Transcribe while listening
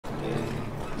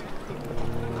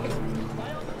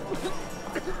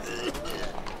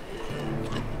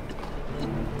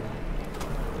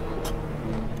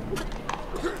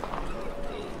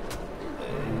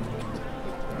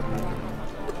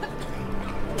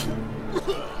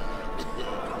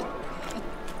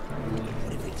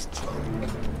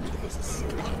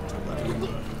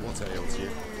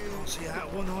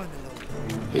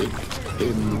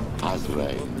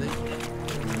Padre.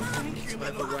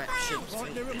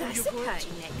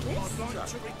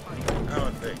 How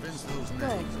are things?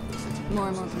 Good. More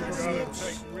and more people see.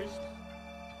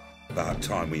 About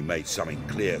time we made something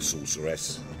clear,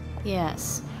 sorceress.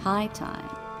 Yes, high time.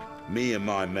 Me and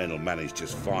my men will manage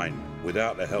just fine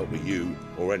without the help of you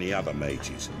or any other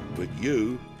mages. But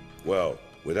you, well,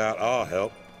 without our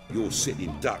help, you're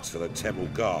sitting ducks for the temple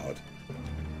guard.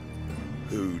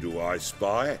 Who do I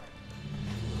spy?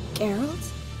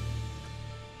 Geralt?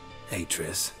 Hey,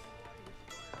 Triss.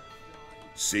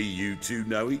 See you two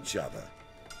know each other.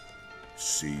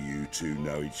 See you two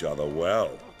know each other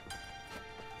well.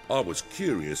 I was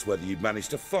curious whether you'd managed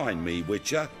to find me,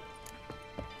 Witcher.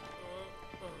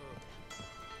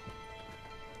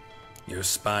 Your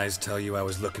spies tell you I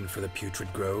was looking for the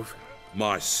Putrid Grove?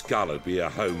 My skull would be a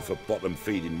home for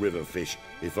bottom-feeding river fish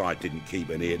if I didn't keep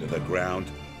an ear to the ground.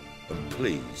 And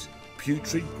please,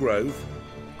 Putrid Grove?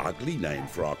 Ugly name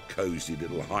for our cozy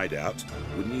little hideout,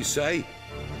 wouldn't you say?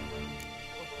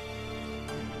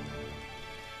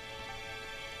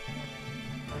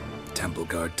 Temple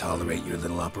Guard tolerate your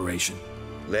little operation?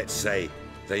 Let's say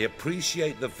they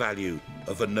appreciate the value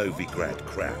of a Novigrad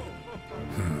crown.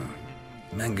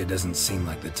 Menga doesn't seem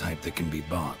like the type that can be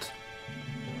bought.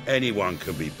 Anyone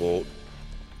can be bought,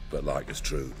 but like it's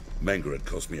true, Menga had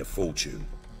cost me a fortune.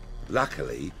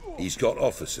 Luckily, he's got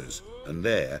officers, and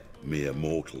they're mere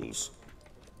mortals.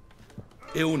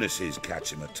 Illnesses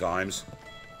catch him at times.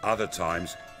 Other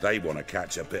times, they want to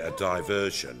catch a bit of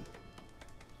diversion.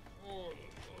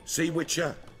 See,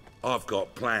 Witcher? I've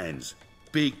got plans.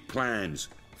 Big plans.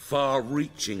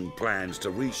 Far-reaching plans to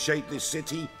reshape this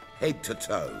city head to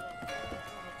toe.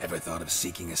 Ever thought of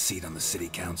seeking a seat on the city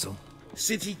council?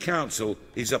 City Council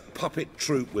is a puppet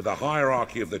troupe with the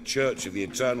hierarchy of the Church of the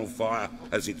Eternal Fire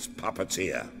as its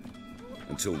puppeteer.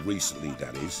 Until recently,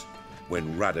 that is,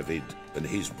 when Radovid and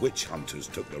his witch hunters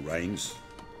took the reins.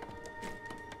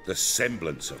 The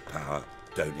semblance of power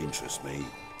don't interest me.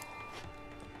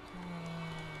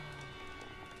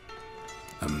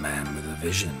 A man with a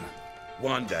vision.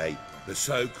 One day, the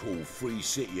so-called free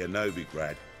city of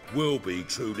Novigrad will be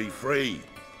truly free.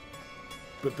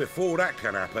 But before that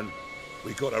can happen,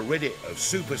 we got a rid of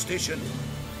superstition,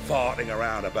 farting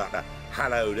around about the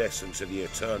hallowed essence of the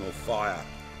eternal fire.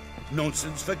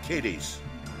 Nonsense for kiddies.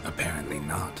 Apparently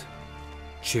not.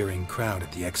 Cheering crowd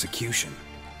at the execution.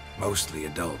 Mostly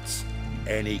adults.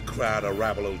 Any crowd of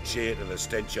rabble will cheer to the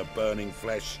stench of burning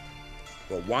flesh.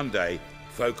 But one day,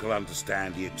 folk will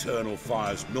understand the eternal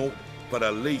fire's naught but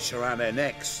a leash around their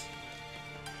necks.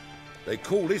 They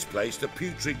call this place the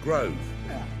Putrid Grove.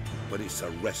 But it's the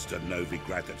rest of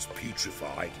Novigrad that's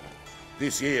putrefied.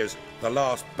 This here's the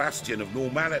last bastion of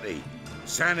normality,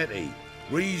 sanity,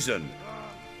 reason.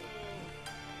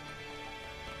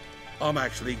 I'm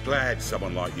actually glad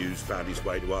someone like you's found his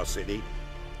way to our city.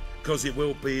 Because it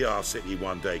will be our city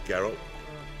one day, Geralt.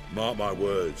 Mark my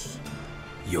words.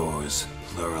 Yours,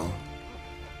 plural.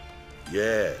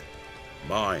 Yeah,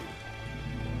 mine.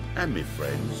 And me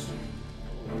friends.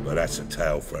 But that's a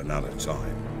tale for another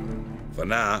time. For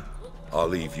now, I'll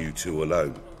leave you two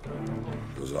alone.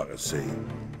 Because I can see,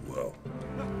 well,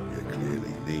 you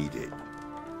clearly need it.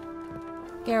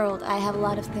 Geralt, I have a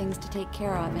lot of things to take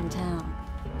care of in town.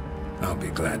 I'll be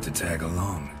glad to tag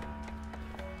along.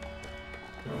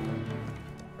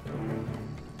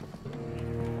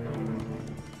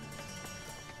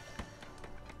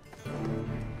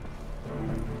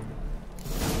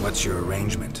 What's your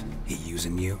arrangement? He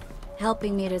using you?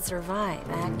 Helping me to survive,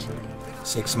 actually.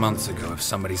 6 months ago, if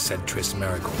somebody said Triss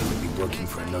Marigold would be working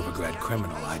for a Novigrad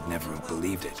criminal, I'd never have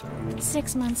believed it.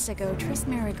 6 months ago, Triss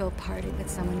Marigold parted with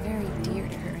someone very dear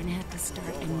to her and had to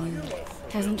start anew.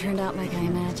 Hasn't turned out like I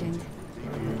imagined.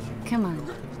 Come on,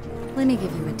 let me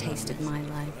give you a taste of my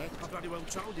life. I bloody well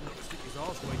told him not to stick his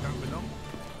arse where he don't belong.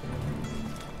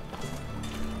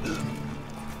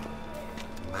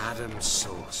 Madam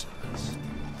Sorceress.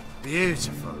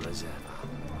 Beautiful as ever.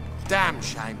 Damn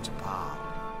shame to part.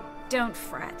 Don't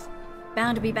fret.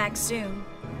 Bound to be back soon.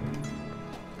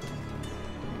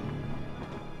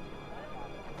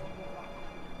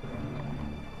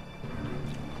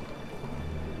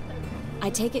 I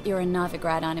take it you're in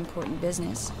Novigrad on important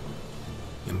business.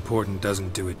 Important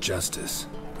doesn't do it justice.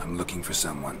 I'm looking for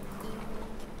someone.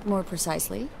 More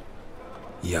precisely?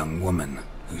 Young woman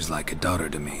who's like a daughter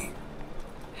to me.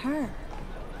 Her?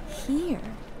 Here?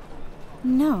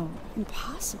 No,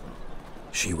 impossible.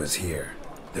 She was here.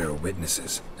 There are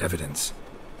witnesses, evidence.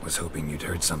 Was hoping you'd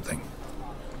heard something.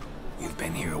 You've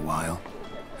been here a while.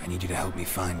 I need you to help me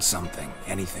find something,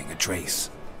 anything, a trace.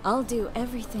 I'll do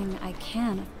everything I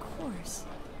can, of course.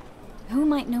 Who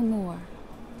might know more?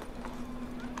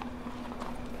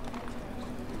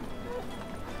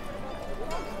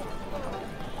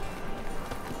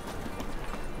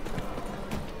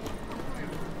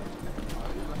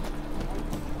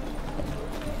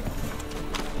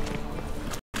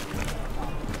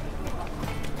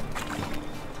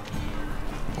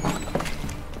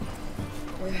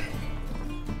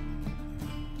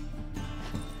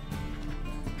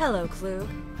 Hello, Klug.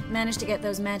 Managed to get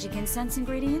those magic incense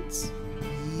ingredients?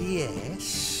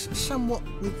 Yes, somewhat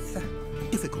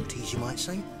with difficulties, you might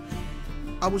say.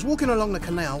 I was walking along the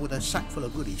canal with a sack full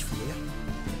of goodies for you.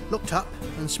 Looked up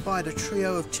and spied a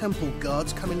trio of temple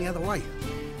guards coming the other way.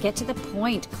 Get to the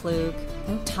point, Klug.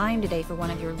 No time today for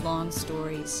one of your long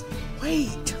stories.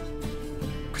 Wait!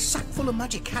 A sack full of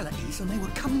magicalities and they were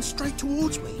coming straight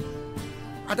towards me.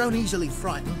 I don't easily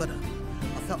frighten, but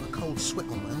I felt a cold sweat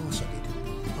on my arse, I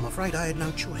did. I'm afraid I had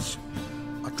no choice.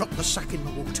 I dropped the sack in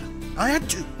the water. I had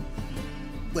to!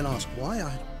 When asked why,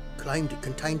 I claimed it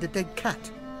contained a dead cat.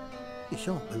 You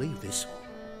shan't believe this,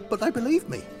 but they believed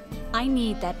me. I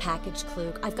need that package,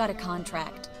 Klug. I've got a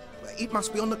contract. It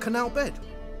must be on the canal bed.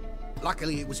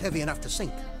 Luckily, it was heavy enough to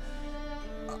sink.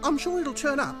 I'm sure it'll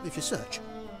turn up if you search.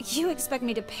 You expect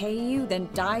me to pay you, then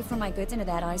dive for my goods into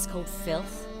that ice-cold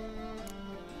filth?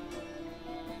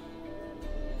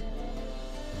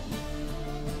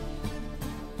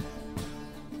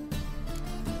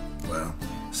 Well,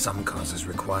 some causes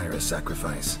require a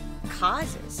sacrifice.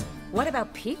 Causes? What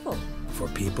about people? For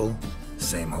people,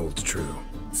 same holds true.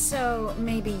 So,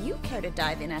 maybe you care to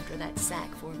dive in after that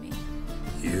sack for me?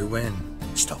 You win.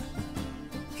 Stop.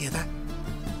 Hear that?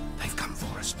 They've come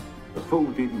for us. The fall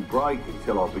didn't break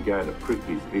until I began to prick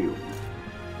his heels.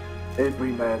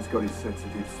 Every man's got his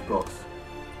sensitive spots.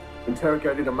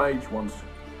 Interrogated a mage once.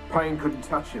 Pain couldn't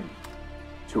touch him.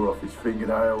 Tore off his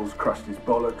fingernails, crushed his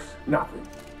bollocks, nothing.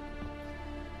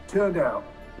 Turned out,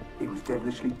 he was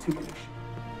devilishly ticklish.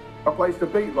 I placed a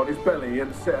beetle on his belly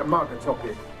and set a mug atop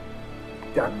it.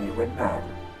 Damn near went mad.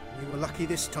 We were lucky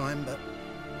this time, but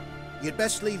you'd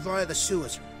best leave via the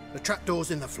sewers. The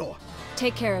trapdoor's in the floor.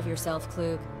 Take care of yourself,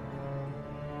 Klug.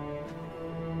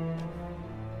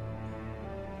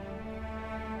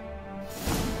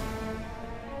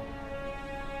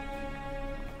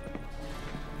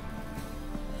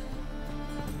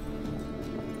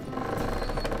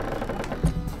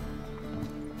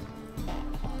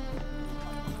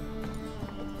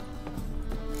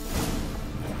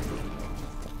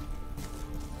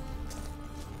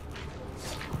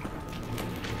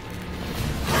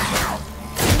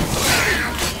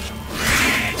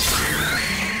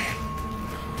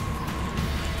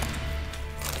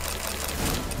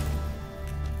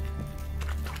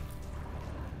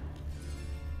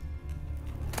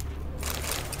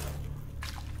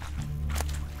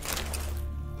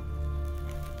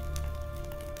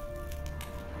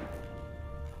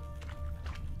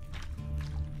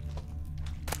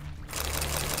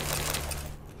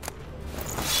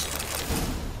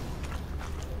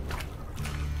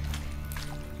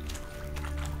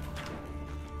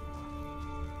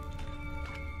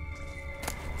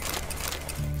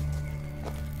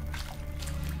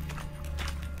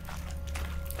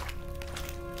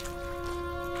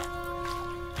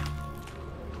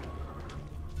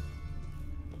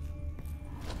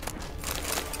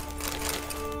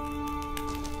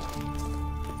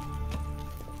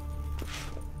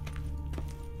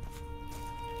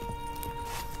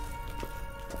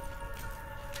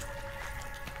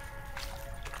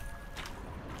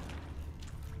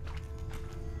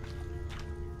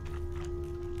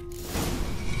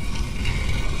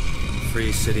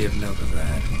 Free city of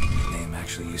Novigrad. The name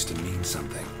actually used to mean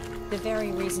something. The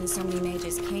very reason so many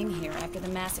mages came here after the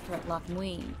massacre at Loch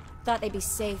Muin. Thought they'd be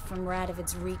safe from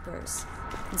Radovid's reapers.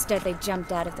 Instead, they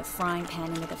jumped out of the frying pan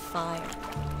into the fire.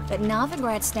 But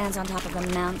Novigrad stands on top of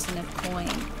a mountain of coin,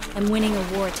 and winning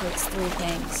a war takes three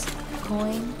things.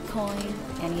 Coin, coin,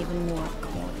 and even more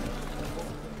coin.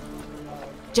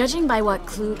 Judging by what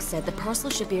Klug said, the parcel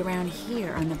should be around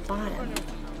here on the bottom.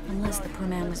 Unless the poor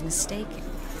man was mistaken.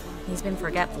 He's been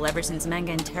forgetful ever since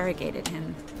Manga interrogated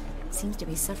him. Seems to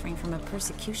be suffering from a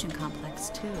persecution complex,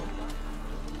 too.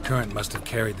 Current must have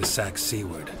carried the sack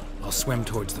seaward. I'll swim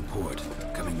towards the port.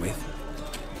 Coming with?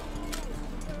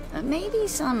 Maybe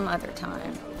some other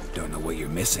time. Don't know what you're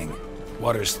missing.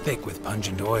 Water's thick with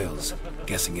pungent oils.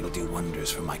 Guessing it'll do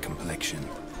wonders for my complexion.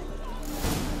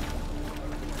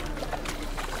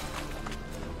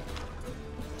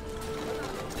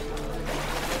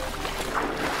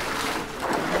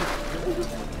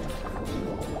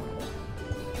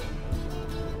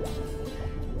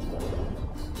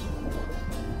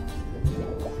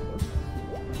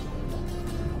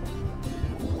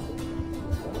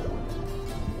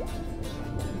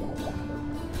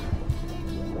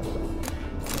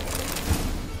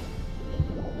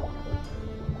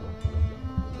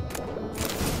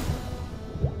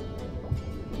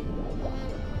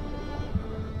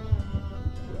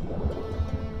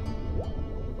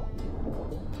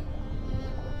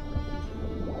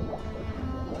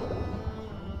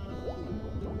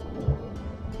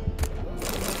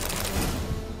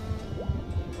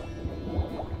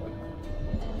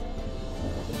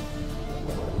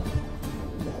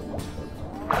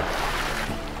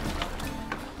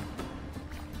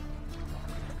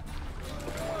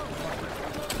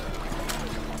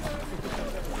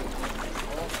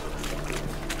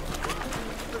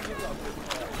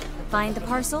 Find the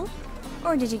parcel?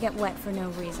 Or did you get wet for no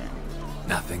reason?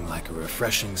 Nothing like a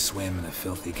refreshing swim in a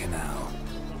filthy canal.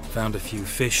 Found a few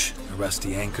fish, a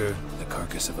rusty anchor, the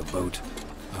carcass of a boat.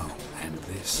 Oh, and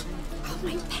this. Oh,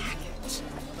 my package.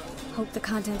 Hope the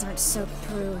contents aren't soaked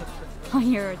through. Oh,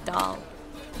 you're a doll.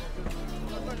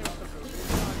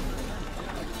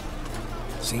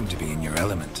 Seem to be in your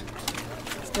element.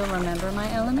 Still remember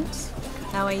my elements?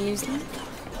 How I use them?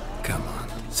 Come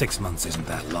on, 6 months isn't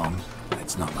that long.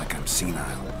 It's not like I'm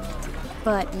senile.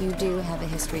 But you do have a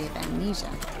history of amnesia.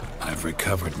 I've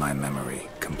recovered my memory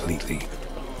completely.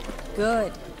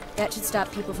 Good. That should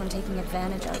stop people from taking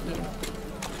advantage of you.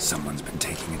 Someone's been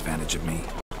taking advantage of me.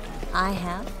 I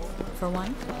have, for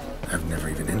one. I've never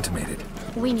even intimated.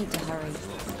 We need to hurry.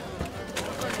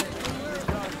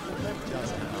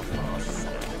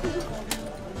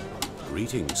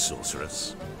 Greetings,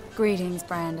 sorceress. Greetings,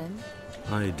 Brandon.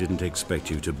 I didn't expect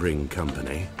you to bring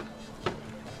company.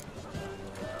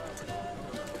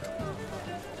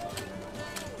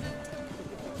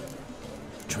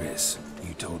 Triss,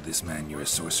 you told this man you're a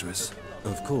sorceress?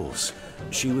 Of course.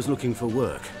 She was looking for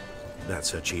work. That's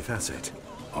her chief asset.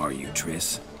 Are you,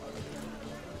 Triss?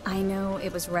 I know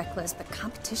it was reckless, but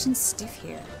competition's stiff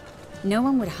here. No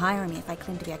one would hire me if I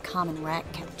claimed to be a common rat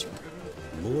catcher.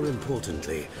 More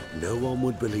importantly, no one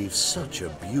would believe such a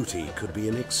beauty could be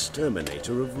an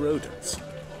exterminator of rodents.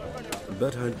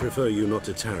 But I'd prefer you not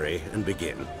to tarry and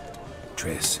begin.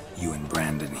 Triss, you and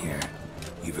Brandon here.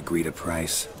 You've agreed a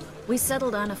price? We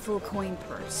settled on a full coin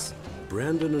purse.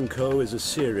 Brandon & Co. is a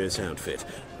serious outfit.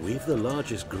 We've the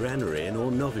largest granary in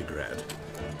all Novigrad.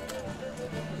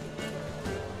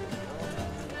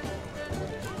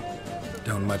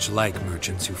 Don't much like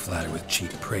merchants who flatter with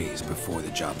cheap praise before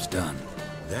the job's done.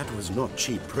 That was not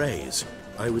cheap praise.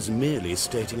 I was merely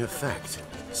stating a fact.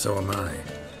 So am I.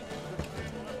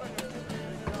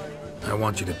 I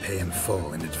want you to pay in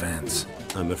full in advance.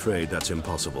 I'm afraid that's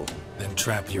impossible. Then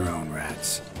trap your own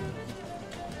rats.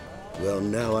 Well,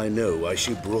 now I know why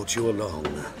she brought you along.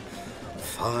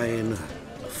 Fine,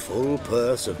 full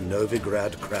purse of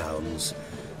Novigrad crowns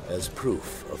as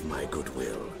proof of my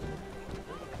goodwill.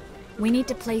 We need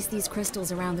to place these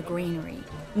crystals around the granary,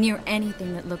 near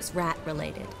anything that looks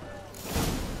rat-related.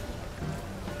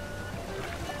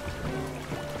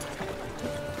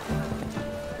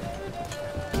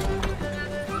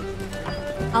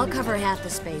 I'll cover half the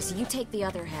space, you take the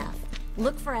other half.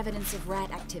 Look for evidence of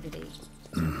rat activity.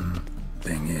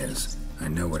 Thing is, I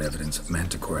know what evidence of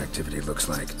manticore activity looks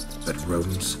like, but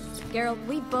rodents? Geralt,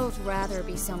 we'd both rather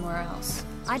be somewhere else.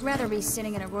 I'd rather be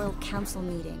sitting in a royal council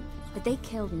meeting, but they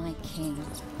killed my king.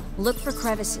 Look for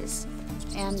crevices,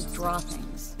 and draw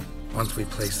things. Once we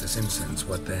place this incense,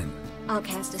 what then? I'll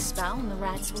cast a spell and the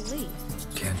rats will leave.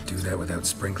 Can't do that without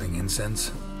sprinkling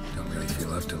incense? Don't really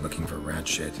feel up to looking for rat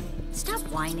shit. Stop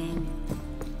whining.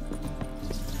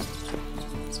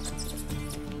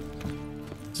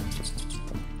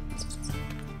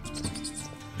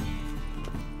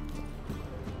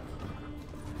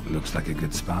 Looks like a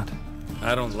good spot.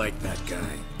 I don't like that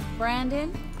guy.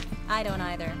 Brandon? I don't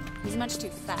either. He's much too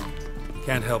fat.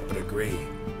 Can't help but agree.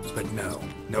 But no.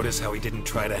 Notice how he didn't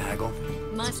try to haggle?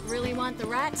 Must really want the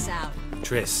rats out.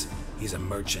 Triss, he's a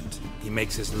merchant. He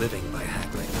makes his living by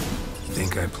haggling.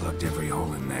 Think I plugged every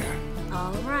hole in there.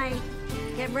 All right.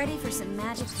 Get ready for some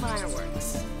magic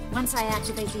fireworks. Once I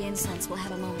activate the incense, we'll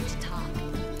have a moment to talk.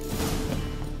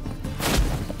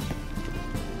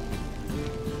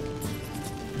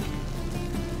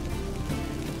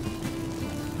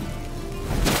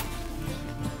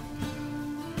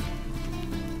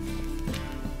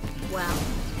 Well,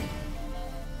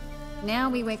 now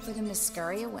we wait for them to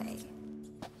scurry away.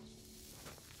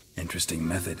 Interesting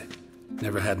method.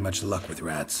 Never had much luck with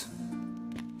rats.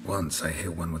 Once I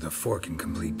hit one with a fork in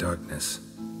complete darkness,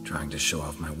 trying to show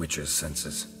off my witcher's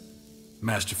senses.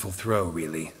 Masterful throw,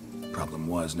 really. Problem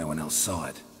was, no one else saw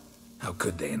it. How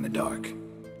could they in the dark?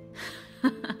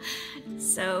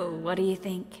 So, what do you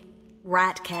think?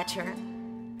 Rat catcher?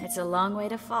 It's a long way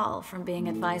to fall from being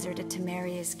advisor to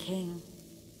Temeria's king.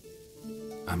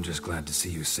 I'm just glad to see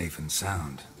you safe and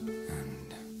sound,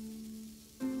 and...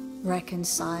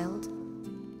 Reconciled?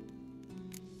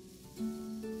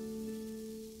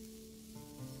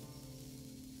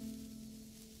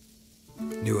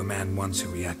 Knew a man once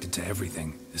who reacted to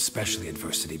everything, especially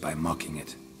adversity, by mocking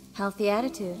it. Healthy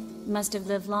attitude. Must have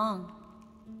lived long.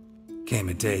 Came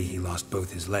a day he lost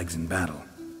both his legs in battle.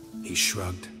 He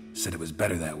shrugged, said it was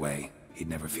better that way. He'd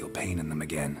never feel pain in them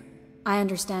again. I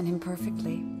understand him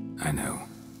perfectly. I know.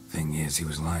 Thing is, he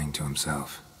was lying to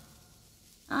himself.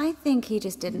 I think he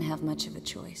just didn't have much of a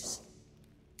choice.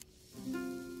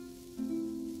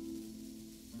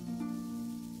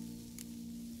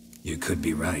 You could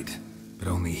be right, but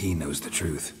only he knows the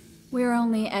truth. We're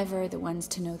only ever the ones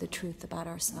to know the truth about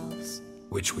ourselves.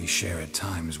 Which we share at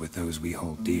times with those we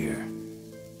hold dear.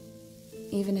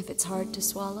 Even if it's hard to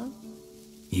swallow?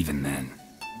 Even then.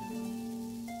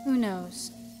 Who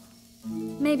knows?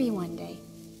 Maybe one day.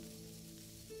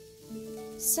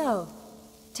 So,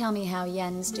 tell me how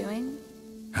Yen's doing?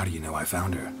 How do you know I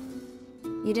found her?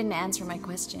 You didn't answer my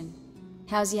question.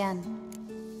 How's Yen?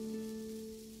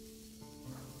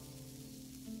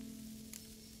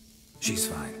 She's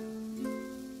fine.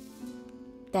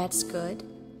 That's good.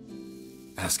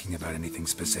 Asking about anything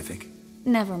specific?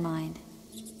 Never mind.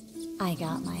 I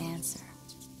got my answer.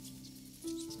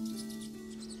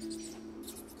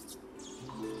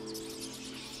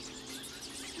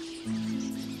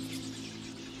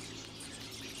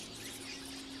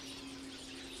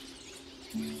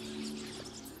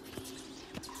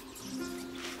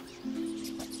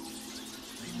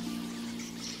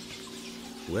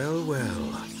 Well,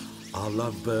 well. Are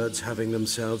lovebirds having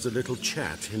themselves a little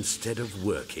chat instead of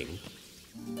working?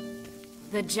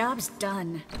 The job's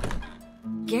done.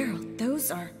 Geralt,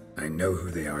 those are... I know who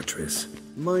they are, Triss.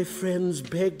 My friends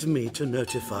begged me to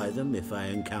notify them if I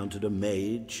encountered a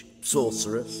mage,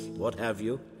 sorceress, what have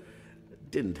you.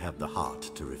 Didn't have the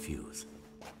heart to refuse.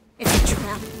 It's a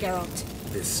trap, Geralt.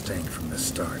 This stank from the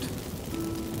start.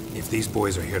 If these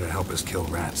boys are here to help us kill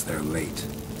rats, they're late.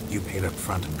 You paid up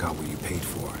front and got what you paid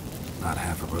for. Not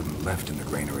half a rodent left in the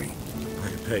granary.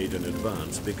 I paid in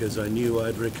advance because I knew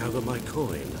I'd recover my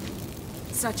coin.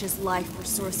 Such is life for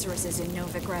sorceresses in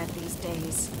Novigrad these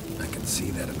days. I can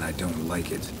see that and I don't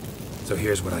like it. So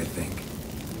here's what I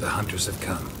think. The hunters have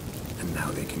come, and now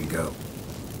they can go.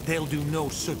 They'll do no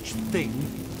such thing.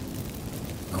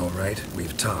 All right,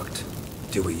 we've talked.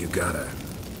 Do what you gotta.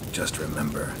 Just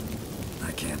remember,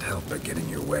 I can't help but get in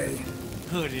your way.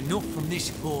 Heard enough from this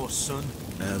horse, son.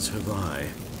 As have I.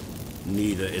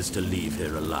 Neither is to leave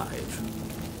here alive.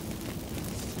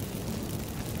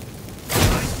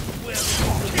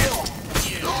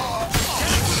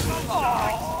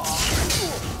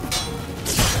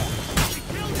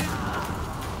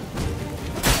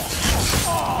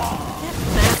 That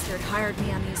bastard hired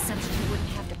me on the assumption he wouldn't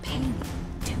have to pay me.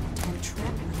 And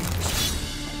trap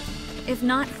me. If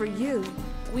not for you,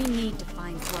 we need to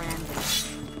find Brandon.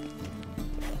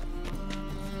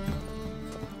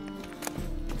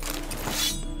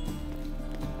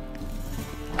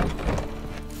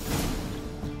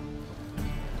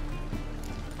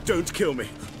 Don't kill me.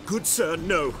 Good sir,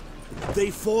 no. They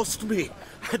forced me.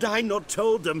 Had I not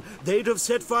told them, they'd have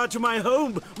set fire to my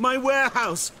home, my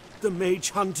warehouse. The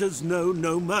mage hunters know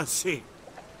no mercy.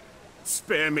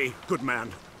 Spare me, good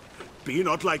man. Be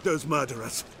not like those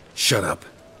murderers. Shut up.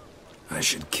 I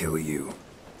should kill you.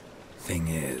 Thing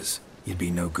is, you'd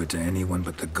be no good to anyone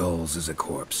but the gulls as a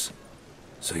corpse.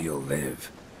 So you'll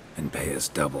live, and pay us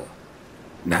double.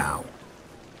 Now.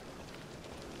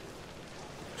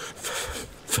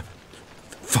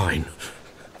 Fine.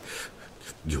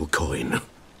 Your coin.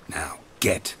 Now,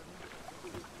 get.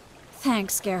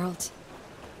 Thanks, Geralt.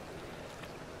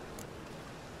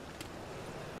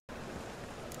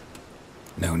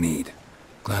 No need.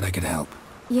 Glad I could help.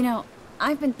 You know,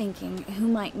 I've been thinking who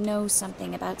might know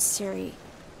something about Ciri.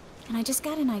 And I just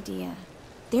got an idea.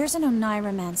 There's an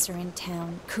Oneiromancer in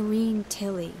town, Corrine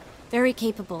Tilly. Very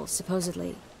capable,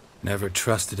 supposedly. Never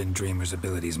trusted in Dreamer's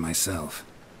abilities myself.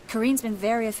 Corrine's been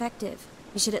very effective.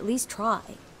 You should at least try.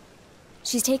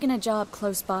 She's taken a job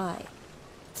close by.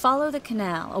 Follow the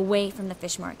canal, away from the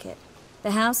fish market.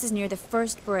 The house is near the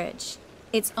first bridge.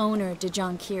 Its owner, de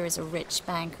Jonquier, is a rich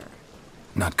banker.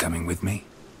 Not coming with me?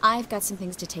 I've got some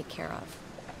things to take care of.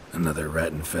 Another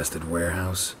rat-infested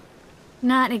warehouse?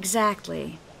 Not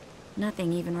exactly.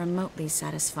 Nothing even remotely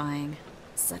satisfying.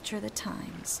 Such are the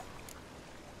times.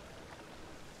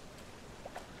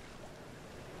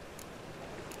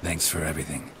 Thanks for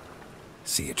everything.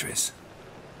 See you, Triss.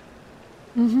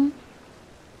 Mm-hmm.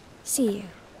 See you.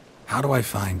 How do I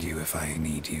find you if I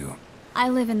need you? I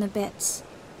live in the Bits.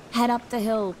 Head up the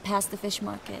hill past the fish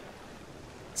market.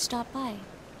 Stop by.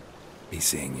 Be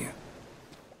seeing you.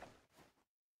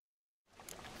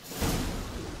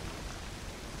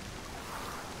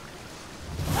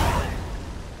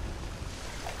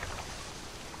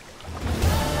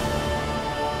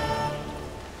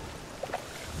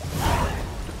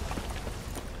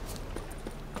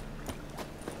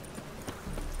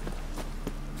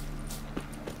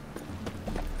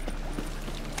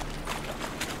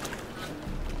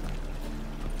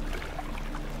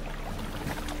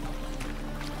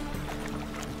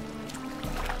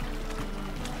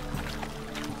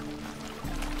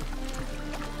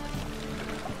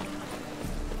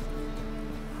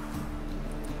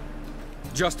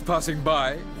 Just passing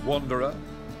by, wanderer?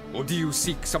 Or do you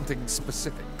seek something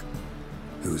specific?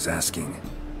 Who's asking?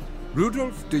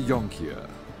 Rudolf de Jonkier.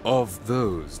 Of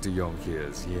those de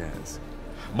Jonkiers, yes.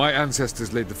 My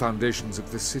ancestors laid the foundations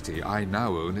of this city. I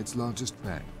now own its largest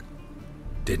bank.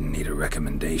 Didn't need a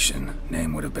recommendation.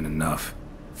 Name would have been enough.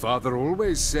 Father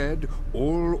always said,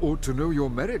 all ought to know your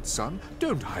merits, son.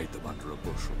 Don't hide them under a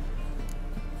bushel.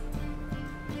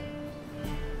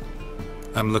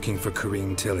 I'm looking for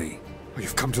Corrine Tilly. Oh,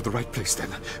 you've come to the right place, then.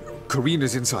 Corrine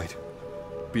is inside.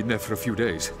 Been there for a few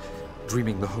days,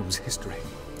 dreaming the home's history.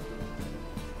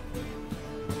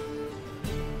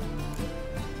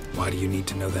 Why do you need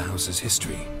to know the house's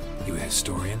history? You a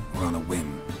historian, or on a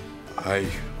whim? I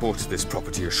bought this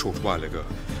property a short while ago.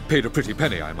 Paid a pretty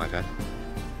penny, I might add.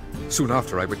 Soon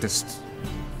after, I witnessed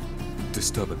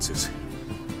disturbances.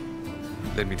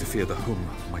 Led me to fear the home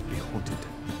might be haunted.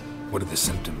 What are the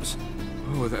symptoms?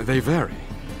 Oh, they vary.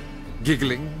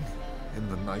 Giggling in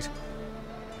the night,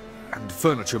 and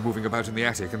furniture moving about in the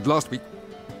attic, and last week...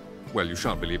 well, you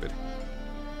shan't believe it.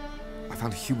 I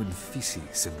found human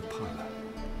feces in the parlor.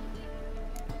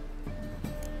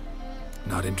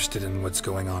 Not interested in what's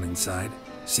going on inside?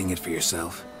 Seeing it for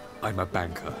yourself? I'm a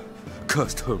banker.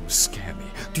 Cursed homes scare me.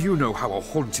 Do you know how a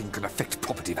haunting can affect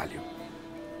property value?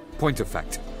 Point of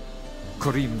fact,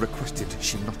 Corrine requested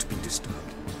she not be disturbed.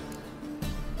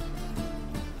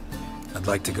 I'd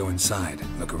like to go inside,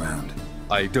 look around.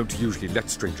 I don't usually let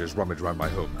strangers rummage around my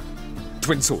home.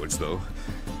 Twin swords, though.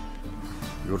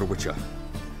 You're a witcher.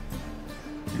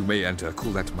 You may enter,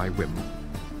 call that my whim.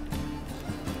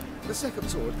 The second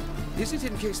sword, is it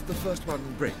in case the first one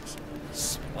breaks?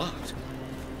 Smart.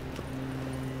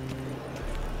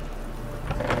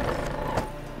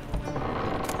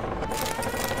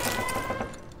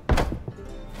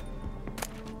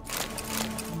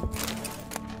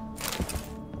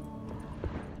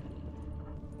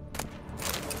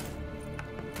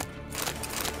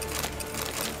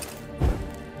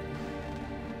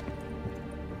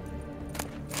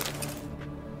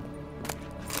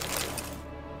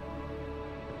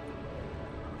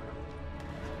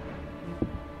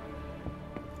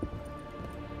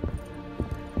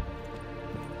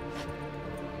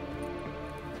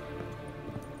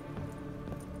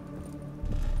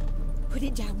 Put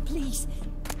it down, please.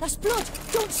 That's blood.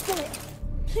 Don't spill it.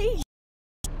 Please.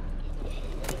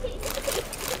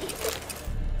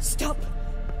 Stop.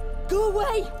 Go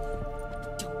away.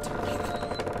 Don't do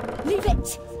that. Leave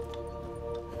it.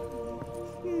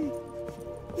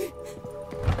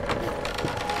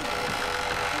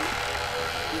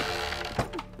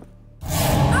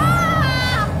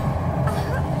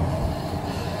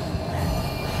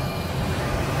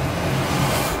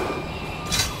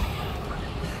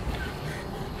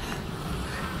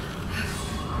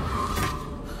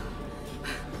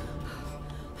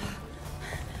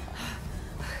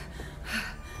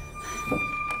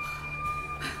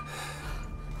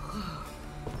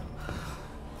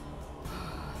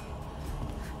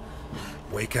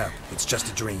 Wake up. It's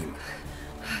just a dream.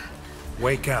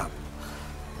 Wake up.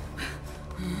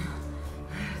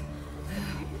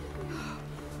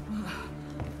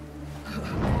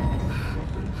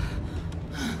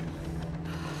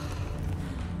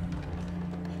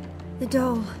 The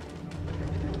doll.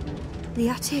 The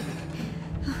attic.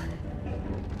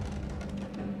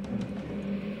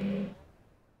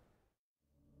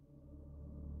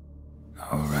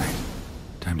 All right.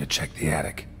 Time to check the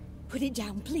attic. Put it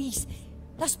down, please.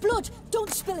 That's blood.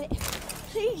 Don't spill it.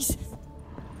 Please.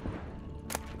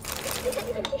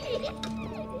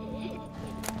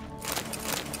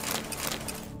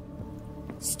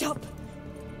 Stop.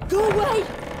 Go away.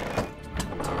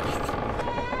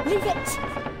 Leave it.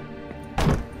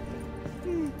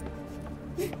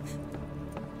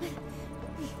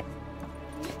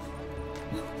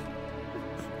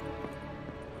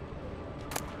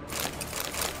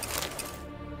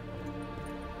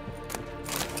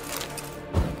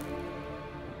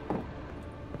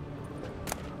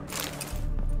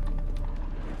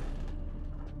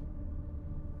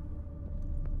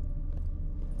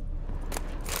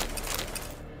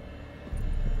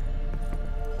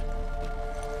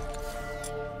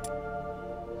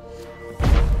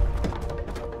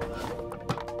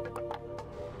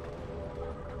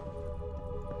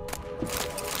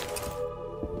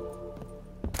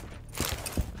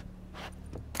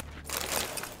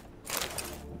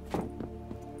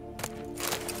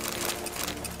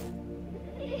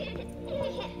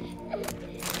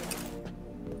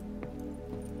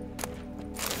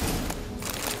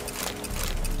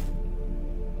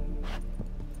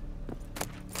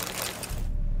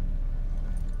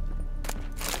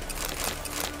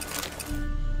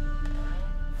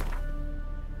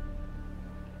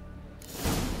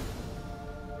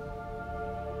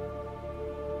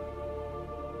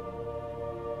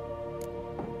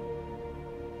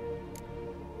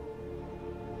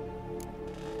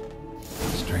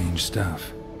 Strange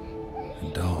stuff. A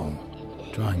doll.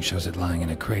 Drawing shows it lying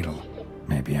in a cradle.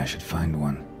 Maybe I should find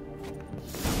one.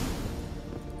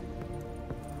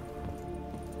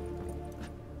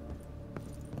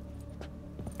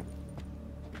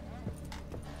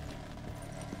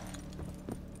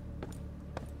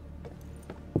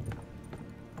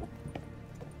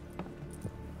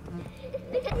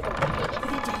 Put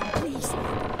it down, please.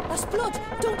 That's blood.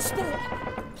 Don't spill it.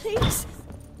 Please.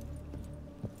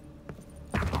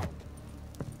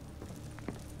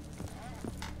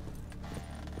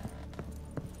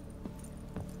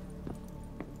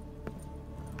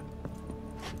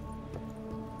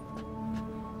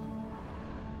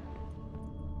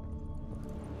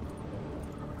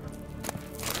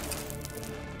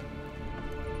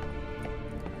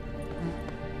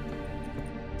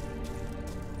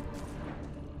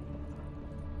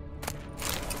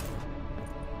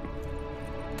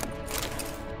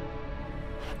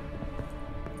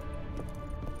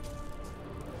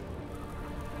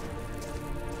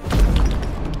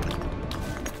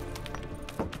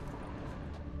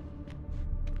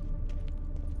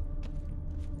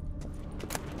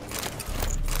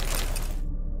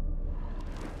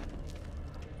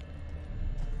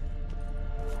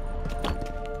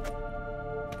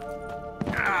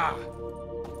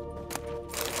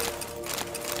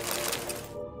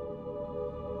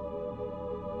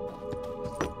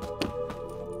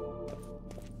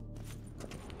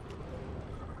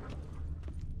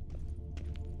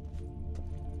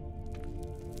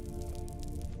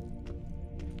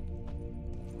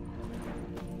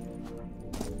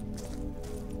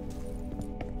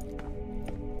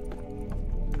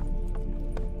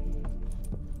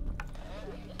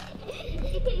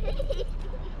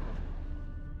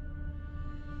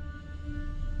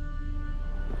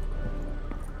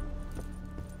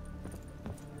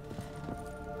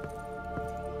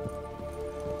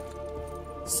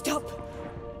 Stop!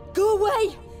 Go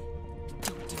away!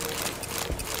 Don't do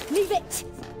it. Leave it!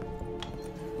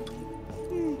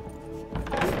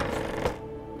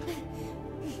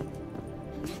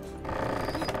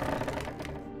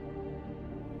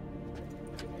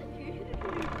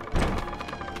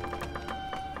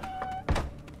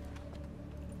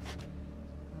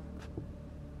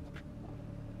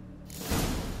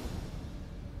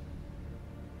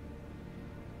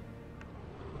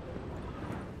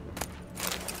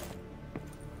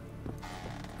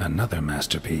 Another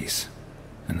masterpiece.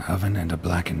 An oven and a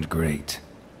blackened grate.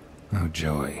 Oh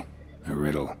joy. A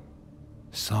riddle.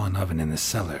 Saw an oven in the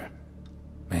cellar.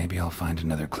 Maybe I'll find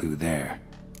another clue there.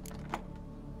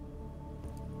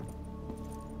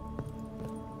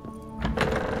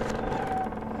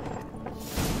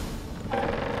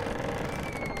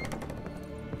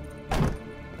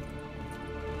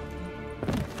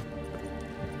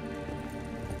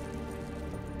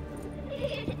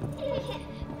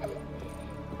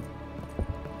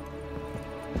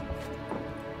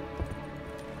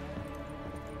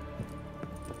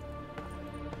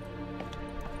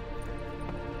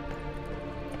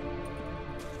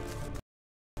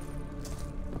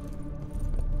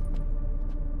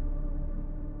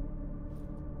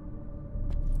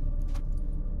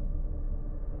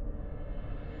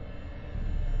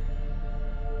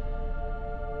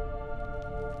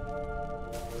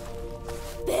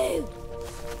 Boo!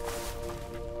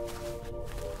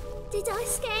 Did I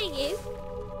scare you?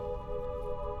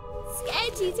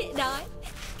 Scared you, didn't I?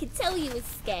 I could tell you was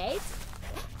scared.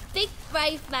 Big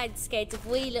brave man scared of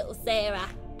wee little Sarah.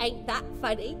 Ain't that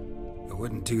funny? I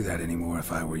wouldn't do that anymore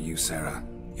if I were you, Sarah.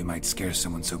 You might scare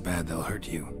someone so bad they'll hurt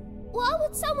you. Why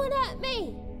would someone hurt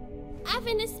me?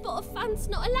 Having a spot of fun's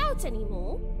not allowed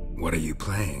anymore. What are you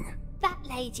playing? That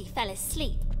lady fell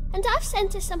asleep, and I've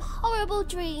sent her some horrible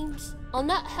dreams. I'll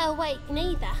not her wake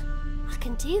neither. I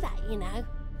can do that, you know.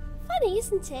 Funny,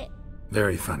 isn't it?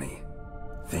 Very funny.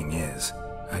 Thing is,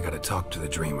 I gotta talk to the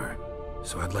dreamer,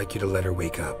 so I'd like you to let her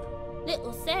wake up.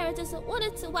 Little Sarah doesn't want her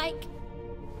to wake.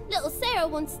 Little Sarah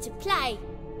wants to play.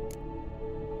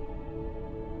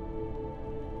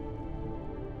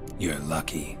 You're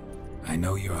lucky. I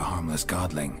know you're a harmless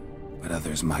godling, but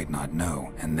others might not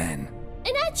know, and then...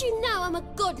 And how'd you know I'm a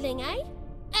godling, eh?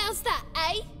 How's that,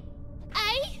 eh?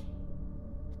 Eh?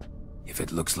 If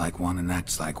it looks like one and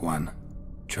acts like one,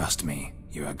 trust me,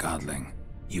 you're a godling.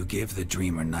 You give the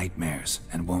dreamer nightmares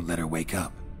and won't let her wake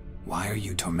up. Why are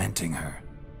you tormenting her?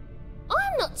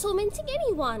 I'm not tormenting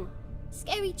anyone.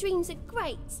 Scary dreams are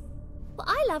great. What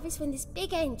I love is when this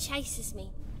big hen chases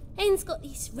me. Hen's got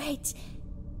this red...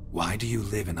 Why do you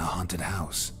live in a haunted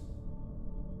house?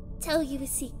 Tell you a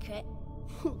secret.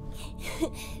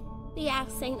 The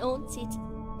house ain't haunted.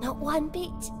 Not one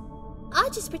bit. I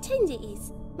just pretend it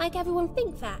is, make everyone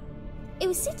think that. It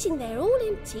was sitting there all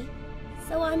empty,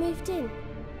 so I moved in.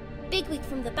 Bigwig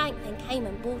from the bank then came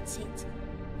and bought it.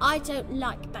 I don't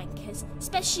like bankers,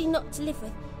 especially not to live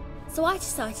with, so I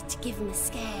decided to give him a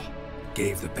scare.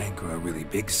 Gave the banker a really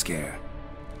big scare.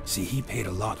 See, he paid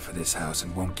a lot for this house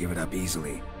and won't give it up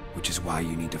easily, which is why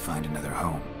you need to find another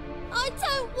home. I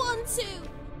don't want to!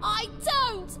 I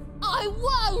don't! I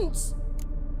won't!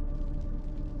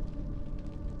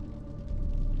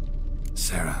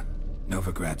 Sarah,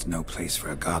 Novigrad's no place for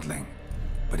a godling.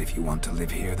 But if you want to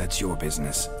live here, that's your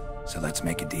business. So let's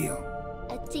make a deal.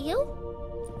 A deal?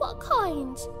 What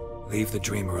kind? Leave the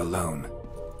dreamer alone.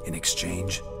 In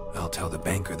exchange, I'll tell the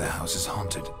banker the house is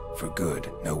haunted. For good,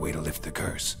 no way to lift the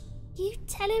curse. You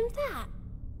tell him that?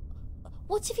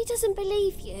 What if he doesn't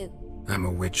believe you? I'm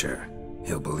a witcher.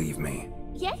 He'll believe me.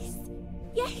 Yes?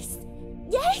 Yes?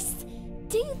 Yes!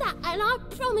 Do that and I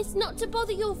promise not to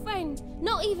bother your friend.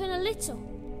 Not even a little.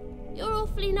 You're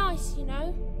awfully nice, you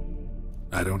know.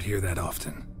 I don't hear that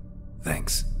often.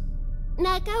 Thanks.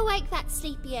 Now go wake that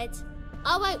sleepyhead.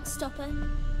 I won't stop her.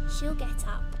 She'll get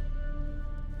up.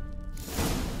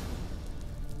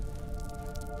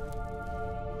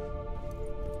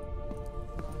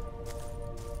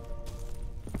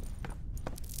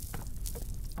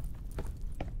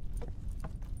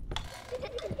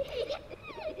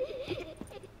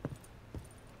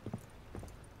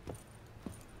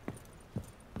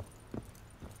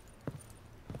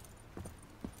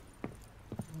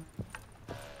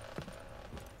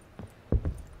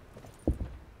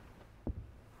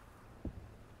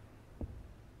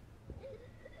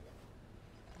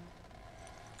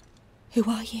 Who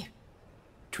are you?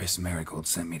 Triss Marigold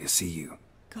sent me to see you.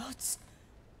 Gods.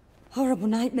 Horrible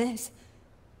nightmares.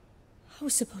 I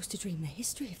was supposed to dream the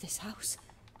history of this house.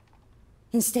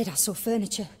 Instead, I saw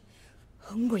furniture.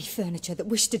 Hungry furniture that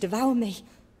wished to devour me.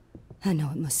 I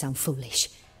know it must sound foolish,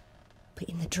 but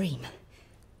in the dream,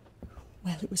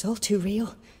 well, it was all too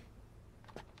real.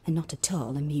 And not at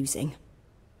all amusing.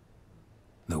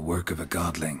 The work of a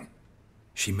godling.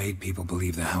 She made people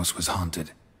believe the house was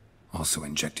haunted. Also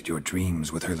injected your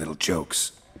dreams with her little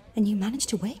jokes. And you managed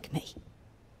to wake me.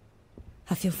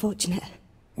 I feel fortunate.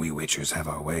 We witchers have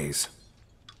our ways.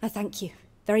 I thank you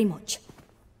very much.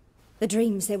 The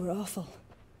dreams, they were awful.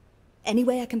 Any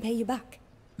way I can pay you back?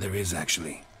 There is,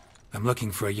 actually. I'm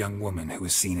looking for a young woman who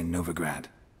was seen in Novigrad.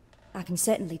 I can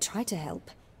certainly try to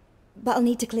help. But I'll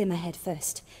need to clear my head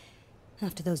first.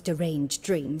 After those deranged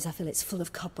dreams, I feel it's full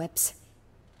of cobwebs.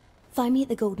 Find me at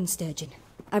the Golden Sturgeon.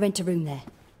 I rent a room there.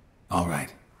 All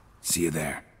right. See you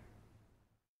there.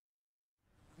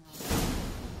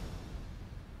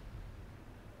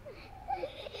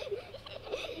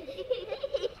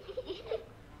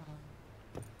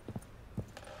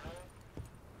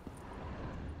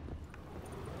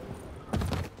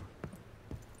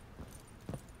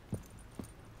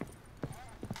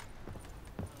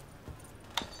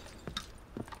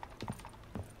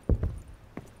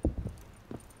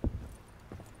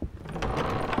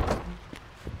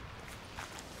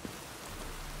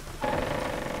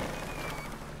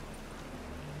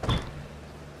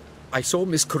 I saw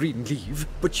Miss Corinne leave,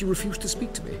 but she refused to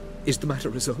speak to me. Is the matter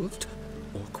resolved?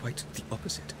 Or quite the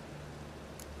opposite?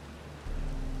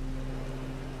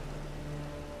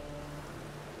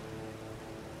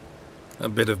 A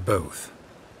bit of both.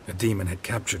 A demon had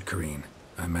captured Corinne.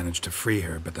 I managed to free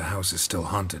her, but the house is still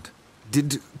haunted.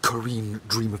 Did Corinne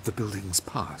dream of the building's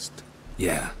past?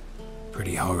 Yeah.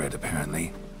 Pretty horrid,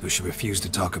 apparently, though she refused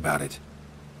to talk about it.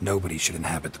 Nobody should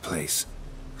inhabit the place.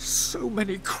 So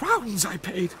many crowns I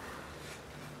paid!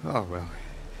 Oh, well.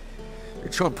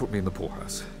 It shan't put me in the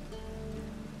poorhouse.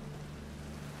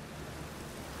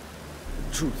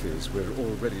 The truth is, we're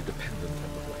already dependent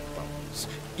on the White Bonds,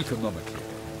 economically.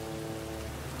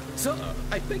 Sir,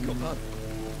 I beg your pardon.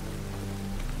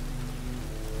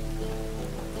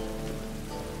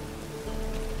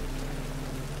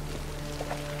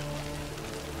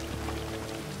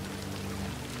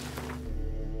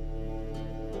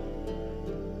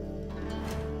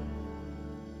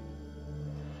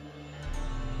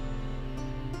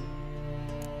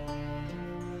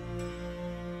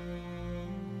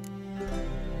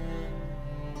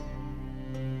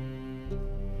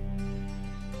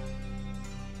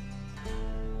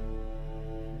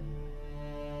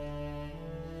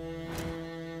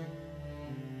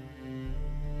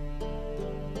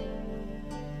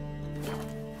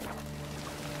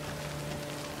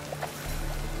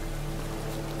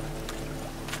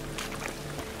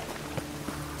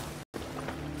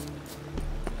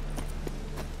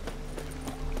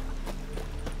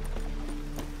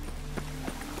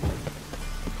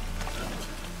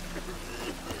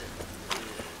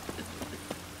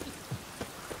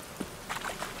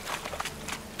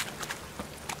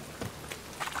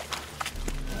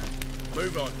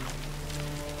 move on.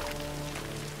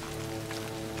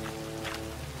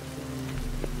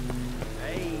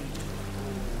 Hey,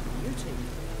 beauty.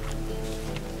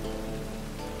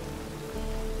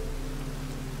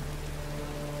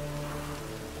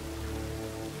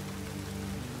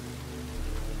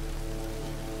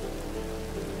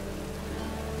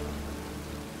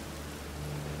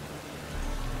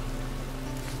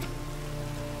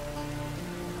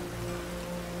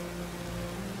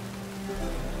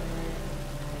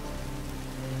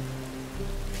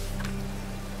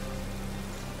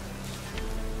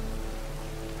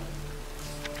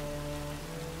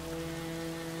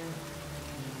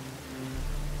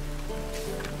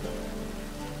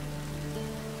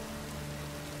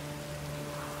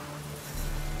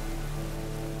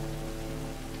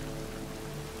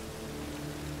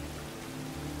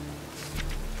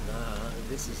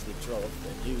 This is the trough,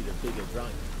 and you the bigger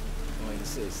drunk. I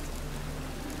insist.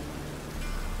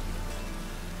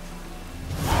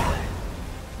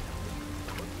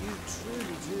 You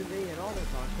truly do me an honour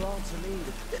by granting me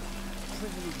the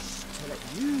privilege to let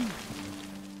you...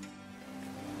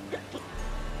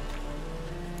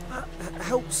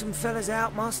 help some fellas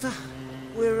out, Master.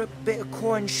 We're a bit of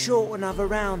coin short another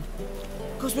round.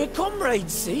 'Cause we're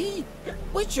comrades, see?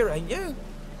 Witcher, ain't you?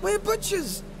 We're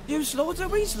butchers. You slaughter,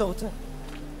 we slaughter.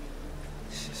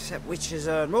 Except witches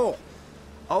earn more.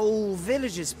 Old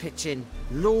villagers pitch in.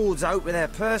 Lords out with their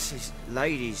purses.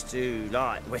 Ladies do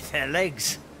like with their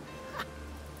legs.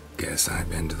 Guess I've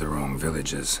been to the wrong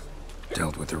villages.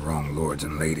 Dealt with the wrong lords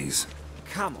and ladies.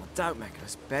 Come on, don't make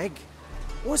us beg.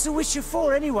 What's a witcher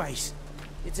for, anyways?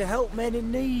 It's to help men in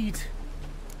need.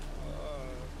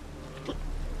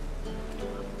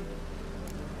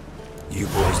 You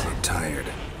boys look tired.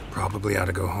 Probably ought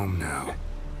to go home now.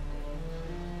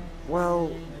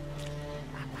 Well,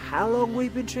 how long we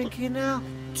been drinking now?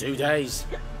 2 days.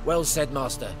 Well said,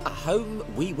 Master. Home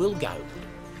we will go.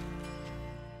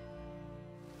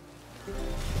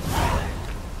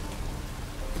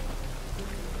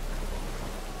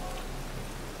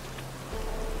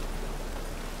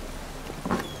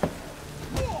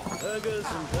 Burghers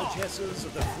and burgesses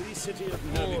of the free city of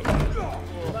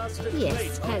Novigrad. Master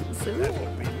Yes, handsome. That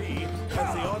would be me.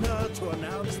 Have the honor to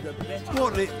announce the better...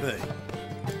 What'll it be?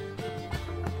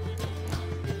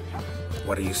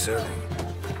 What are you serving?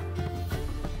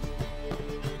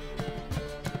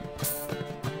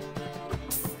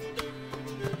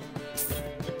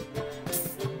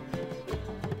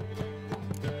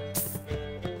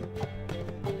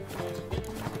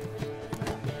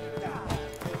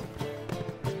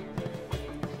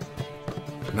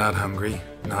 Not hungry,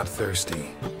 not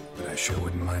thirsty, but I sure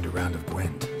wouldn't mind a round of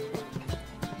Gwent.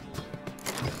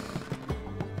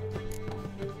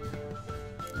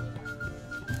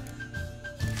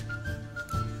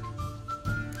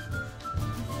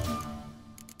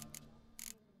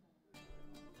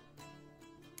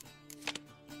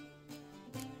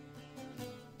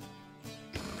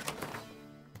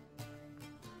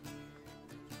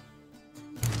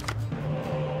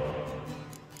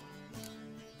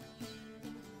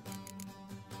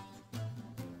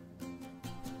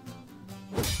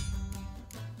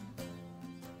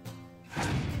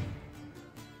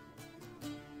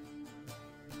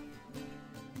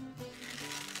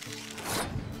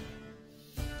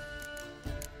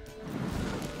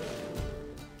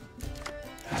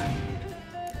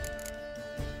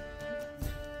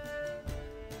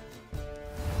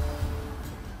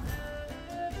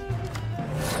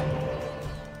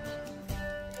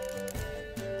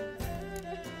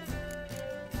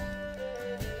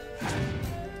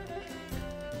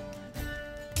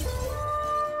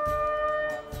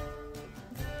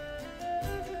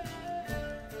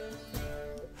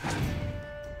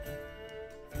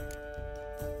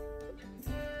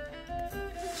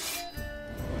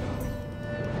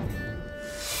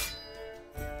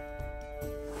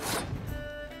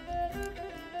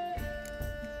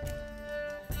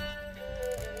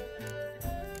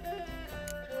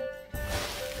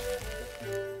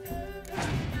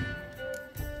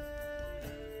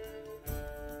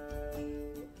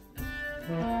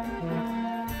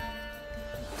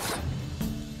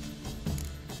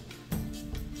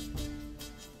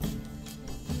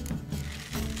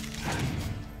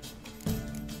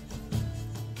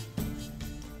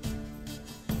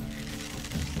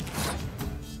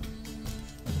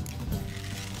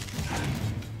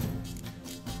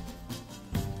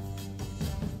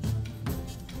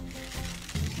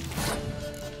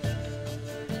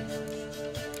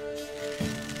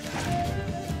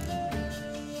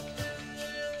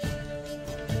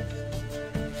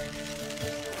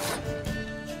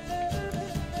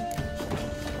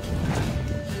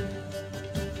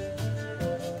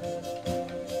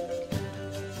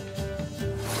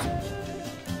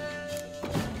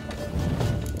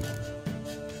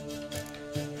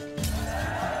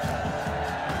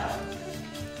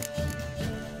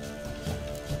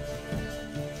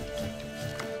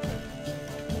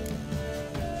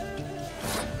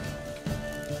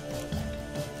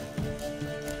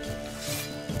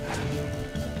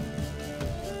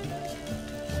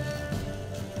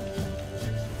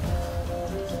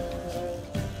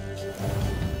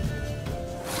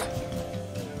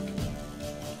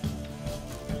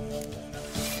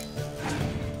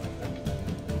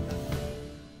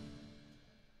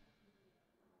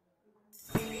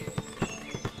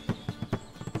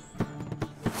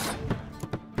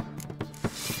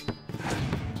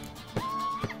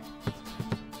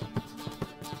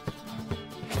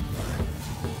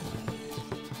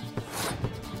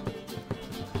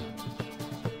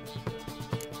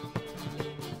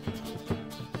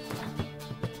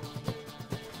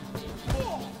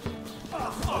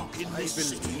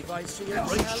 believe I see a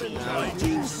challenge.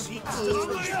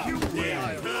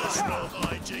 Personal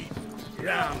hygiene.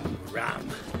 Rum.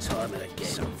 Time and again.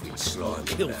 Something slime.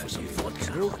 Kill for some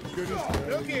vodka.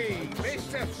 Looky,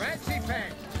 Mr. Fancy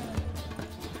Pants.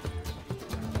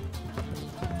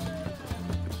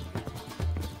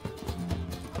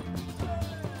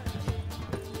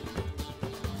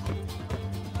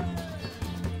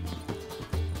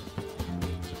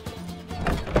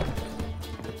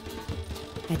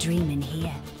 A dream in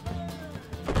here.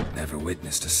 Never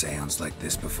witnessed a seance like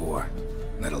this before,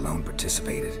 let alone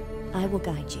participated. I will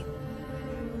guide you.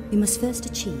 You must first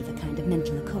achieve a kind of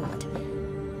mental accord.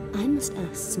 I must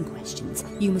ask some questions.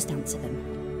 You must answer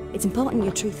them. It's important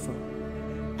you're truthful.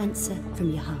 Answer from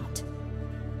your heart.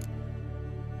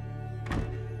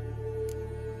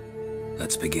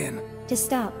 Let's begin. To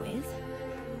start with,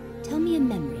 tell me a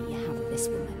memory you have of this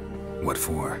woman. What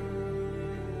for?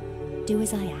 Do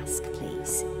as I ask,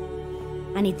 please.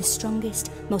 I need the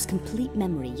strongest, most complete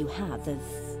memory you have of...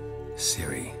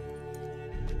 Siri.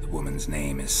 The woman's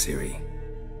name is Siri.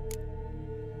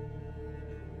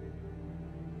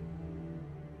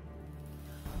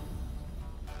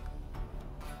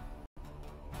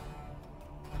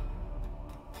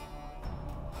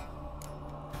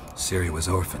 Siri was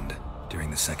orphaned during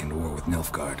the Second War with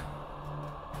Nilfgaard.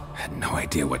 Had no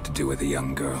idea what to do with a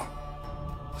young girl.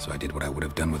 So I did what I would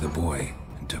have done with a boy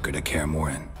and took her to Kaer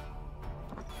Morhen.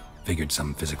 Figured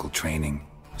some physical training,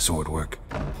 sword work,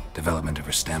 development of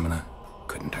her stamina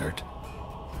couldn't hurt.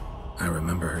 I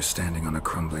remember her standing on a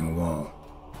crumbling wall.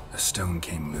 A stone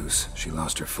came loose, she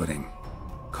lost her footing.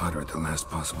 Caught her at the last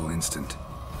possible instant.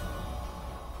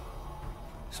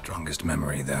 Strongest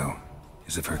memory, though,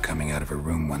 is of her coming out of her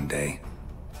room one day,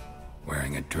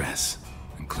 wearing a dress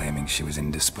and claiming she was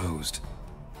indisposed.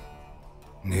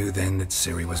 Knew then that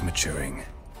Siri was maturing.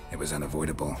 It was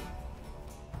unavoidable.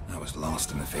 I was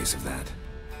lost in the face of that.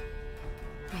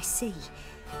 I see.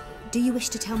 Do you wish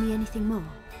to tell me anything more?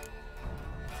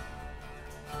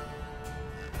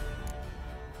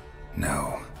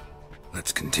 No.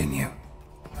 Let's continue.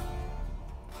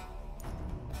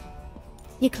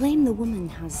 You claim the woman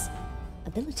has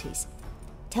abilities.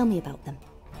 Tell me about them.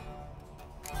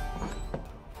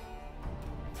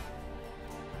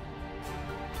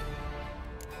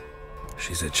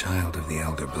 She's a child of the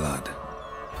Elder Blood.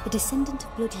 A descendant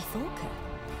of bloody Falker.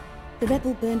 The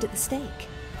rebel burned at the stake.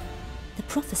 The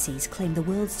prophecies claim the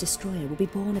world's destroyer will be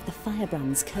born of the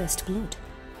Firebrand's cursed blood.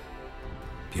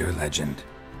 Pure legend.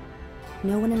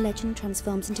 Know when a legend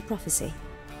transforms into prophecy?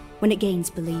 When it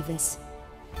gains believers.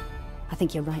 I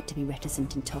think you're right to be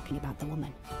reticent in talking about the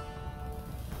woman.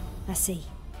 I see.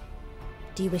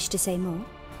 Do you wish to say more?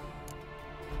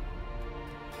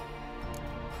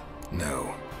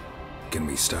 No. Can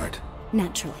we start?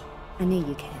 Naturally. I knew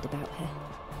you cared about her.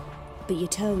 But your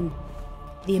tone,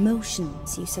 the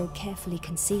emotions you so carefully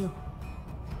conceal.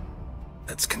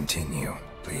 Let's continue,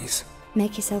 please.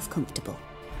 Make yourself comfortable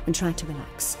and try to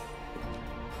relax.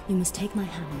 You must take my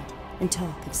hand and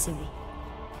talk of Siri.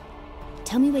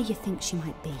 Tell me where you think she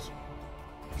might be.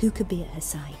 Who could be at her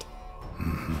side?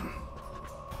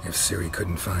 If Siri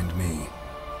couldn't find me,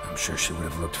 I'm sure she would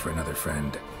have looked for another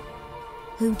friend.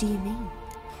 Who do you mean?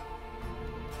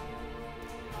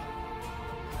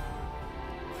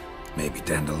 Maybe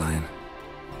Dandelion.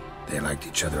 They liked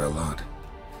each other a lot.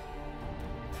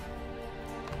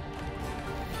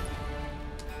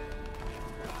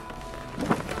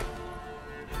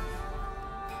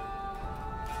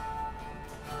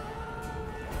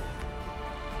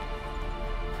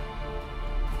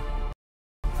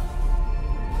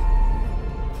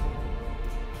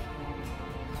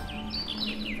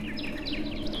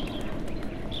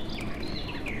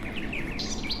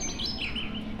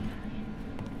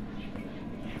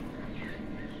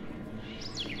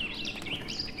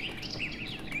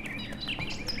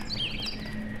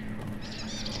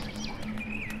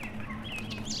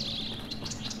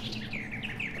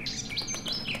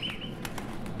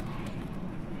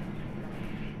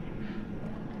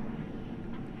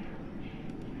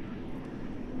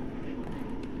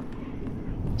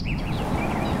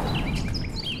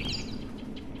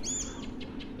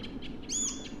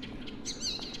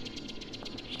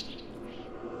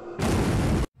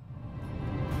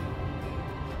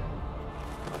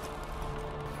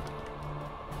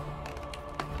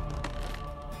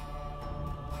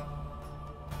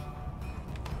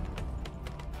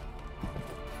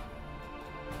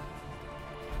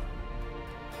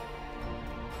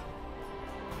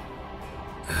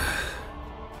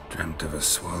 Dreamt of a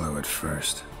swallow at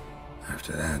first.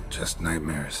 After that, just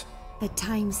nightmares. At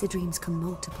times the dreams can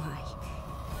multiply.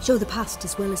 Show the past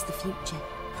as well as the future.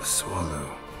 The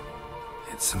swallow.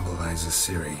 It symbolizes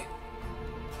Ciri.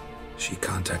 She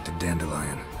contacted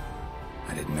Dandelion.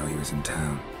 I didn't know he was in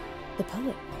town. The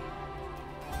poet.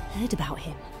 Heard about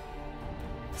him.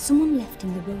 Someone left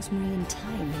him the rosemary and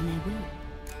thyme in their will.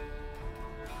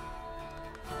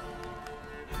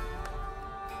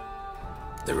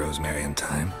 The rosemary and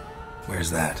thyme?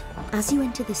 Where's that? As you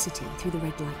enter the city through the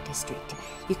red light district,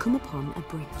 you come upon a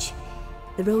bridge.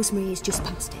 The rosemary is just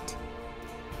past it.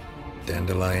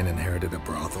 Dandelion inherited a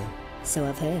brothel? So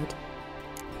I've heard.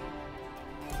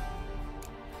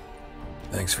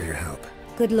 Thanks for your help.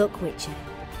 Good luck, Witcher.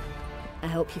 I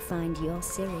hope you find your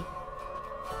Ciri.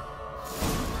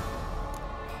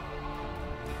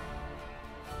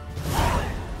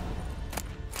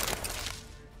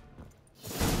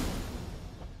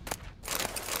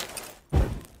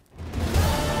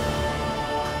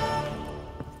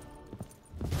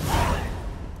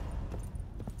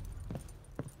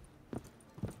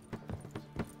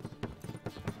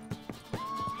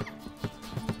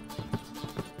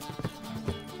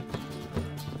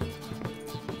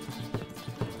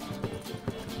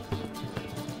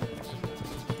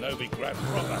 Novigrad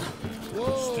proper.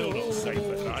 Still not safe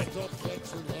at night.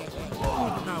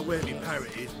 Wouldn't know where my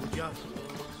parrot is, would ya?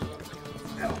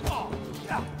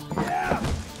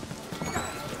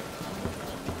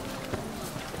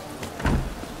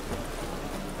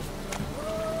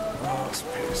 Oh, it's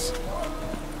piss.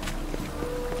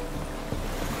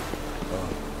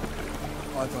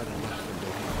 I've had enough of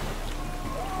it.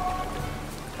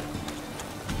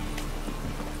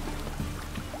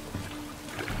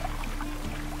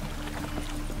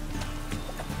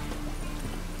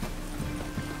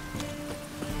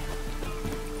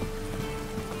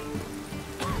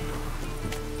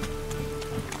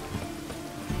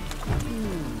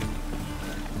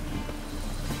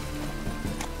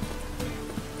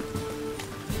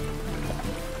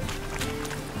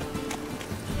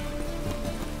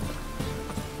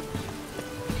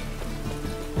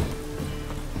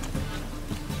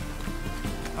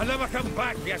 I'll never come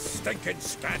back, you stinking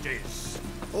staggies.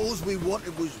 All we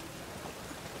wanted was...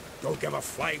 Don't give a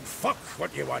flying fuck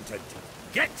what you wanted.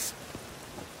 Get!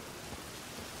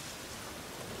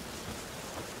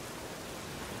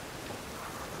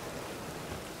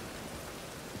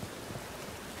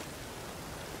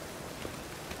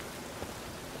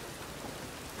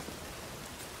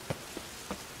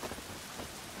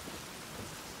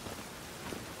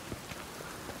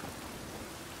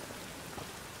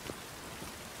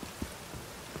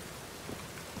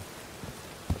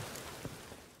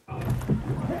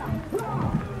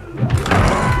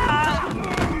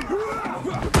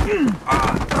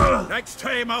 Next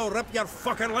time I'll rip your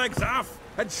fucking legs off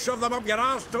and shove them up your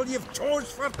arse till you've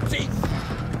toes for teeth.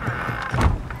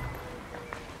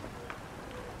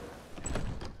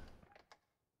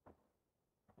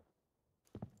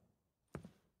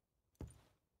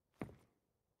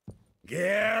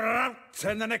 Get out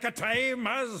in the nick of time,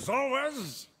 as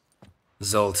always.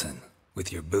 Zoltan,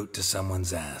 with your boot to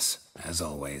someone's ass, as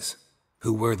always.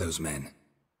 Who were those men?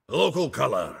 Local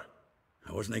colour.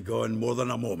 I wasn't going more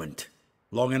than a moment.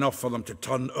 Long enough for them to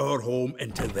turn our home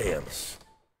into theirs.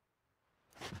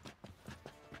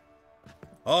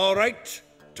 All right,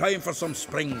 time for some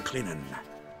spring cleaning.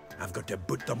 I've got to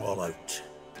boot them all out.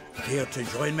 Care to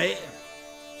join me?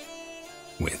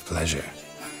 With pleasure.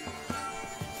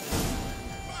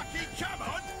 Fucking come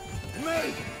on!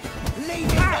 Me!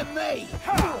 Leave it to me!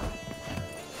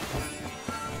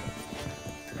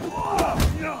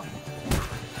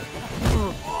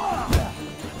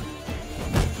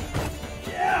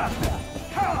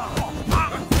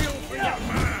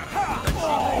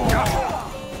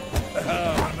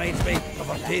 Reminds me of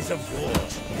our days of war.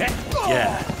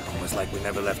 Yeah, almost like we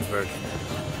never left Vergen.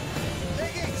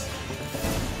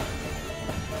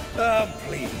 I'm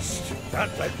pleased.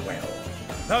 That went well.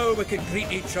 Now we can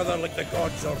greet each other like the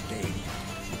gods ordained.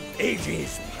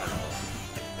 Ages, pal.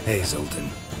 Hey, Zoltan.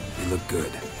 You look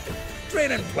good.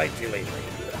 Training plenty lately.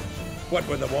 What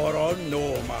with the war on,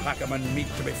 no Mahakaman meat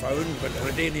to be found, but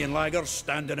Redanian lagers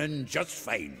standing in just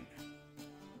fine.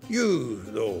 You,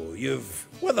 though, you've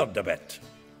withered a bit.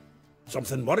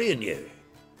 Something worrying you?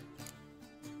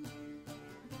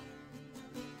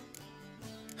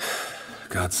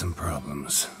 Got some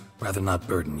problems. Rather not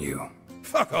burden you.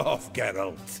 Fuck off,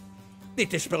 Geralt. Need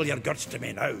to spill your guts to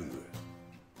me now.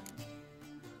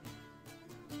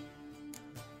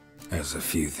 There's a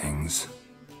few things.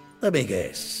 Let me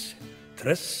guess.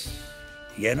 Triss?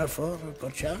 Yennefer,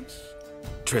 perchance?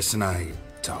 Triss and I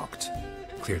talked.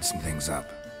 Cleared some things up.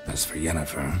 As for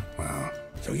Yennefer, well...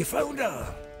 So you found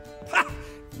her? Ha!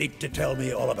 Need to tell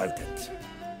me all about it.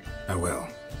 I will.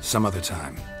 Some other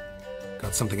time.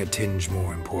 Got something a tinge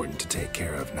more important to take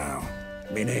care of now.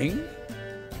 Meaning?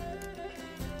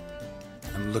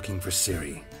 I'm looking for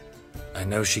Ciri. I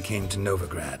know she came to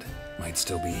Novigrad. Might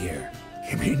still be here.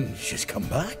 You mean she's come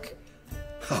back?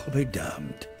 I'll be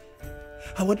damned.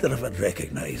 I wonder if I'd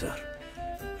recognize her.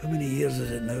 How many years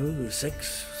is it now?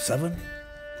 6, 7?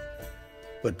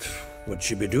 But what'd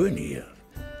she be doing here?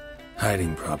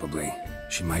 Hiding, probably.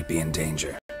 She might be in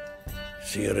danger.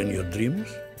 See her in your dreams?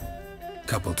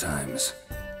 Couple times.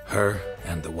 Her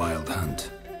and the Wild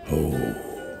Hunt.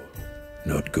 Oh,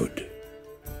 not good.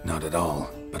 Not at all,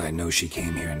 but I know she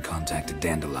came here and contacted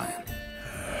Dandelion.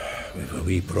 We've a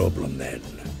wee problem then.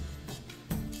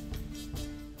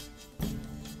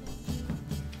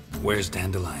 Where's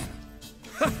Dandelion?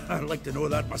 I'd like to know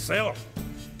that myself.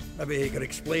 Maybe he could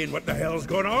explain what the hell's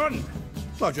going on.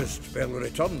 I just barely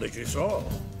returned, as you saw.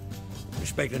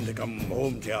 Expecting to come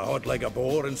home to a hot like a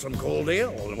boar and some cold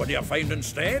ale, and what do you find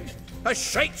instead? A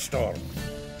shite storm.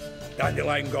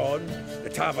 Dandelion gone, the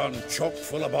tavern chock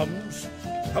full of bums.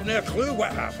 Haven't a clue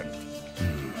what happened.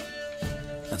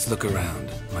 Let's look around.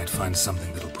 Might find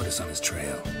something that'll put us on his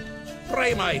trail.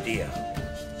 Prime idea.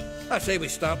 I say we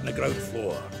start on the ground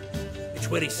floor. It's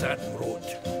where he sat and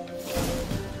wrote.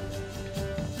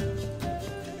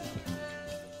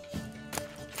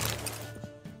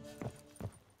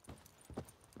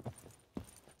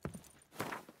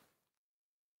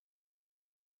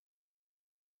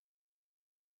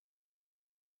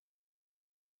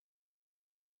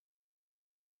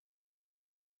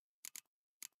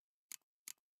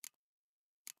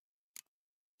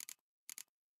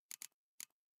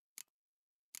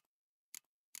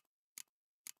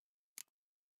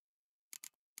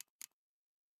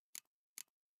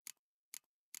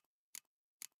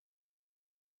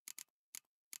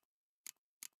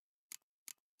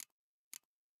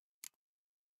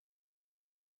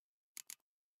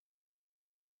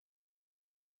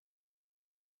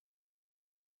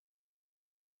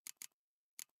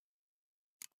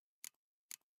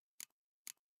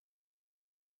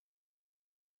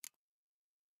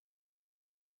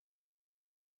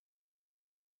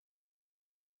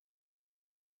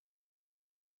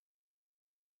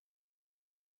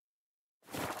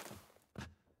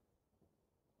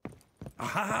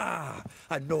 Aha!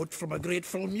 A note from a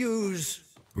grateful muse.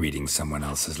 Reading someone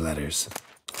else's letters.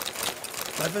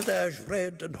 My visage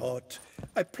red and hot,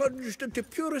 I plunged into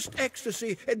purest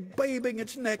ecstasy, imbibing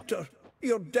its nectar.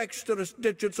 Your dexterous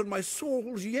digits on my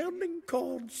soul's yearning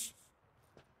chords.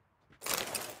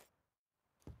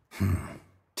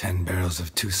 10 barrels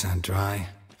of Toussaint Dry,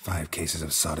 5 cases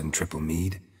of sodden triple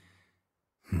mead.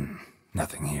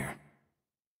 Nothing here.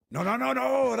 No, no, no,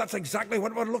 no! That's exactly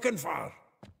what we're looking for.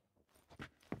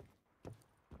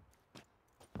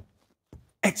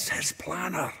 It's his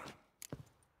planner.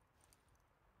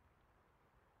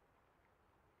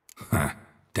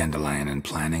 Dandelion and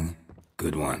planning?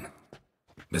 Good one.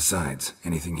 Besides,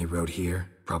 anything he wrote here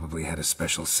probably had a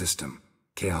special system.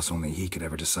 Chaos only he could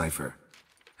ever decipher.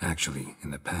 Actually,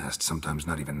 in the past, sometimes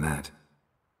not even that.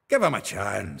 Give him a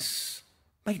chance.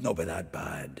 Might not be that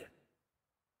bad.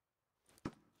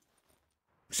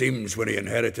 Seems when he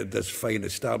inherited this fine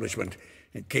establishment,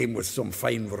 it came with some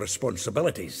fine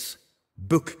responsibilities.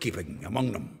 Bookkeeping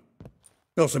among them.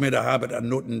 He also made a habit of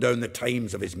noting down the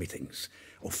times of his meetings,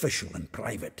 official and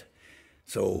private.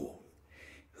 So,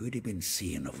 who'd he been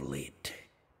seeing of late?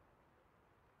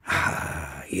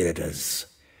 Ah, here it is.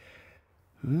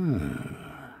 Seems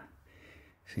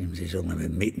he's only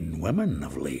been meeting women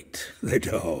of late, the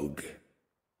dog.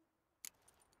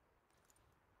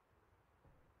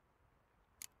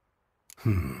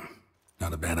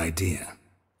 Not a bad idea.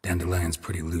 Dandelion's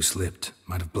pretty loose-lipped.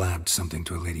 Might have blabbed something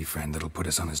to a lady friend that'll put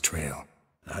us on his trail.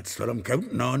 That's what I'm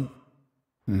counting on.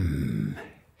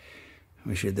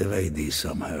 We should divide these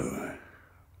somehow.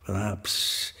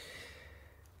 Perhaps...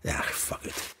 fuck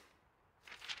it.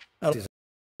 I'll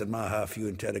in my half, you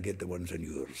interrogate the ones in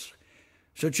yours.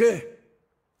 Such a...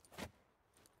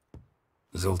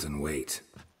 Zoltan, wait.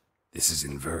 This is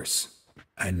in verse.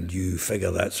 And you figure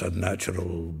that's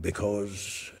unnatural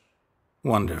because...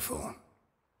 Wonderful.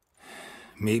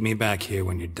 Meet me back here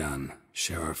when you're done.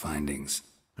 Share our findings.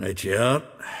 Right you are.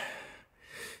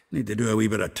 Need to do a wee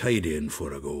bit of tidying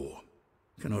before I go.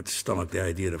 Cannot stomach the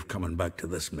idea of coming back to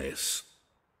this mess.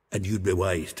 And you'd be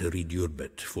wise to read your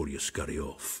bit before you scurry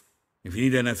off. If you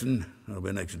need anything, I'll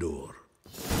be next door.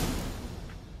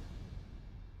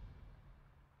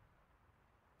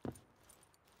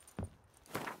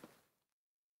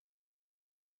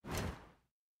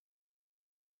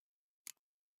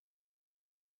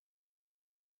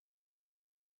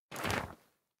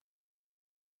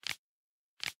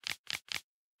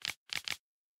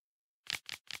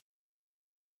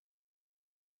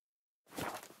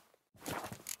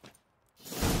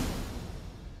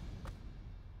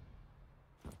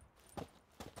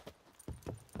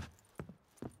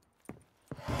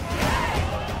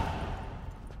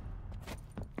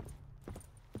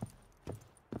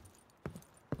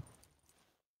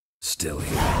 Still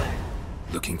here.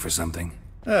 Looking for something?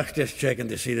 Just checking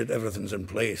to see that everything's in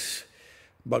place.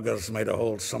 Buggers might have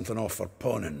hauled something off for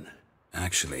pawning.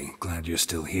 Actually, glad you're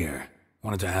still here.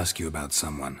 Wanted to ask you about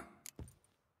someone.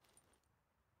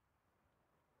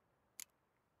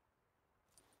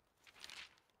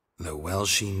 Though well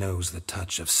she knows the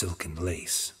touch of silken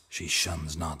lace, she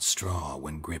shuns not straw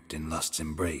when gripped in lust's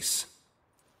embrace.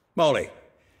 Molly,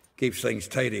 keeps things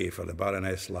tidy for the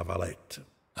Baroness Lavalette.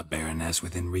 A baroness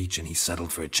within reach and he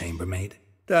settled for a chambermaid?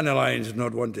 Dandelion's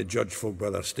not one to judge folk by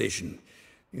their station.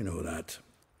 You know that.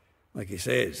 Like he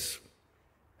says,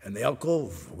 in the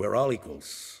alcove, we're all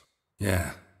equals.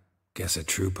 Yeah. Guess a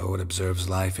true poet observes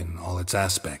life in all its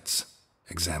aspects,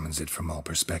 examines it from all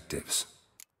perspectives.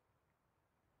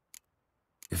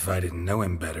 If I didn't know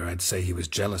him better, I'd say he was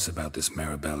jealous about this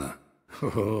Marabella.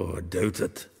 Oh, I doubt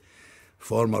it.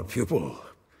 Former pupil.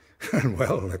 And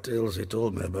well, the tales he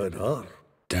told me about her.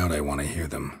 Doubt I want to hear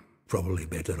them. Probably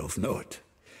better off not.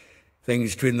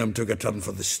 Things between them took a turn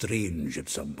for the strange at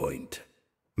some point.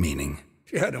 Meaning?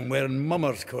 She had him wearing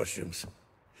mummers' costumes.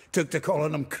 Took to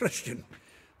calling him Christian,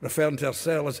 referring to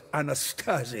herself as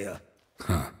Anastasia.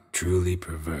 Huh, truly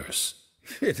perverse.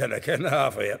 He didn't ken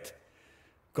half of it.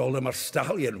 Called him a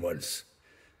stallion once.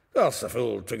 That's the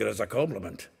fool took it as a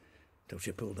compliment, till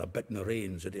she pulled a bit in the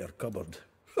reins out of her cupboard.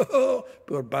 Oh,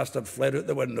 poor bastard fled out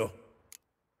the window.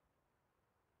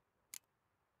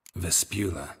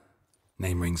 Vespula.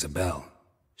 Name rings a bell.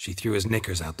 She threw his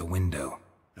knickers out the window.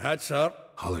 That's her.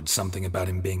 Hollered something about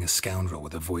him being a scoundrel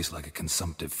with a voice like a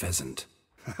consumptive pheasant.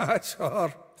 That's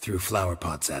her. Threw flower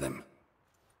pots at him.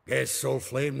 Guess soul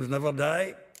flames never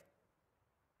die.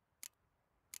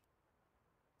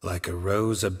 Like a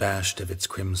rose abashed of its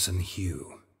crimson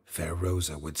hue, fair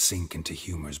Rosa would sink into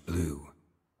humor's blue.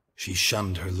 She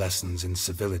shunned her lessons in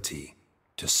civility,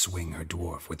 to swing her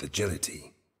dwarf with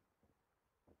agility.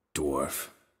 Dwarf.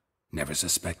 Never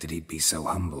suspected he'd be so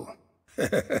humble.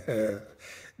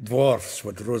 Dwarfs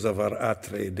what Rosa var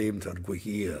Atre deemed her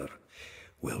Guihir.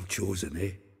 Well chosen,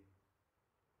 eh?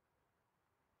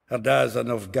 Her dad's a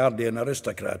Novgardian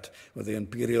aristocrat with the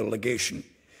Imperial Legation.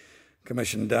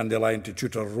 Commissioned Dandelion to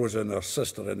tutor Rosa and her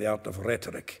sister in the art of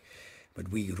rhetoric, but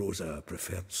we, Rosa,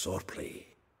 preferred swordplay.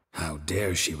 How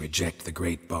dare she reject the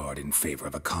great bard in favor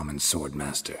of a common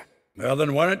swordmaster? More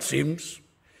than one, it seems.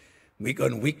 Week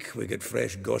on week, we get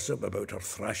fresh gossip about her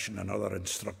thrashing another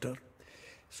instructor.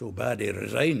 So bad he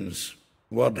resigns.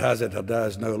 Word has it her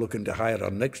dad's now looking to hire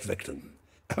her next victim.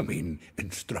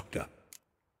 Instructor.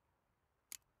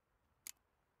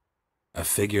 A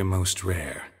figure most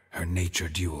rare, her nature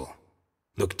dual.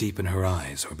 Look deep in her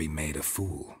eyes or be made a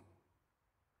fool.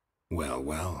 Well,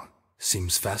 well,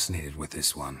 seems fascinated with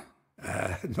this one.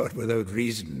 Not without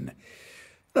reason.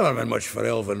 Never been much for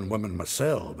elven women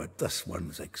myself, but this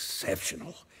one's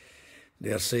exceptional.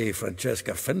 Dare say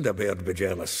Francesca Finderbeard be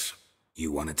jealous.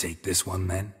 You want to take this one,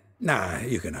 then? Nah,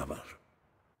 you can have her.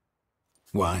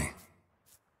 Why?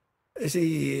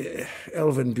 See,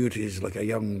 elven beauty's like a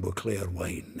young Beauclair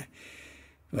wine,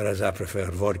 whereas I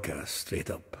prefer vodka straight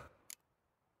up.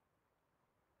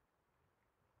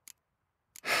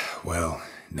 Well,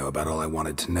 know about all I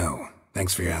wanted to know.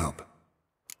 Thanks for your help.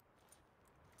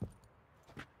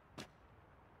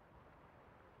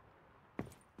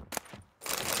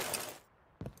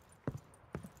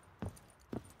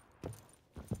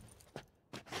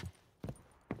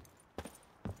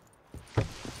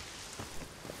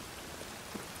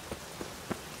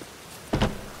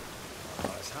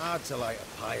 It's hard to light a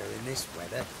fire in this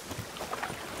weather.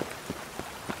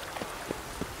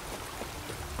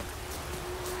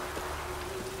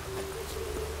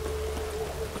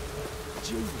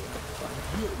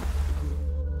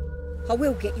 I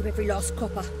will get you every last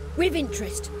copper, with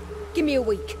interest. Give me a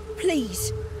week,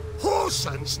 please.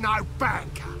 Horson's no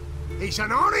banker. He's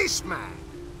an honest man.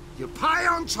 You pay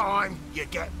on time, you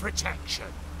get protection.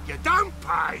 You don't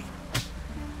pay...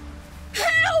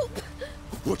 Help!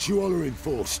 What you hollering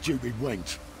for, stupid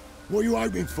wench? What are you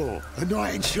hoping for? A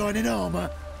knight in shining armour?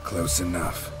 Close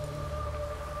enough.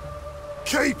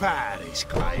 Keep out of this,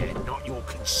 Greyhead, not your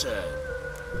concern.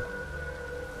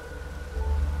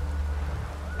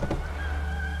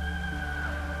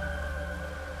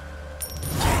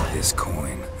 Take this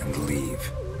coin and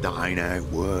leave. That ain't how it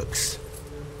works.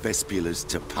 Vespula's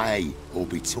to pay or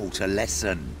be taught a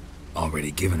lesson.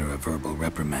 Already given her a verbal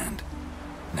reprimand.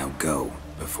 Now go,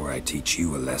 before I teach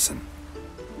you a lesson.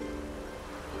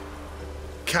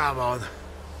 Come on.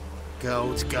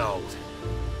 Gold's gold.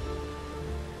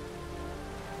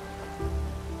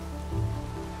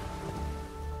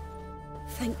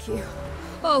 Thank you.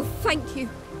 Oh, thank you.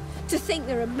 To think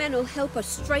there are men who'll help a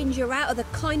stranger out of the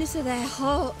kindness of their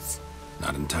hearts.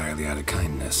 Not entirely out of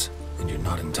kindness, and you're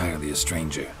not entirely a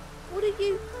stranger. What are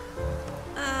you...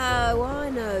 Oh, I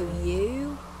know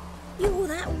you. You're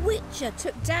that witcher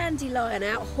took Dandelion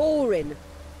out whoring.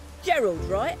 Gerald,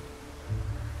 right?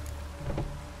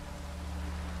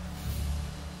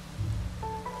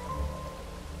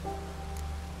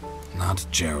 Not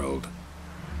Gerald.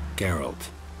 Geralt.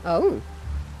 Oh.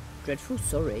 Dreadful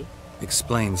sorry.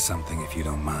 Explain something if you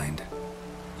don't mind.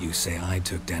 You say I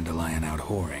took Dandelion out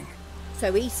whoring.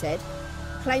 So he said.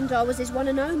 Claimed I was his one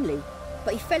and only.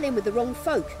 But he fell in with the wrong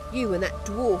folk. You and that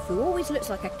dwarf who always looks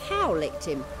like a cow licked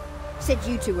him. Said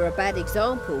you two were a bad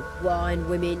example. Wine,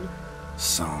 women.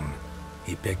 Son,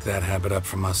 he picked that habit up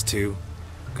from us too?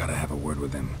 Gotta have a word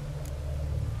with him.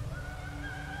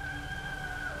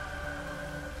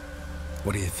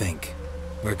 What do you think?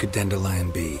 Where could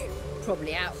Dandelion be?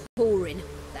 Probably out whoring.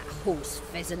 That horse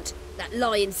pheasant. That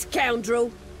lying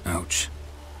scoundrel. Ouch.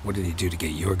 What did he do to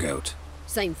get your goat?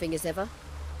 Same thing as ever.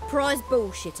 Prize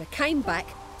bullshitter came back,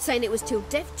 saying it was till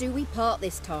death do we part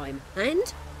this time.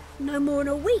 And no more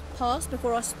than a week passed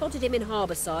before I spotted him in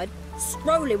Harbourside,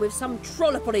 strolling with some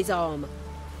trollop on his arm.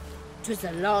 'Twas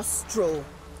the last straw.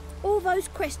 All those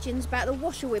questions about the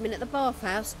washerwomen at the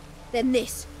bathhouse, then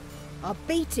this. I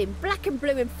beat him black and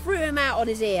blue and threw him out on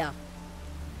his ear.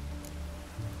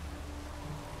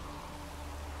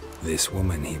 This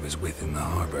woman he was with in the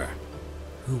harbour.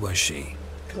 Who was she?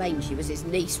 Claimed she was his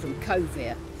niece from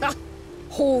Kovir. Ha!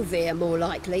 Horvir, more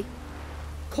likely.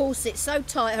 Corset so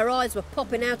tight her eyes were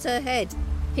popping out her head.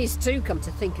 His too, come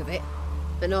to think of it.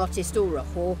 An artist or a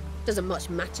whore. Doesn't much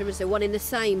matter as they're one in the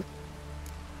same.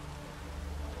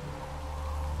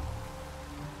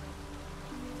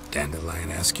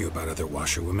 Dandelion ask you about other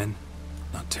washerwomen?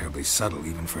 Not terribly subtle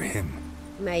even for him.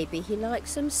 Maybe he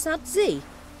likes some sudsy.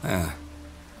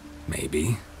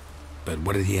 Maybe. But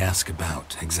what did he ask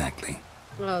about, exactly?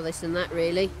 Oh, this and that,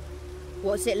 really.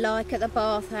 What's it like at the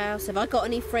bathhouse? Have I got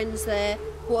any friends there?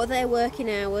 What are their working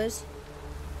hours?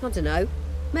 I don't know.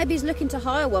 Maybe he's looking to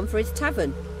hire one for his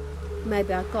tavern.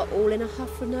 Maybe I got all in a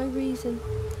huff for no reason.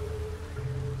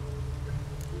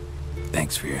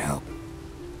 Thanks for your help.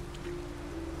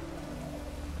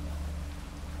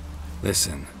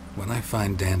 Listen, when I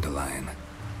find Dandelion,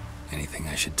 anything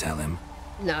I should tell him?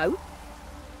 No.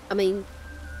 I mean,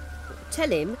 tell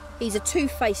him he's a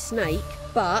two-faced snake,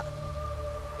 but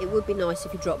it would be nice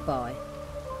if he dropped by.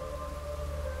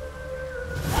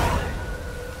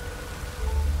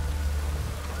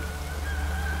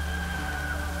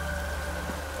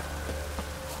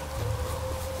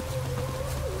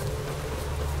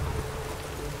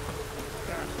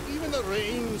 Even the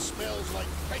rain smells like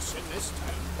piss in this town.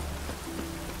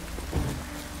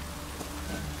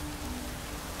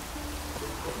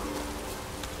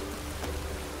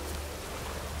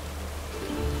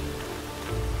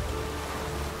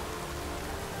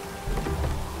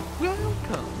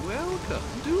 Welcome,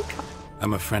 do come.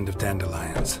 I'm a friend of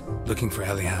Dandelion's, looking for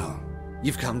Elial.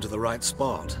 You've come to the right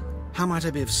spot. How might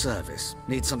I be of service?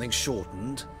 Need something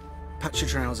shortened? Patch your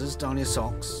trousers, darn your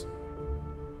socks?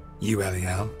 You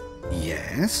Elial?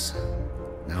 Yes.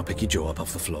 Now pick your jaw up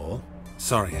off the floor.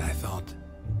 Sorry, I thought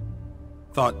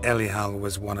Elial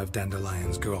was one of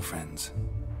Dandelion's girlfriends.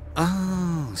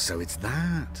 Oh, so it's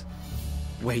that.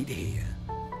 Wait here.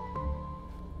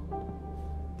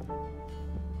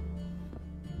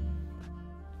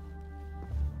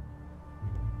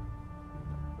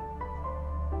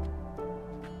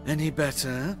 Any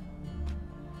better?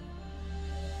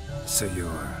 So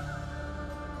you're...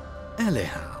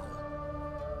 Elial.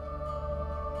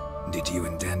 Did you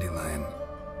and Dandelion...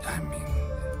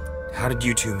 how did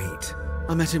you two meet?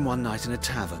 I met him one night in a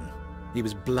tavern. He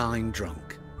was blind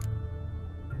drunk.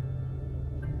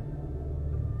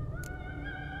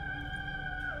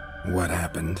 What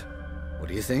happened? What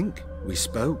do you think? We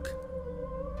spoke.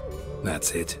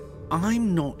 That's it.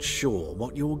 I'm not sure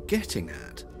what you're getting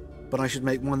at, but I should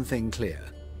make one thing clear.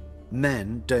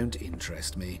 Men don't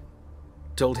interest me.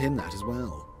 Told him that as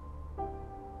well.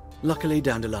 Luckily,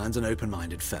 Dandelion's an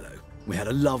open-minded fellow. We had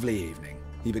a lovely evening.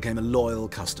 He became a loyal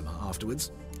customer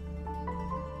afterwards.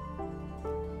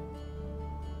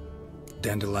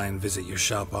 Dandelion visit your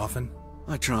shop often?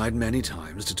 I tried many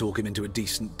times to talk him into a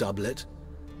decent doublet.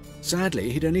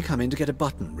 Sadly, he'd only come in to get a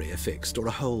button reaffixed or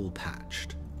a hole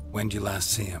patched. When did you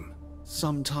last see him?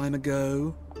 Some time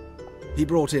ago. He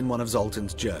brought in one of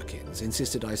Zoltan's jerkins,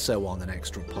 insisted I sew on an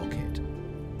extra pocket.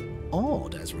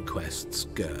 Odd as requests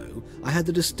go, I had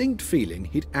the distinct feeling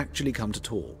he'd actually come to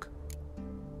talk.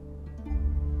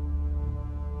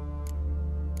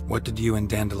 What did you and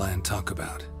Dandelion talk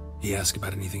about? He asked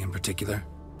about anything in particular?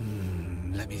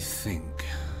 Let me think.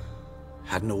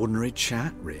 Had an ordinary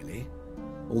chat, really.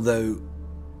 Although,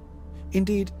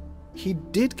 indeed, he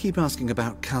did keep asking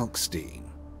about Kalkstein.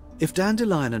 If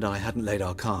Dandelion and I hadn't laid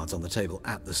our cards on the table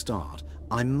at the start,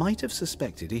 I might have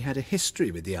suspected he had a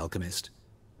history with the alchemist.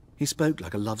 He spoke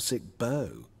like a lovesick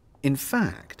beau. In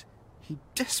fact, he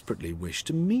desperately wished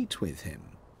to meet with him.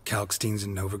 Kalkstein's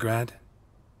in Novigrad?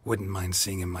 Wouldn't mind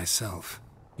seeing him myself.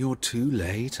 You're too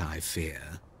late, I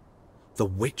fear. The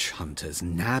witch hunters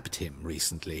nabbed him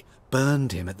recently,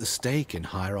 burned him at the stake in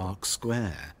Hierarch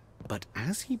Square. But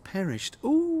as he perished,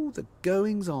 ooh, the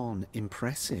goings-on,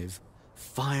 impressive.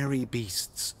 Fiery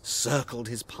beasts circled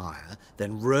his pyre,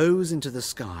 then rose into the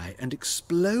sky and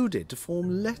exploded to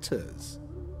form letters.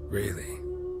 Really?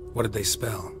 What did they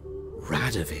spell?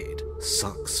 Radovid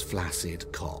sucks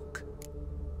flaccid cock.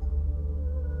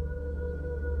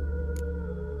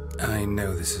 I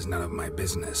know this is none of my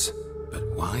business, but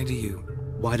why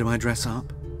do I dress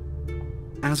up?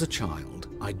 As a child,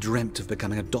 I dreamt of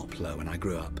becoming a Doppler when I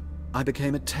grew up. I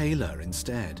became a tailor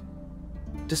instead.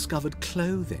 Discovered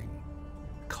clothing.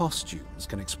 Costumes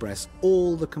can express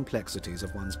all the complexities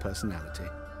of one's personality.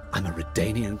 I'm a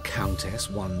Redanian countess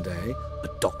one day, a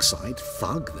dockside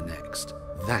thug the next.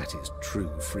 That is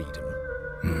true freedom.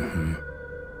 Mm-hmm.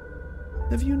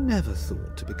 Have you never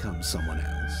thought to become someone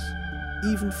else?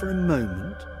 Even for a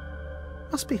moment?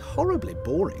 Must be horribly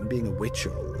boring being a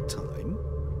witcher all the time.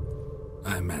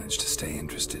 I managed to stay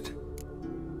interested.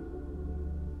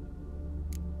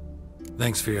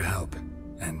 Thanks for your help,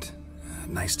 and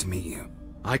nice to meet you.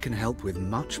 I can help with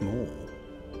much more.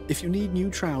 If you need new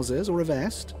trousers or a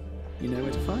vest, you know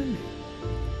where to find me.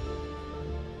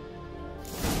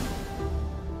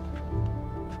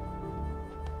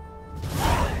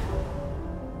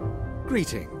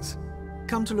 Greetings.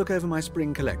 Come to look over my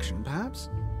spring collection, perhaps?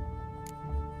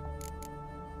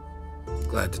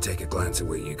 Glad to take a glance at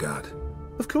what you got.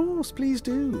 Of course, please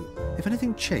do. If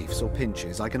anything chafes or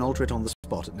pinches, I can alter it on the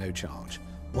spot at no charge.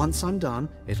 Once I'm done,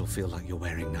 it'll feel like you're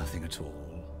wearing nothing at all.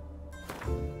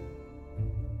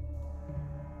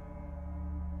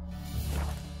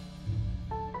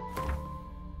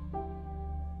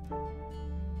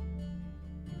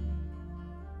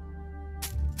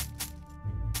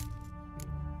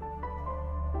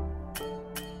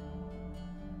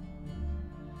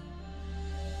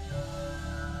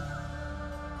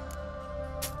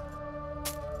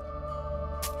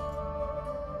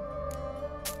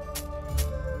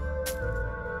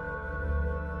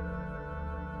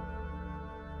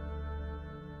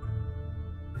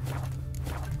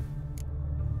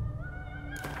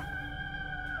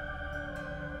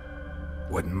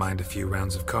 Wouldn't mind a few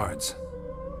rounds of cards.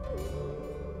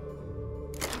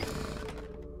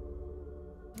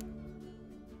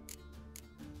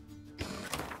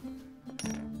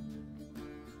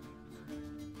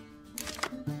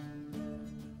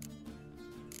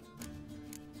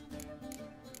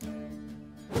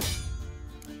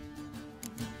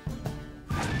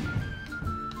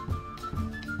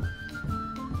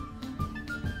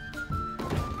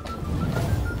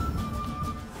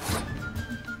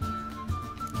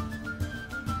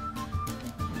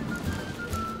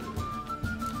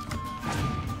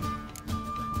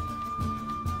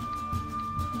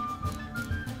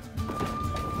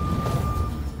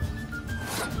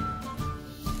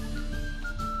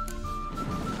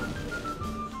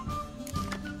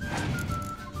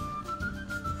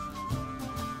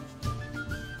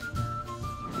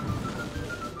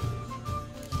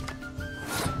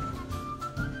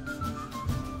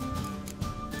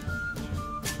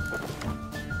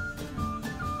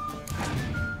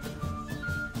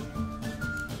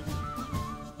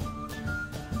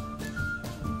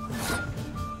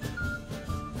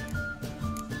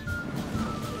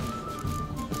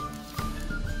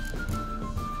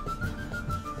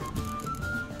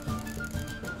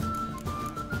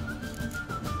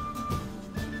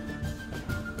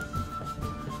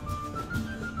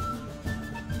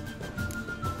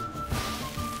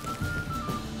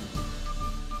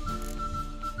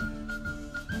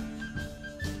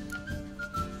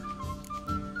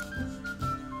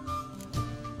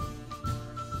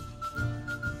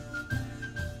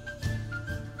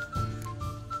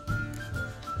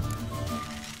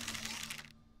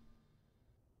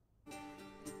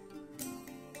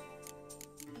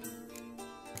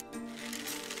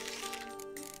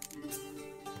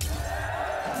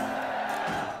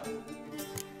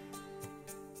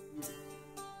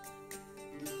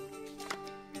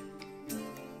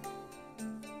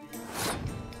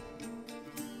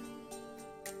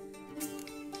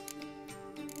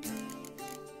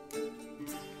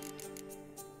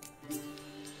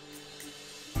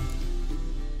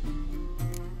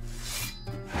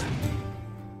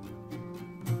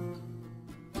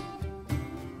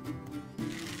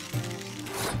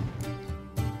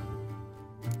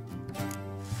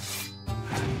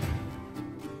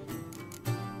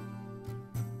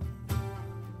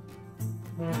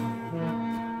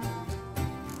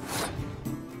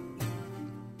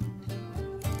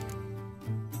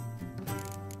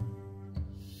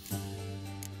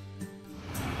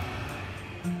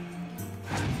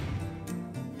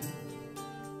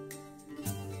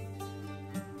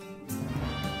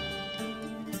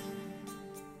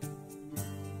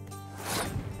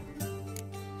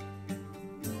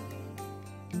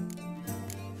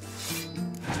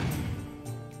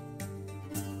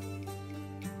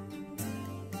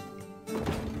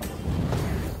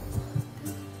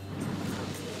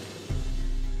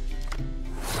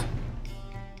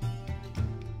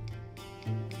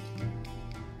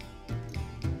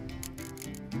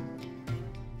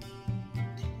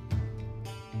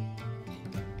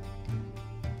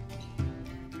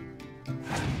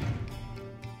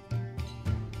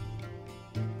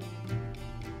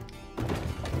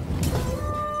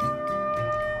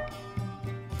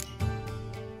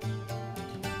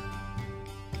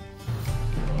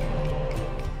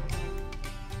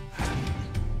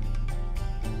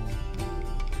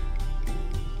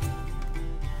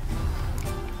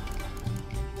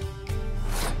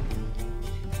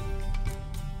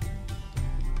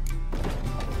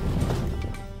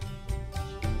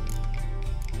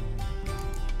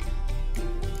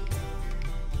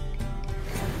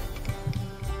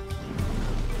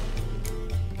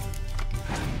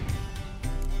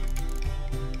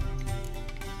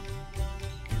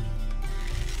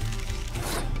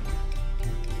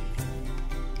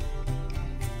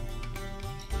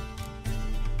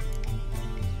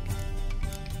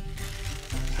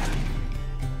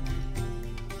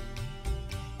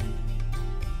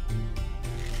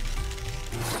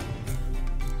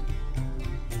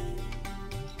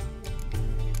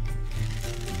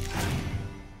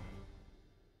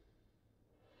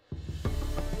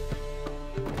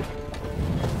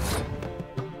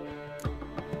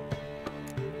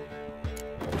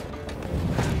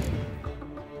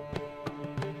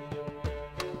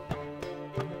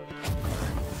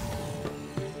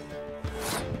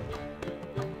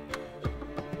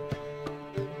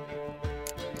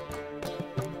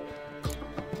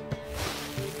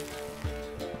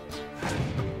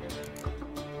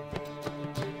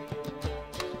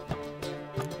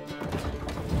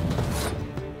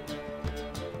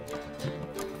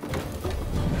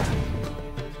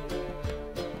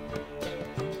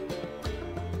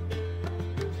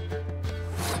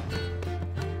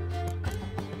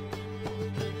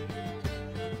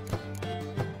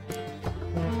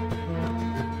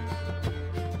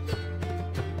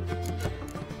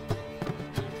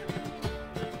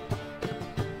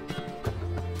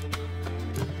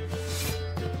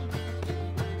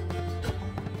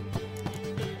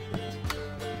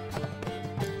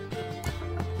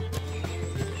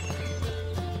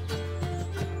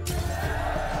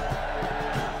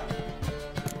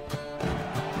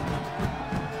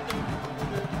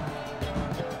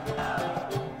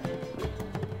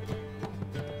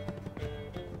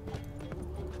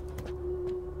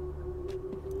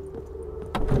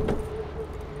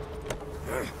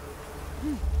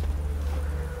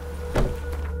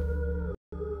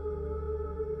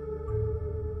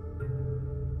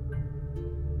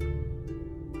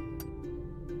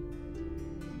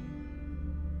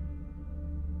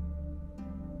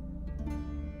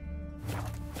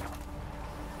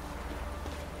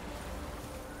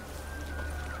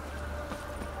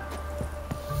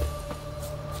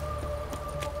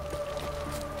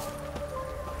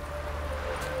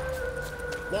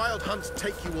 Wild hunts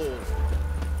take you all.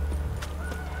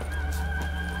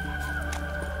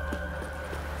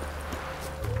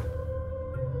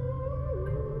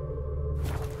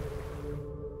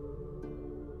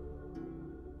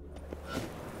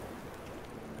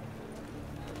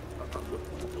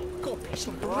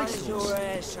 Why is your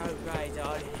hair so grey,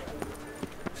 darling?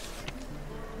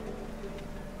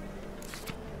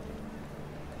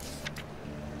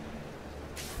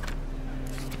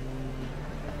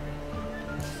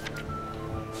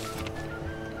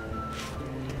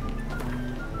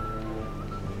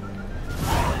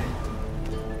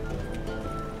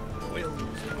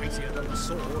 Weightier than the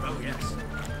sword, oh yes.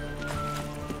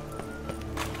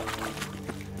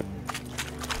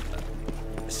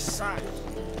 So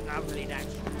lovely, that.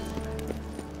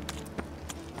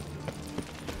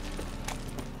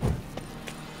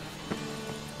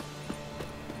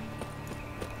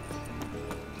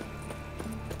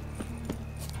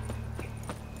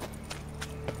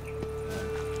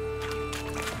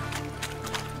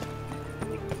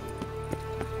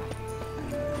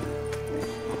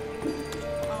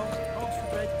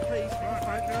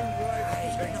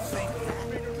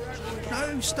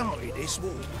 Who started this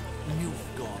war?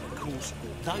 You've got course,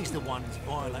 they's the ones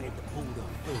violated the border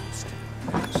first.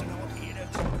 That's not it.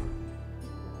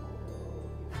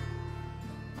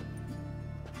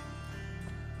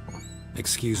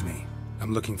 Excuse me.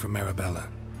 I'm looking for Marabella.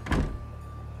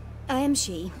 I am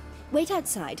she. Wait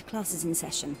outside. Class is in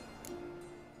session.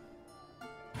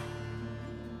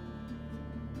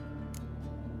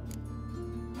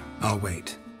 I'll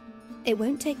wait. It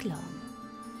won't take long.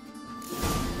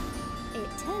 It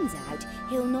turns out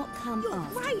he'll not come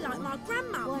after. You're grey like my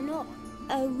grandma. Why not?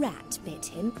 A rat bit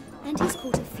him, and he's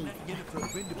caught a fever.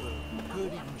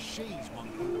 Heard even she's one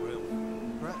called ill.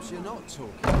 Perhaps you're not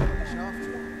talking English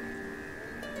after all.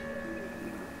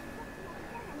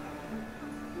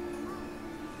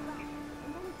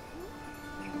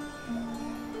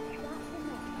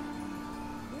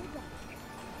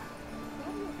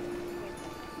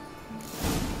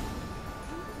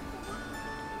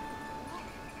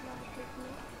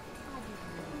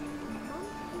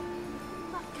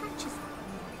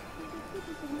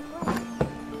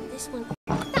 This one.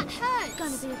 That hurts.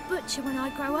 Gonna be a butcher when I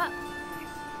grow up.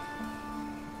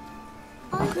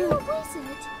 Are you a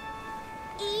wizard?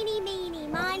 Eeny, meeny,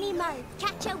 miny, mo.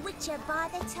 Catch a witcher by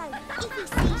the toe. If he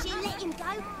sees you, let him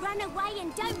go. Run away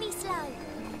and don't be slow.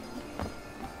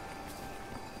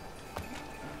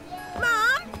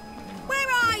 Mum, where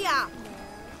are ya?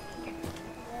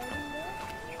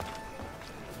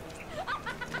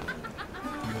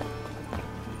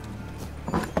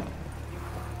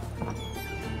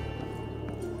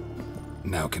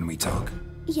 Now can we talk?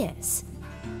 Yes.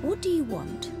 What do you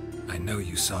want? I know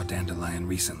you saw Dandelion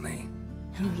recently.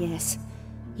 Oh, yes.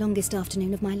 Longest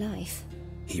afternoon of my life.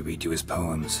 He read you his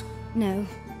poems. No.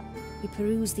 We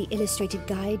perused the illustrated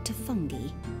guide to fungi.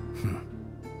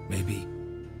 Maybe...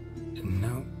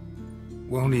 No.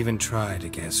 Won't even try to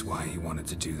guess why he wanted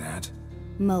to do that.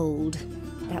 Mold.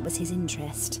 That was his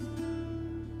interest.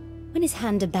 When his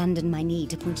hand abandoned my knee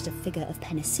to point at a figure of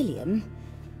penicillium,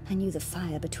 I knew the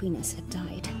fire between us had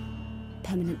died.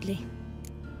 Permanently.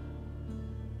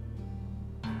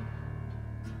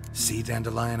 See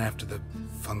Dandelion after the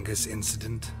fungus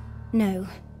incident? No.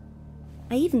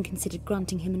 I even considered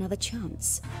granting him another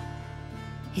chance.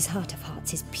 His heart of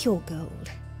hearts is pure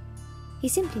gold. He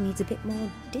simply needs a bit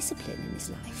more discipline in his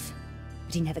life.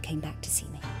 But he never came back to see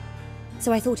me.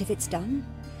 So I thought if it's done,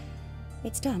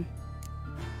 it's done.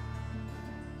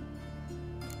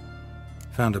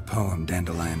 Found a poem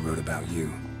Dandelion wrote about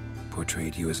you.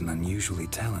 Portrayed you as an unusually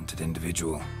talented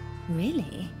individual.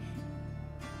 Really?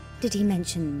 Did he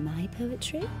mention my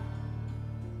poetry?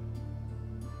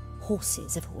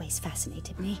 Horses have always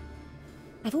fascinated me.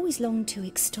 I've always longed to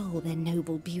extol their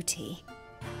noble beauty.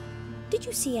 Did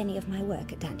you see any of my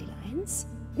work at Dandelion's?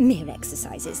 Mere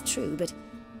exercises, true, but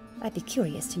I'd be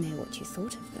curious to know what you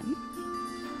thought of them.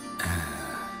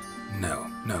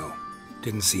 No.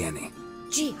 Didn't see any.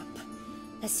 Gee up!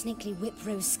 A snakely whip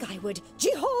rose skyward.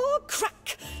 Gee-haw!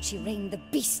 Crack! She reined the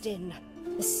beast in.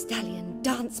 The stallion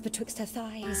danced betwixt her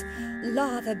thighs.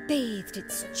 Lather bathed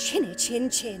its chinny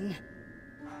chin.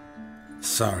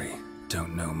 Sorry,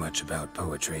 don't know much about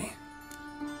poetry.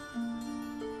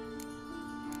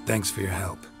 Thanks for your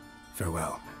help.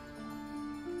 Farewell.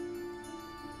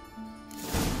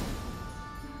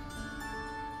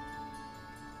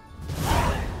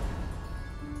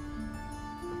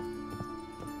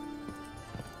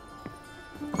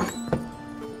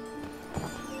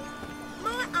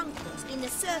 My uncle's in the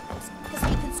circus because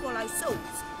he can swallow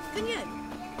salts. Can you?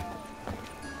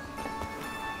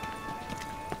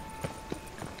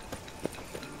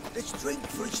 Let's drink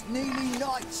for it's nearly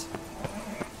night.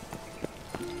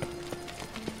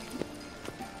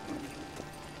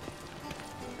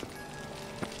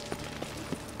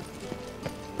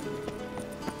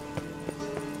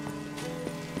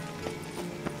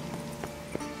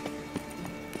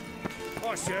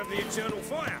 I serve the eternal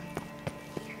fire.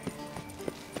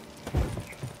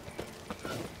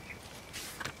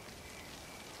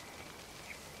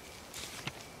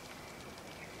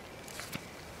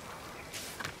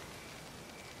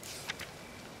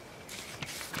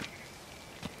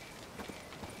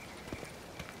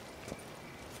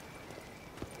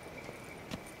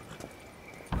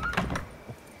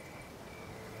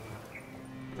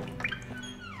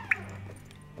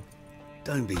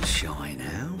 Don't be shy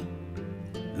now.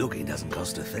 Looking doesn't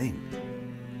cost a thing.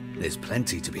 There's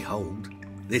plenty to behold.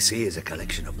 This here's a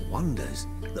collection of wonders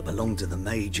that belong to the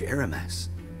mage AORUS.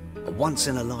 A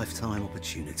once-in-a-lifetime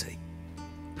opportunity.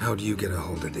 How do you get a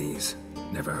hold of these?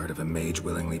 Never heard of a mage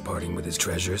willingly parting with his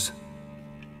treasures?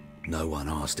 No one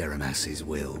asked AORUS his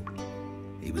will.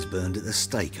 He was burned at the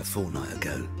stake a fortnight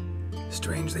ago.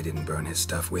 Strange they didn't burn his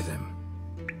stuff with him.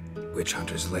 Witch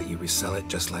hunters let you resell it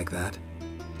just like that?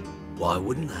 Why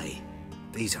wouldn't they?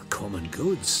 These are common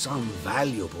goods, some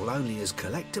valuable only as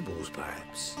collectibles,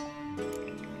 perhaps.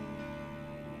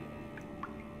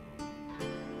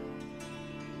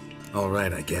 All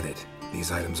right, I get it.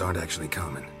 These items aren't actually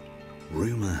common.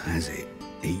 Rumor has it,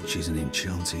 each is an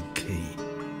enchanted key.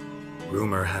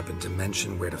 Rumor happened to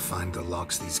mention where to find the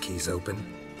locks these keys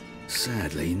open?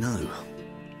 Sadly, no.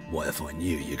 What if I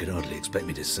knew? You could hardly expect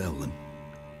me to sell them.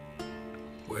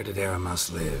 Where did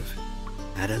AORUS live?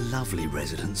 At a lovely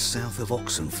residence south of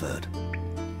Oxenford.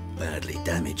 Badly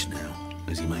damaged now,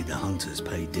 as he made the hunters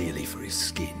pay dearly for his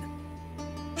skin.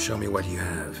 Show me what you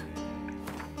have.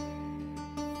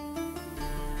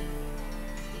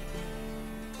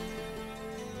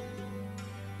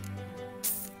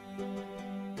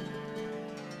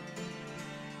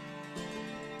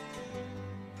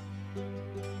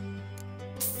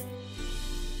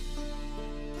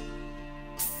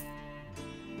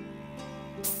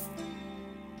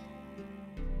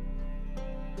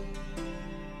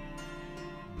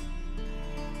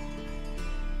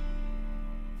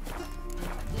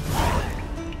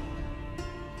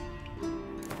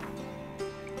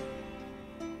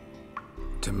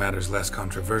 To matters less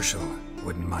controversial,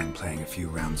 wouldn't mind playing a few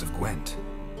rounds of Gwent.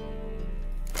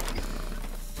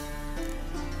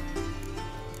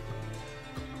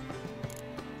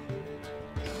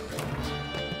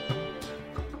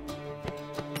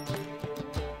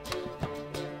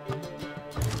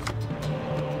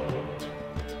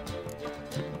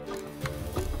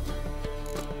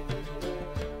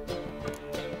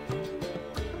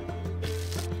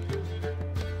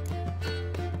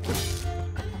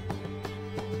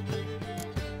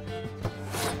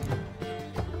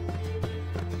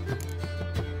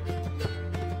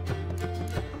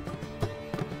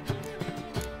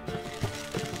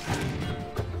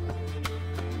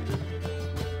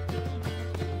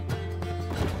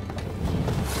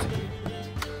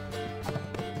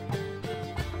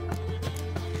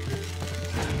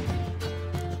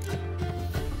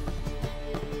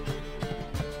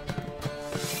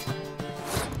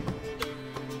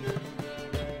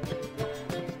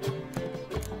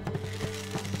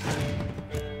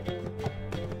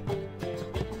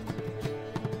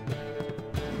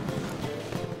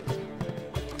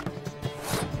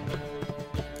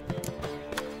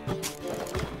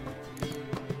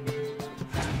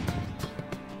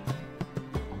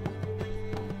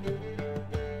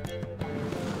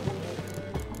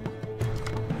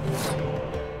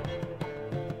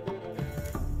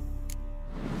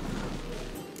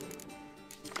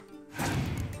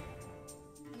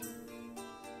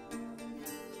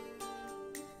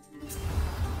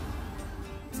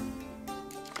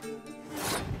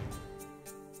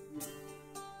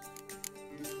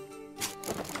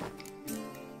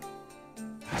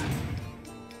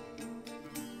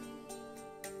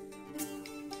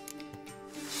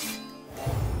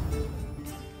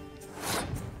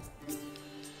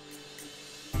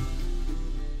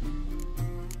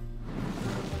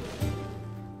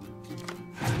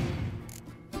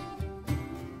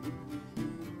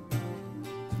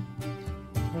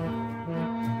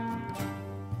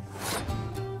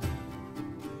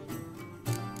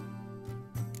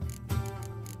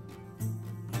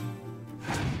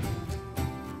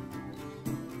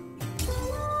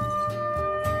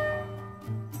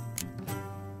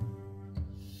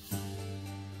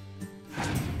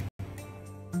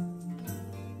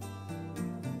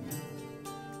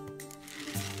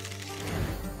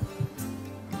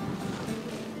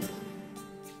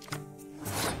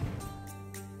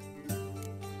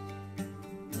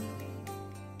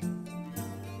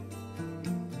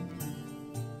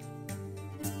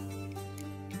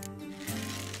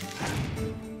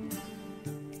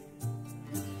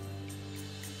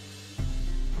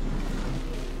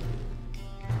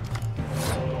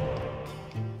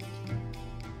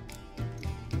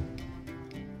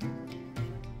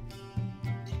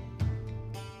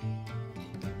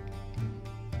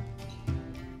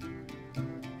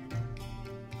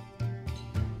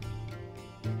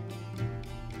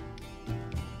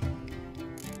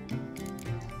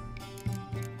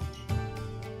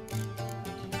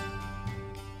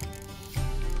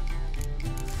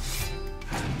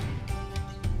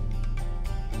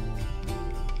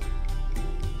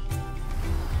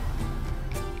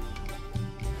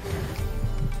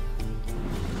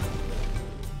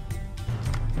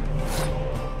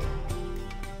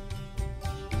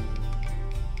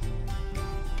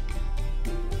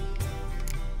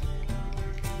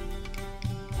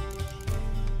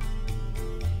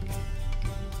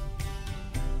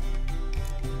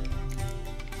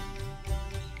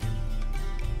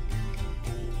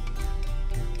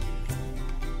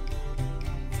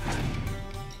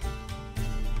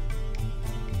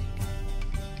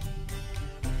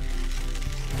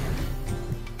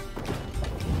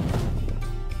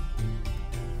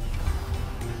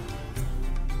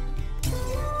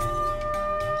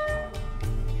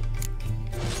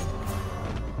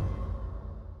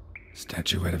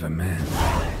 Statuette of a man.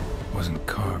 Wasn't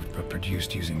carved, but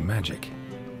produced using magic.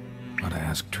 Ought to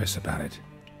ask Triss about it.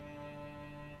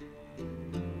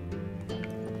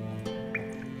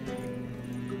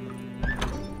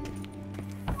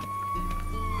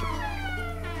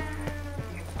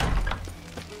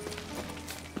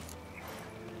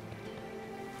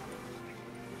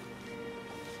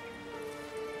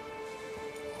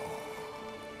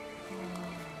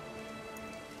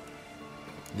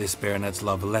 This Baronet's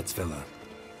La Vallette's villa.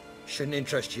 Shouldn't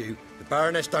interest you. The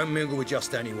Baroness don't mingle with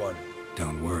just anyone.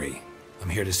 Don't worry. I'm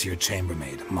here to see her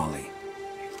chambermaid, Molly.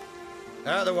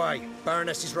 Out of the way.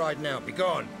 Baroness is riding out. Be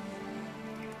gone.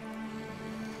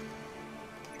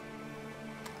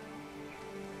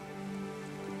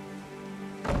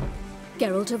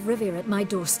 Geralt of Rivia at my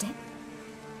doorstep?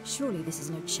 Surely this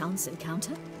is no chance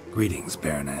encounter? Greetings,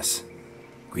 Baroness.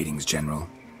 Greetings, General.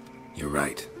 You're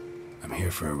right. I'm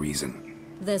here for a reason.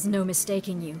 There's no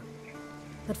mistaking you.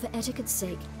 But for etiquette's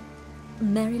sake,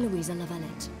 Mary Louisa La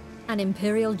Valette, an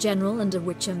Imperial General and a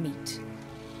Witcher meet,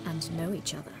 and know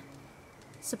each other.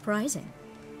 Surprising.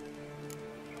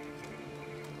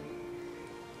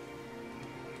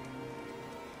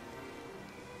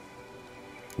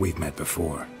 We've met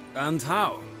before. And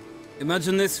how?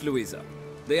 Imagine this, Louisa.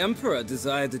 The Emperor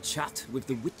desired a chat with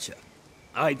the Witcher.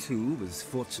 I, too, was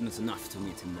fortunate enough to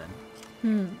meet him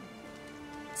then.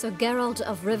 So Geralt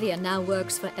of Rivia now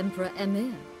works for Emperor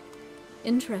Emir.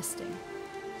 Interesting.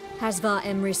 Has Var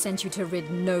Emry sent you to rid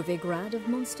Novigrad of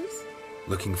monsters?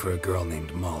 Looking for a girl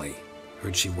named Molly.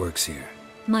 Heard she works here.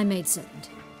 My maidservant.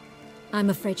 I'm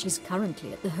afraid she's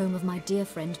currently at the home of my dear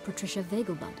friend Patricia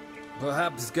Vegelbud.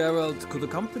 Perhaps Geralt could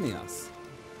accompany us.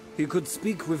 He could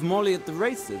speak with Molly at the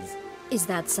races. Is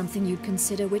that something you'd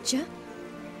consider, Witcher?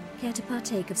 Care to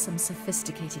partake of some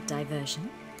sophisticated diversion?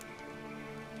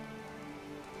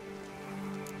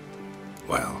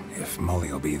 Well, if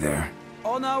Molly'll be there.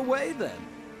 On our way, then.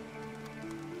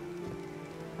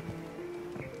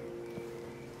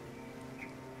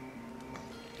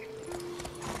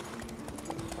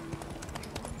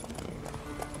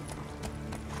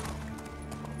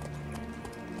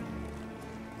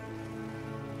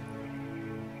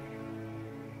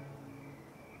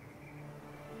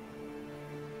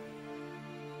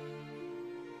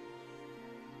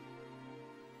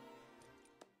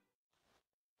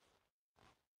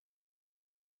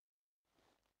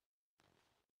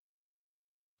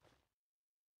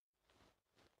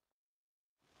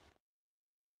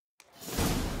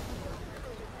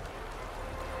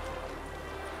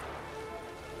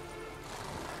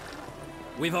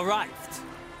 We've arrived.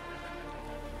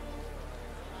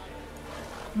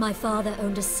 My father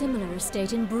owned a similar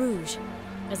estate in Bruges.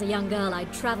 As a young girl,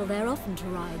 I'd travel there often to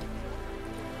ride.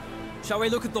 Shall we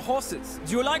look at the horses?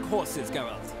 Do you like horses,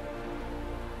 Geralt?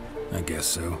 I guess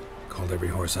so. Called every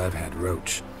horse I've had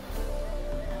Roach.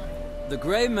 The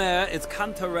grey mare is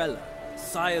Cantarella,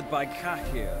 sired by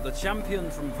Kahir, the champion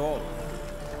from Vol.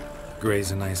 Grey's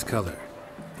a nice color.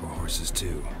 For horses,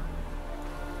 too.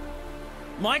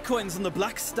 My coin's on the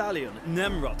Black Stallion,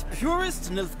 Nemrod,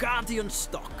 purest Nilfgaardian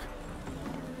stock.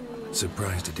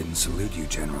 Surprised it didn't salute you,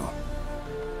 General.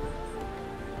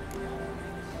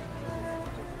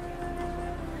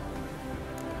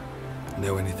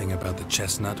 Know anything about the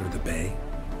Chestnut or the Bay?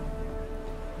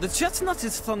 The Chestnut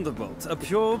is Thunderbolt, a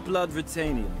pure-blood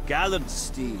Retanian, gallant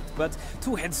steed, but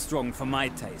too headstrong for my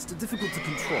taste, difficult to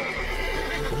control.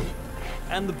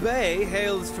 And the Bay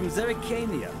hails from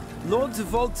Zerrikania. Lord de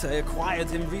Volte acquired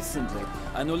him recently.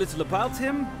 I know little about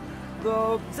him,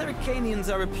 though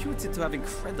Zerrikanians are reputed to have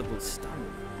incredible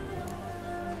stamina.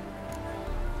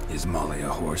 Is Molly a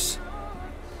horse?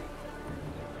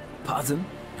 Pardon?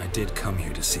 I did come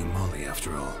here to see Molly,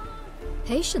 after all.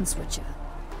 Patience, Witcher.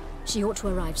 She ought to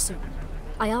arrive soon.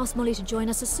 I asked Molly to join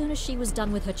us as soon as she was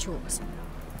done with her chores.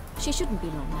 She shouldn't be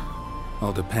long now.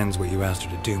 All depends what you asked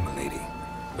her to do, milady.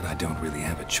 But I don't really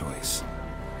have a choice.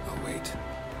 I'll wait.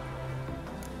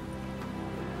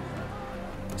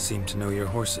 Seem to know your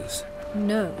horses.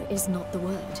 No is not the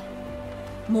word.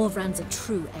 Morvran's a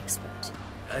true expert.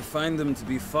 I find them to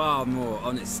be far more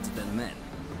honest than men.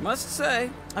 Must say,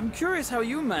 I'm curious how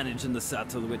you manage in the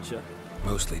saddle, Witcher.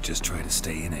 Mostly just try to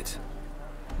stay in it.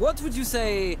 What would you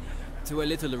say to a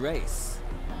little race?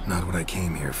 Not what I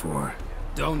came here for.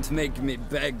 Don't make me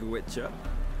beg, Witcher.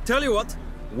 Tell you what,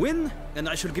 win, and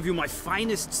I shall give you my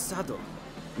finest saddle.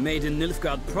 Made in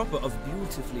Nilfgaard proper of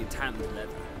beautifully tanned leather.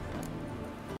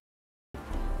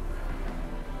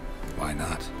 Why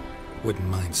not? Wouldn't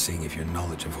mind seeing if your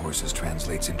knowledge of horses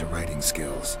translates into riding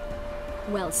skills.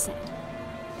 Well said.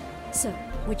 So,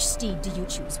 which steed do you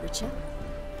choose, Witcher?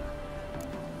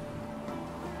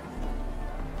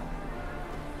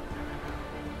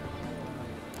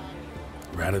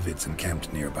 Radovid's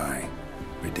encamped nearby.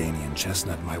 Redanian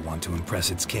Chestnut might want to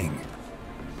impress its king.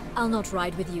 I'll not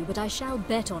ride with you, but I shall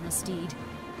bet on a steed.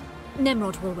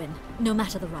 Nemrod will win, no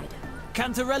matter the rider.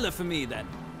 Cantarella for me, then.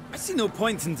 I see no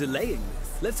point in delaying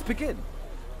this. Let's begin.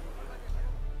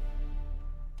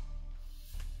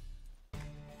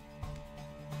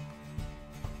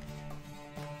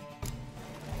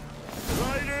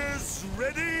 Riders,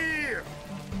 ready!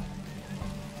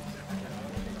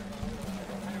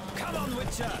 Come on,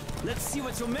 Witcher! Let's see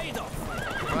what you're made of!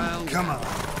 Well, come on.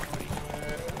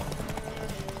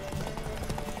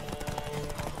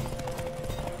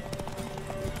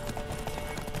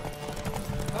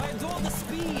 I adore the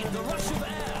speed, the rush of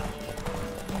air!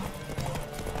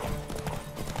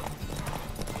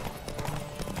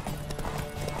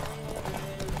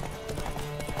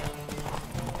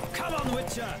 Come on,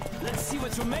 Witcher! Let's see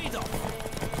what you're made of!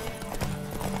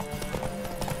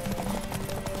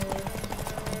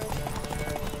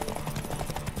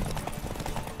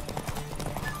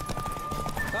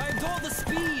 I adore the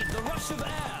speed, the rush of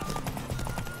air!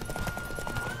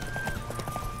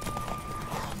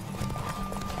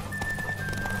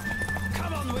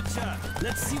 Come on, Witcher!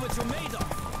 Let's see what you're made of!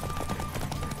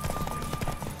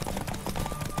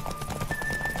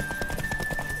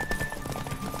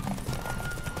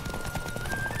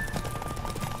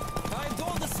 I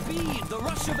adore the speed, the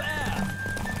rush of air!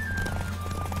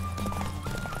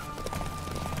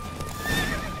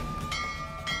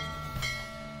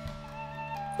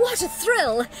 What a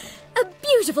thrill! A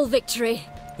beautiful victory!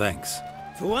 Thanks.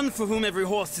 For one for whom every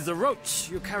horse is a roach,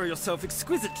 you carry yourself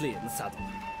exquisitely in the saddle.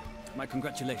 My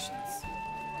congratulations.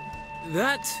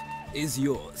 That is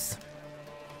yours.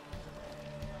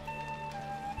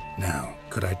 Now,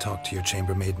 could I talk to your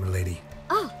chambermaid, milady?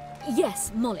 Ah,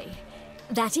 yes, Molly.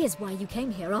 That is why you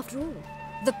came here after all.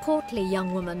 The portly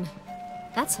young woman.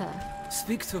 That's her.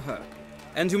 Speak to her.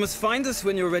 And you must find us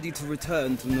when you're ready to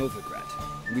return to Novigrad.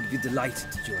 We'd be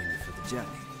delighted to join you for the journey.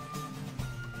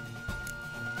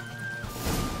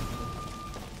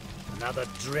 Another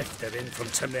drifter in from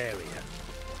Temeria.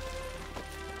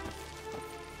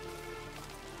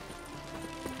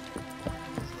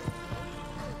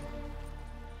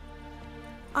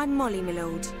 I'm Molly, my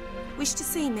lord. Wish to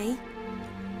see me?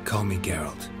 Call me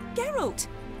Geralt. Geralt!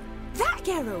 That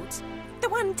Geralt! The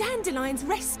one Dandelion's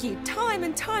rescued time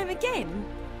and time again!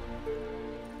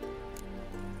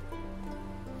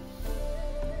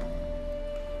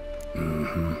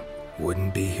 Mm-hmm.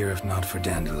 Wouldn't be here if not for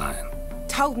Dandelion.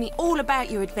 Told me all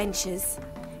about your adventures.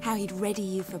 How he'd ready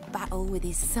you for battle with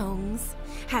his songs.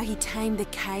 How he tamed the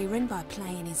Karen by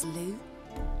playing his lute.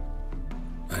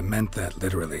 I meant that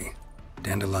literally.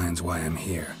 Dandelion's why I'm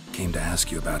here. Came to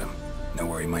ask you about him. Know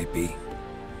where he might be?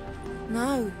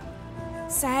 No.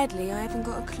 Sadly, I haven't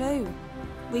got a clue.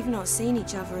 We've not seen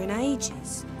each other in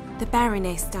ages. The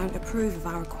Baroness don't approve of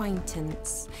our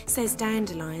acquaintance. Says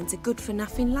Dandelion's a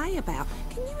good-for-nothing layabout.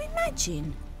 Can you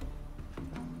imagine?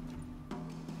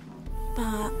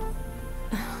 But...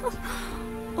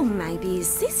 or maybe his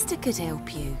sister could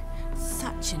help you.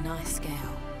 Such a nice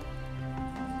girl.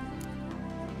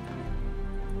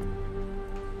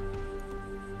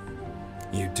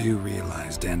 You do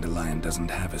realize Dandelion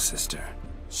doesn't have a sister.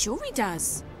 Sure he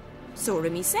does. Saw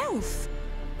him himself.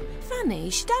 Funny,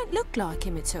 she don't look like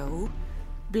him at all.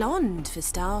 Blonde, for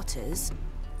starters.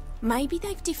 Maybe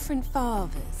they've different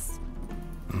fathers.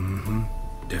 Mm-hmm.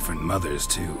 Different mothers,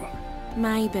 too.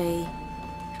 Maybe.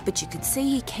 But you could see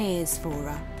he cares for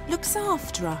her. Looks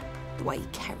after her. The way he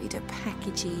carried her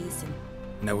packages and...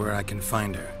 Know where I can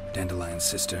find her, Dandelion's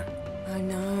sister? I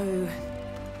know.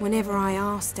 Whenever I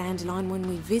ask Dandelion when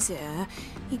we visit her,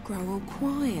 he'd grow all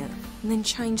quiet and then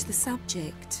change the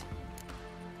subject.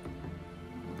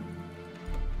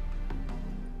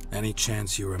 Any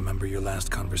chance you remember your last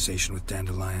conversation with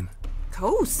Dandelion?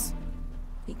 Course.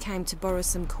 He came to borrow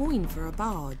some coin for a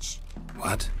barge.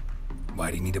 What?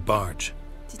 Why'd he need a barge?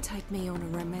 To take me on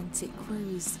a romantic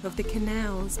cruise of the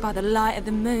canals by the light of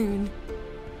the moon.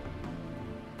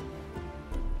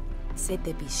 Said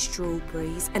there'd be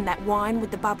strawberries and that wine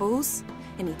with the bubbles,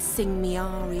 and he'd sing me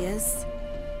arias.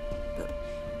 But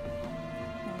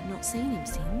I've not seen him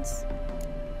since.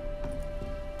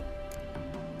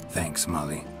 Thanks,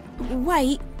 Molly.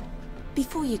 Wait,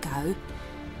 before you go,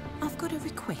 I've got a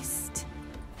request.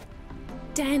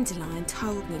 Dandelion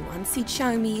told me once he'd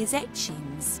show me his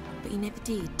etchings, but he never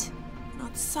did.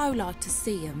 I'd so like to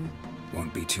see them.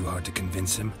 Won't be too hard to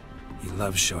convince him. He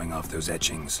loves showing off those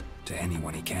etchings to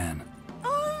anyone he can.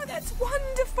 Oh, that's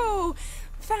wonderful!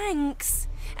 Thanks,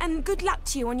 and good luck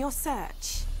to you on your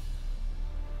search.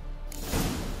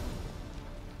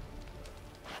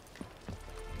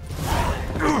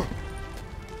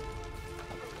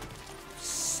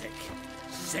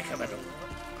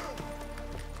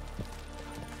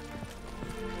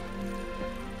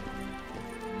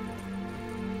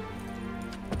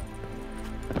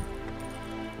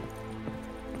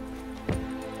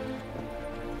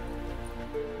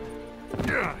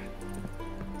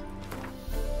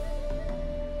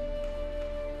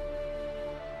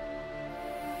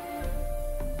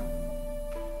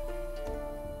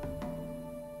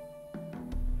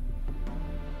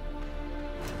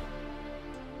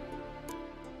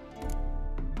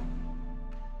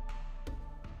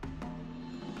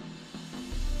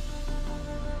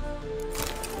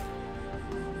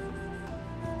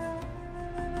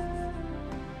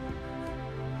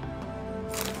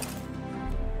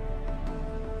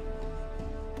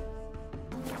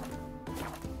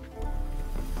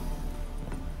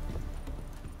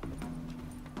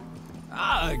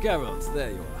 Ah, Geralt, there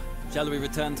you are. Shall we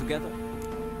return together?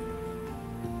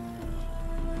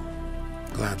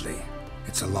 Gladly.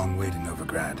 It's a long way to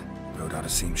Novigrad. Road ought to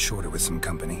seem shorter with some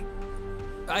company.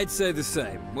 I'd say the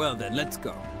same. Well then, let's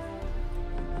go.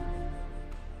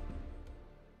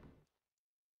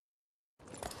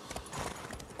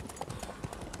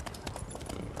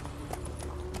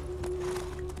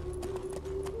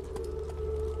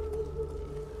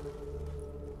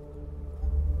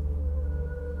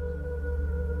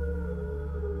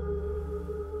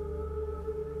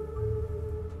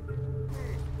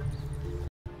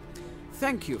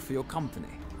 Thank you for your company.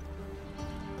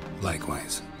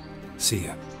 Likewise. See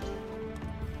ya.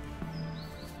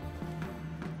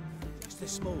 Just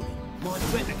this morning, my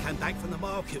Greta came back from the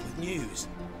market with news.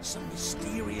 Some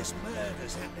mysterious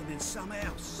murders happening in some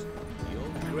house. Your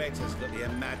Greta's got the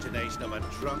imagination of a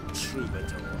drunk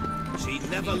troubadour. She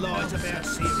never lies about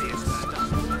serious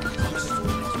matters.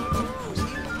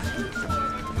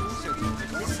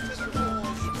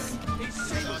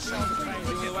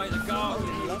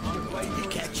 You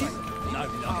catch him? No,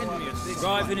 no.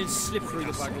 Driving in slippery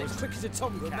the bugger as quick as a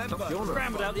tomcat.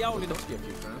 Scrambled out the hole in the...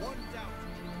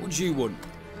 What do you want?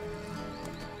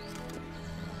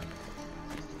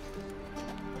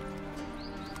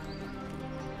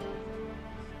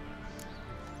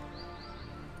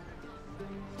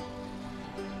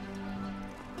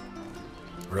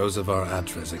 Rosavar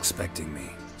Atra's expecting me.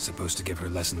 Supposed to give her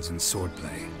lessons in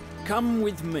swordplay. Come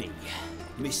with me.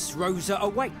 Miss Rosa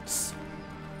awaits.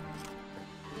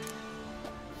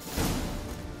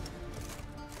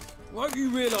 Won't you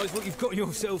realise what you've gotten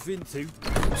yourself into?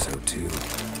 So too.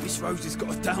 Miss Rosa's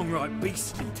got a downright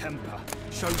beastly temper.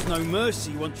 Shows no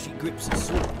mercy once she grips a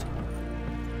sword.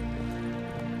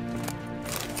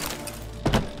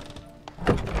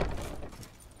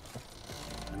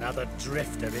 Another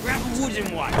drifter in... Grab a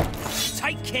wooden one.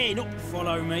 Take care not to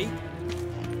follow me.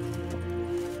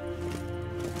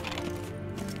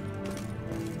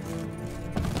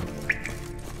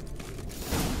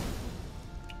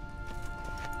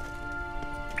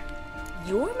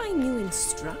 You're my new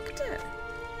instructor.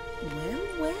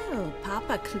 Well,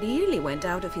 Papa clearly went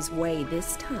out of his way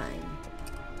this time.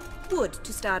 Wood,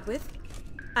 to start with.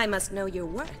 I must know your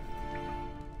worth.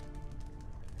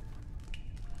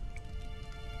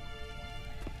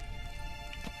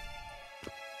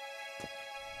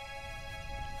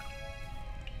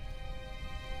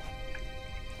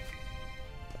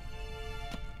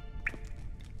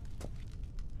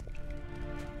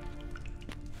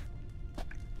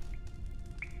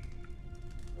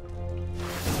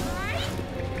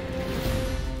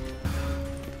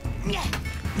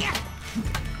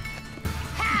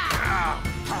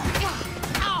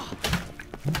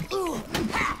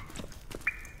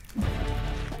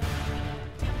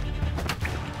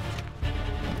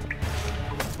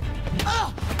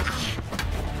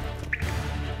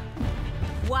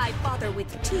 Why bother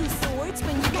with two swords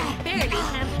when you can barely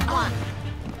handle one?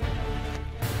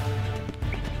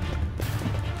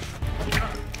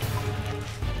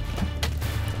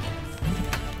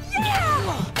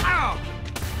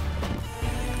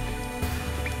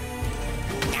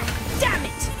 Damn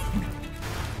it!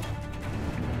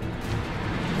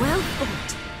 Well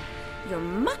fought. You're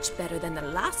much better than the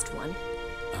last one.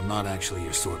 I'm not actually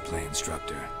your swordplay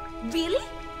instructor. Really?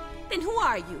 Then who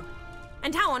are you?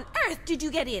 And how on earth did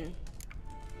you get in?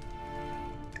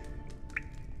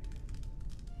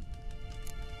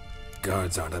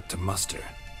 Guards aren't up to muster.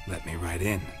 Let me right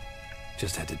in.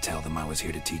 Just had to tell them I was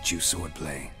here to teach you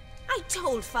swordplay. I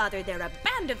told Father they're a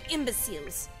band of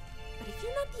imbeciles. But if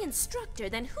you're not the instructor,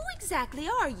 then who exactly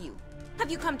are you?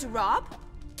 Have you come to rob?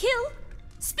 Kill?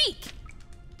 Speak!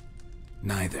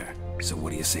 Neither. So what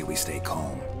do you say we stay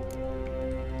calm?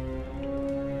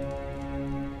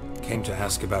 Came to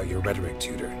ask about your rhetoric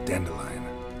tutor, Dandelion.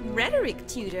 Rhetoric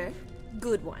tutor?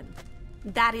 Good one.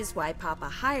 That is why Papa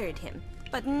hired him,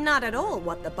 but not at all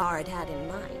what the bard had in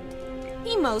mind.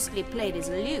 He mostly played his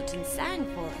lute and sang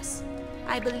for us.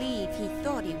 I believe he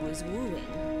thought he was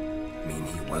wooing. Mean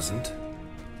he wasn't?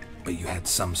 But you had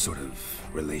some sort of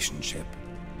relationship?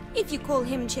 If you call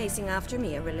him chasing after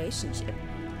me a relationship.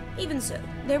 Even so,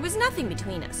 there was nothing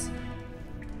between us.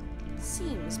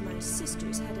 Seems my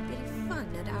sisters had a bit of fun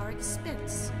at our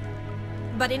expense.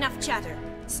 But enough chatter.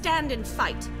 Stand and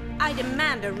fight. I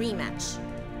demand a rematch.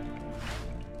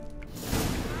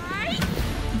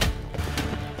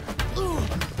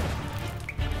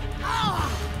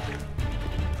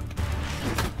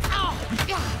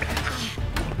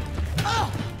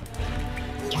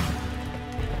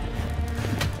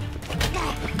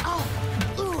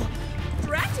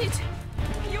 Drat it!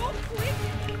 You're quick!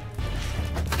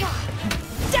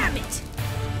 Damn it!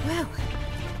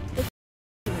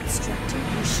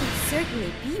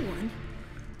 may be one.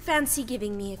 Fancy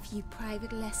giving me a few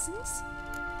private lessons?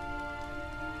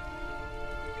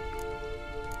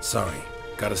 Sorry,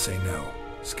 gotta say no.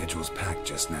 Schedule's packed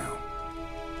just now.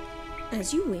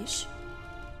 As you wish.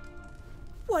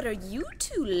 What are you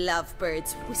two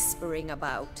lovebirds whispering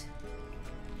about?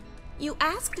 You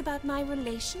asked about my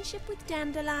relationship with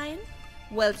Dandelion?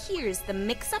 Well, here's the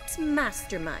mix-up's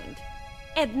mastermind.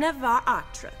 Edna var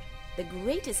Atra, the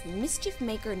greatest mischief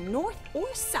maker north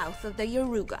or south of the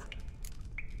Yaruga.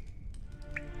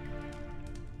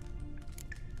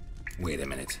 Wait a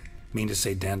minute. Mean to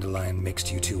say Dandelion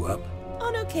mixed you two up?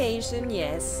 On occasion,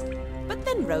 yes. But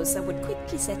then Rosa would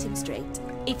quickly set him straight.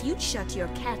 If you'd shut your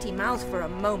catty mouth for a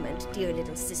moment, dear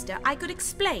little sister, I could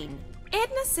explain.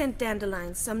 Edna sent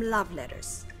Dandelion some love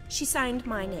letters. She signed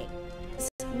my name.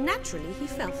 Naturally, he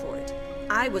fell for it.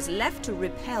 I was left to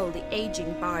repel the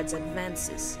aging bard's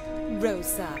advances.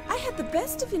 Rosa, I had the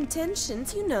best of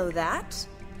intentions, you know that.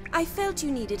 I felt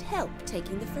you needed help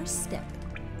taking the first step.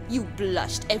 You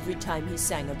blushed every time he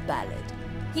sang a ballad.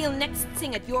 He'll next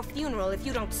sing at your funeral if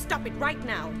you don't stop it right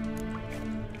now.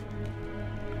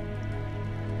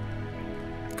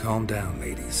 Calm down,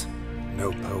 ladies.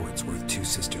 No poet's worth two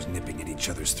sisters nipping at each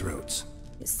other's throats.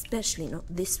 Especially not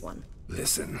this one.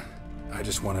 Listen, I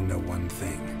just want to know one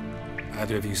thing.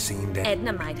 Either of you seen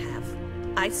Edna might have.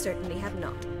 I certainly have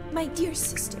not. My dear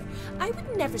sister, I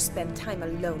would never spend time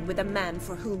alone with a man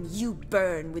for whom you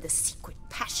burn with a secret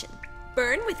passion.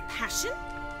 Burn with passion?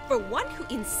 For one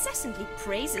who incessantly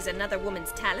praises another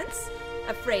woman's talents?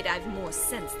 Afraid I've more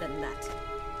sense than that.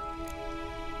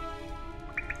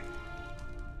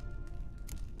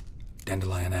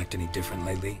 Dandelion act any different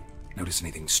lately? Notice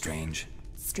anything strange?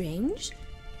 Strange?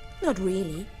 Not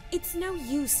really. It's no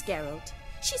use, Geralt.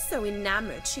 She's so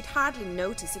enamored she'd hardly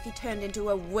notice if he turned into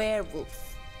a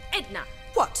werewolf. Edna!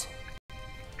 What?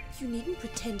 You needn't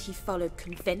pretend he followed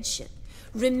convention.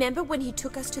 Remember when he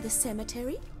took us to the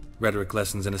cemetery? Rhetoric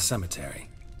lessons in a cemetery.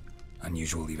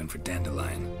 Unusual even for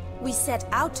Dandelion. We set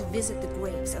out to visit the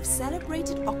graves of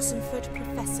celebrated Oxenford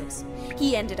professors.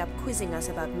 He ended up quizzing us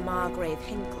about Margrave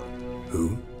Henkel.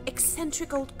 Who?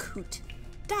 Eccentric old coot.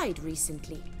 Died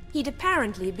recently. He'd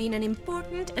apparently been an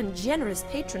important and generous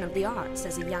patron of the arts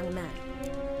as a young man.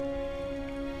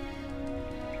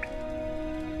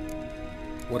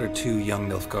 What are two young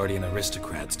Nilfgaardian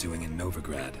aristocrats doing in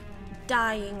Novigrad?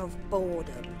 Dying of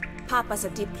boredom. Papa's a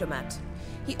diplomat.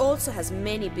 He also has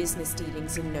many business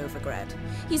dealings in Novigrad.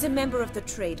 He's a member of the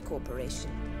Trade Corporation.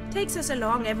 Takes us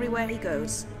along everywhere he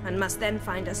goes, and must then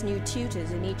find us new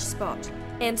tutors in each spot.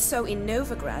 And so in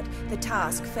Novigrad, the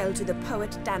task fell to the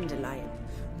poet Dandelion,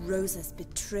 Rosa's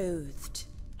betrothed.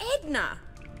 Edna!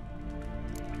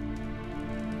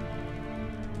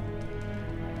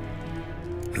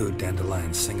 Who'd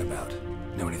Dandelion sing about?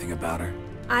 Know anything about her?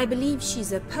 I believe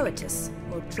she's a poetess,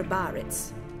 or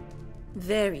Trebaritz.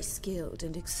 Very skilled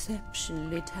and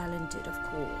exceptionally talented, of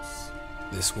course.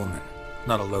 This woman.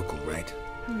 Not a local, right?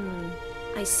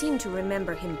 I seem to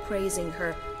remember him praising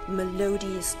her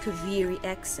melodious Kaviri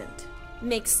accent.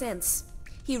 Makes sense.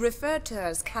 He referred to her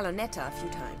as Kalonetta a few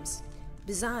times.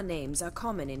 Bizarre names are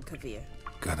common in Kavir.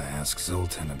 Gotta ask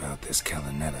Zoltan about this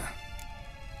Kalonetta.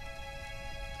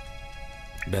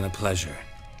 Been a pleasure,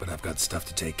 but I've got stuff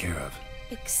to take care of.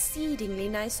 Exceedingly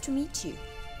nice to meet you.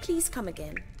 Please come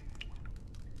again.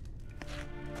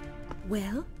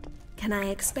 Well, can I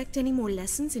expect any more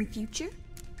lessons in future?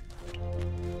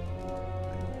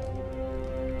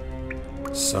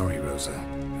 Sorry, Rosa.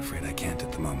 Afraid I can't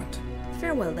at the moment.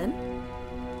 Farewell, then.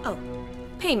 Oh,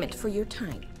 payment for your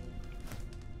time.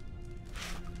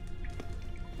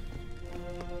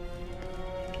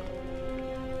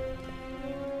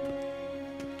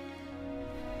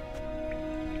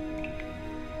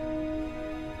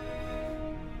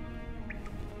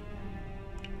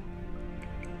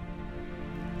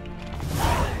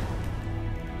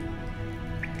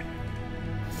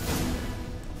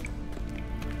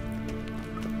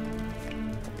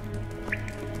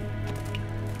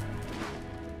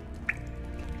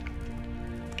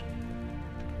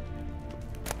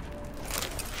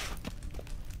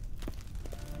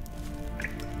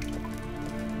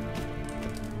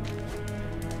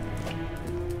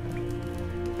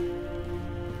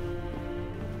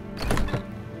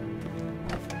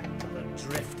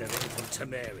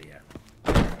 Temeria.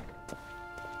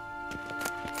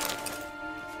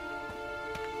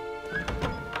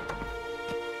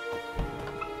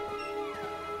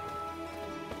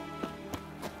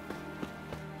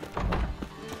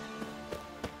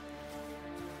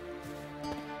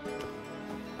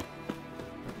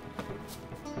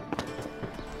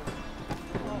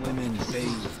 Women bathe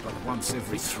but once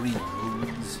every 3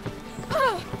 moons.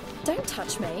 Don't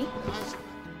touch me.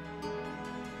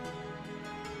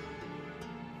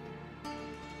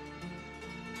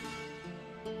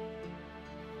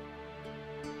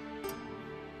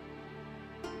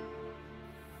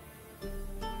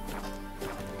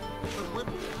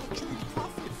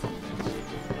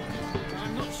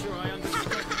 I'm not sure I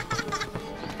understand.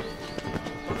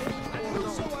 And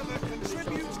whosoever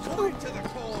contributes coin to the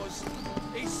cause,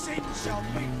 his sin shall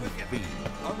be forgiven.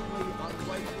 Only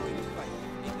unwavering faith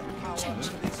in the power of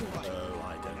this faith. Oh, I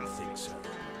don't think so.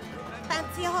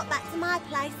 Fancy a hop back to my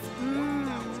place?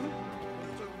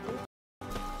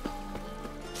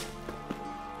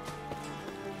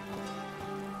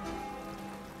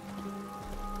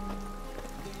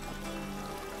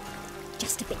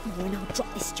 Just a bit more and I'll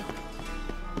drop this job.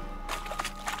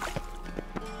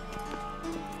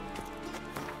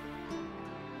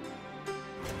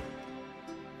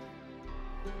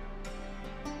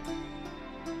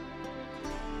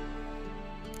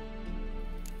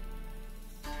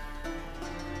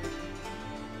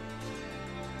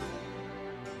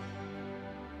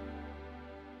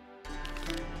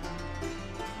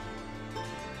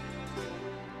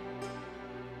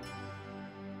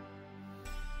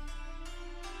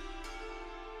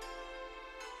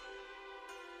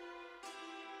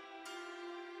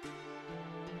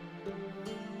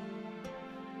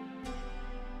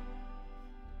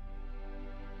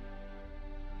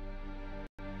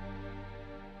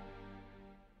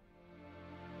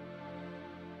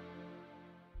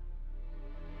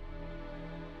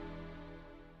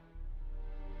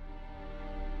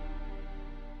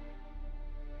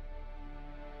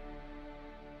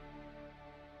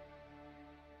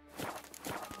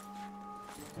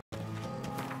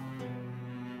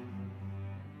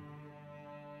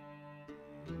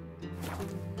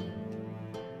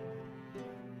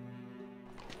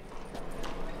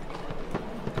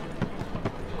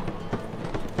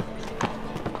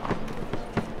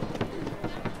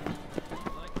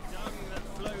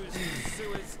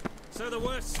 So the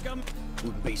worst scum.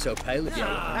 Wouldn't be so pale if you...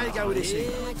 How you go with this thing?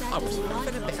 I was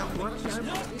laughing about one.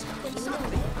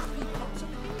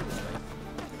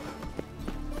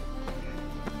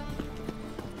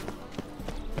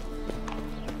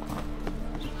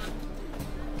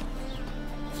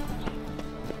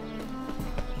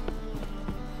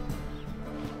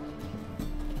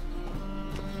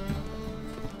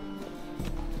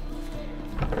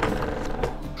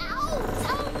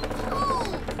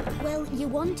 You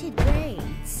wanted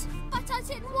braids. But I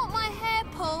didn't want my hair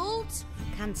pulled.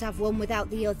 Can't have one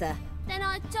without the other. Then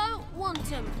I don't want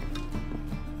them.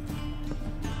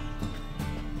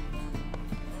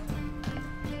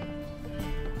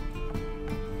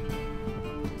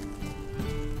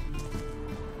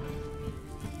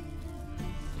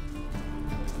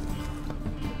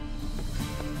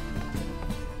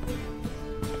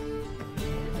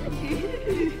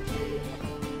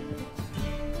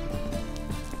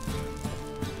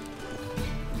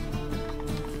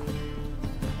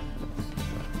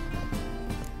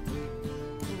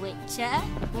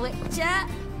 Witcher.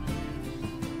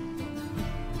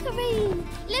 Kareem,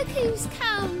 look who's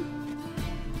come.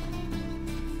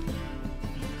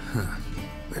 Huh.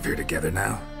 Live here together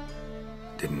now?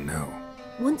 Didn't know.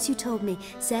 Once you told me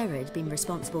Sarah had been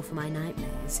responsible for my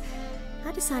nightmares,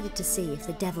 I decided to see if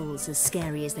the devil's as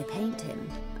scary as they paint him.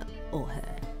 Or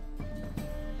her.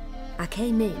 I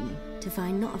came in to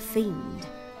find not a fiend,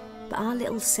 but our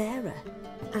little Sarah.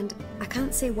 And I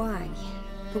can't say why,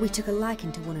 but we took a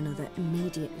liking to one another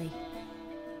immediately.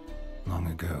 Long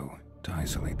ago, to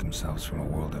isolate themselves from a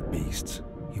world of beasts,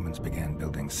 humans began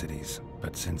building cities.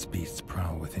 But since beasts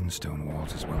prowl within stone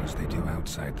walls as well as they do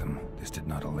outside them, this did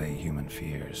not allay human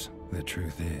fears. The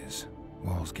truth is,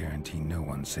 walls guarantee no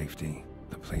one's safety.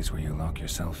 The place where you lock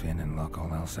yourself in and lock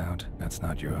all else out, that's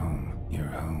not your home. Your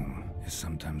home is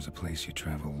sometimes a place you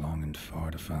travel long and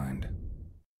far to find.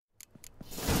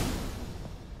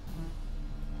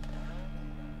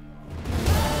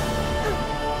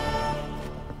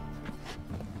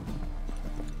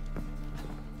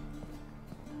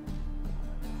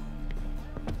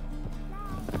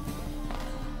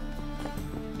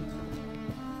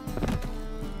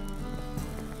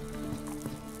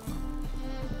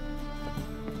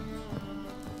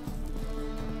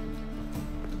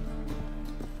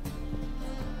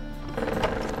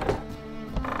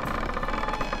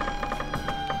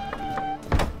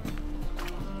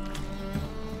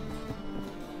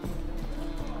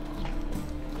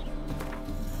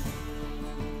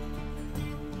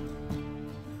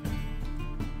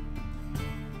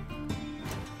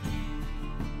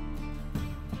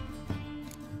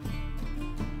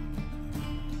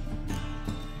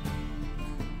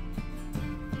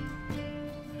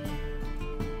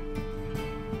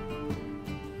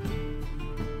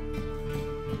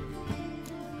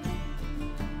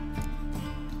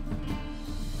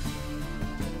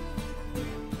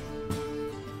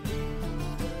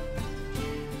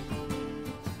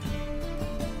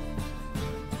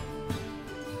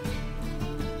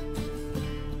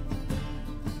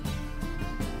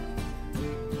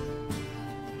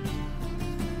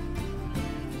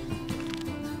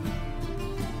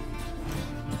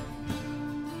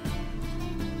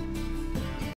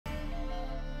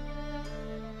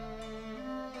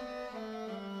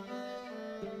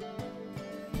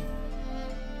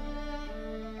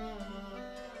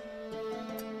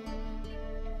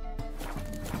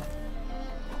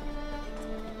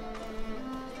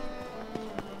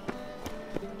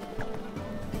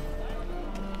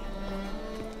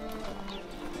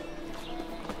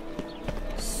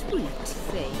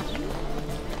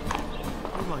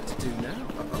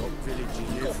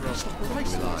 I'll stop the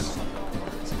race lines.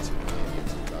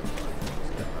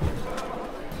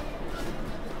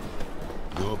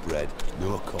 No bread,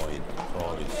 no coin,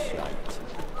 all is shite.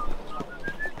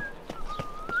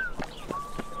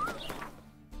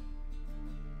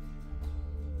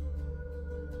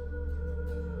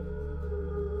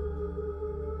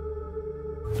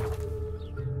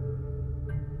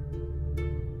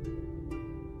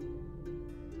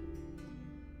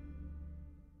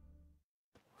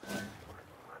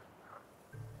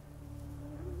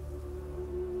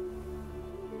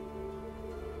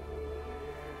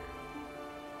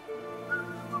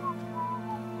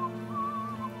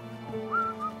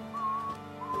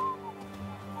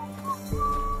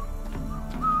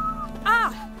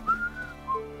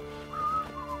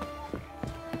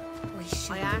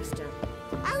 I asked her,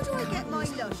 how do I get my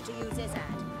lush to use his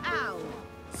ad? How?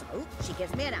 So, she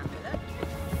gives me an amulet.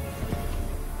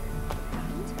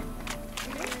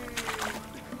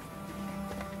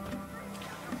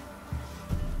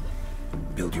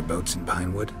 Build your boats in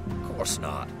Pinewood? Of course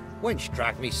not. Wench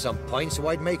dragged me some pine so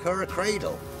I'd make her a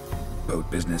cradle.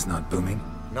 Boat business not booming?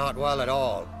 Not well at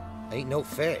all. Ain't no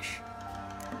fish.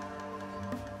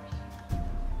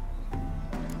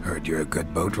 Heard you're a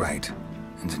good boatwright,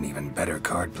 and an even better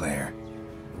card player.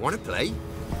 Want to play?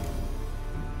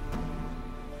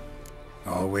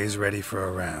 Always ready for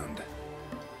a round.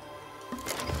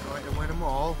 Try to win them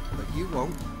all, but you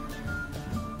won't.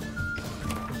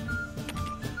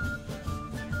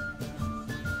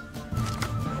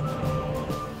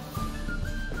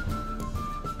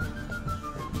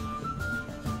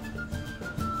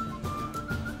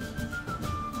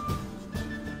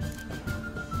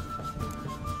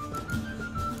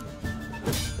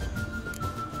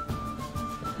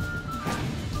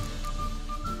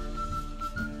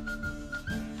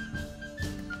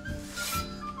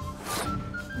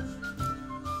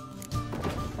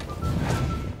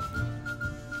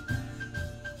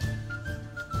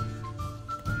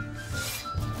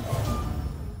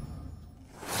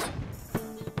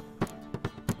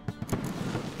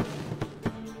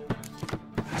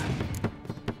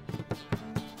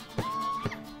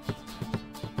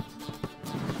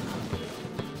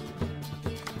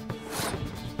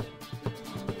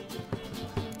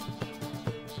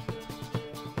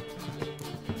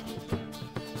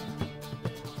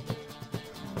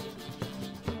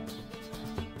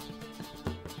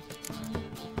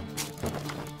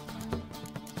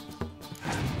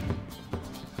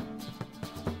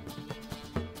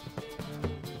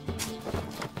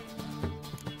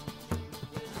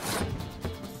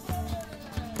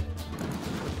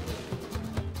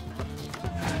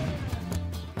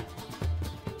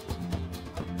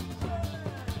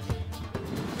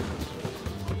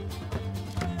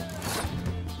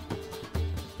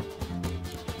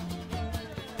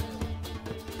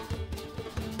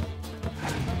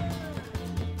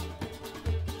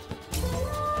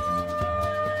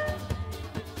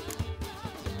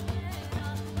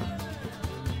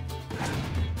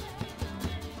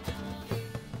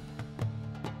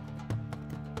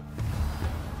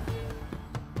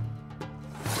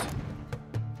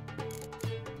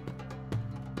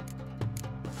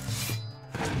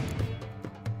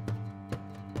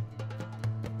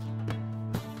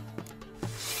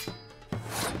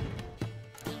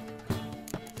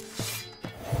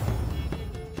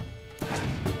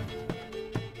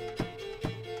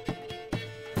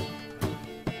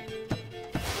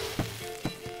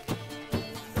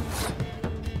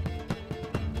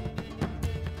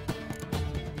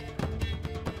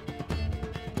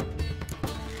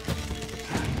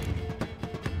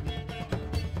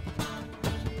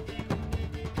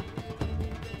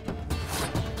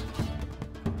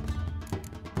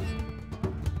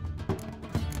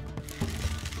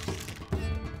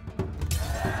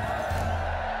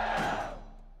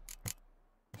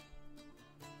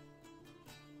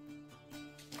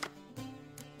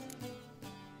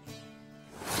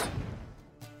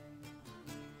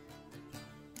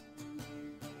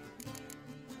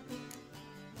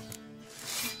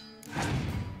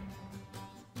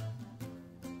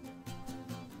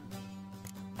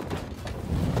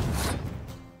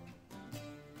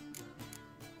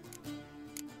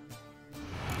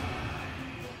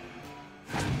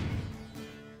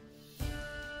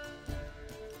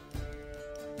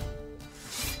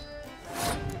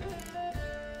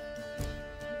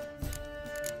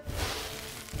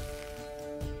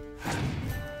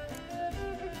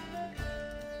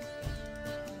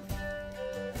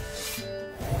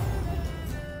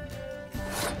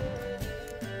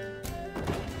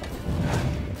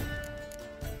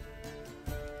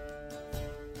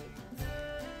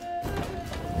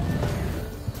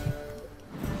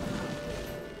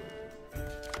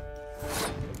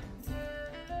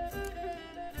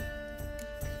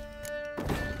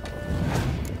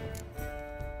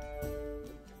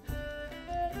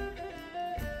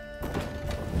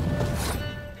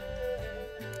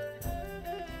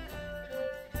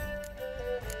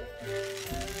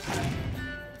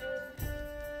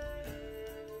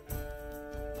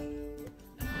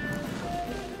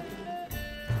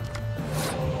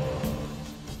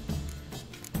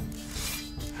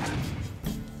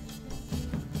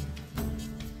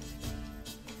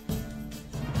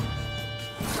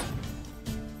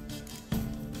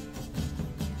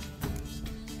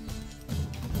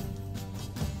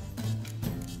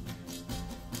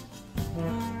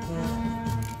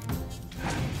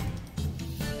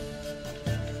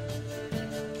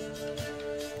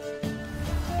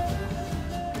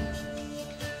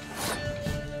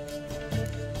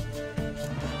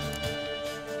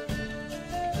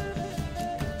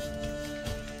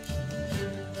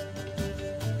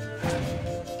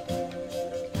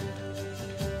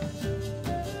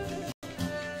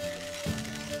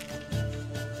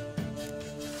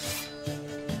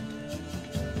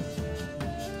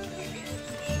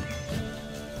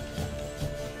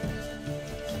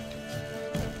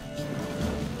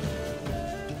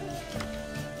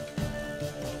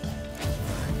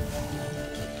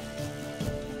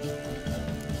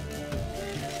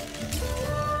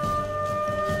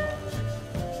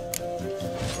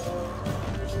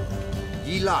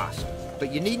 Ye last,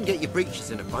 but you needn't get your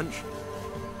breeches in a bunch.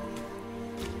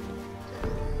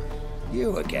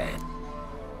 You again.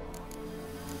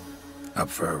 Up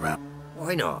for a round?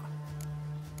 Why not?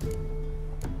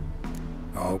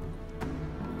 Oh.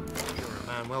 You're a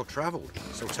man well travelled,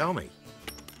 so tell me.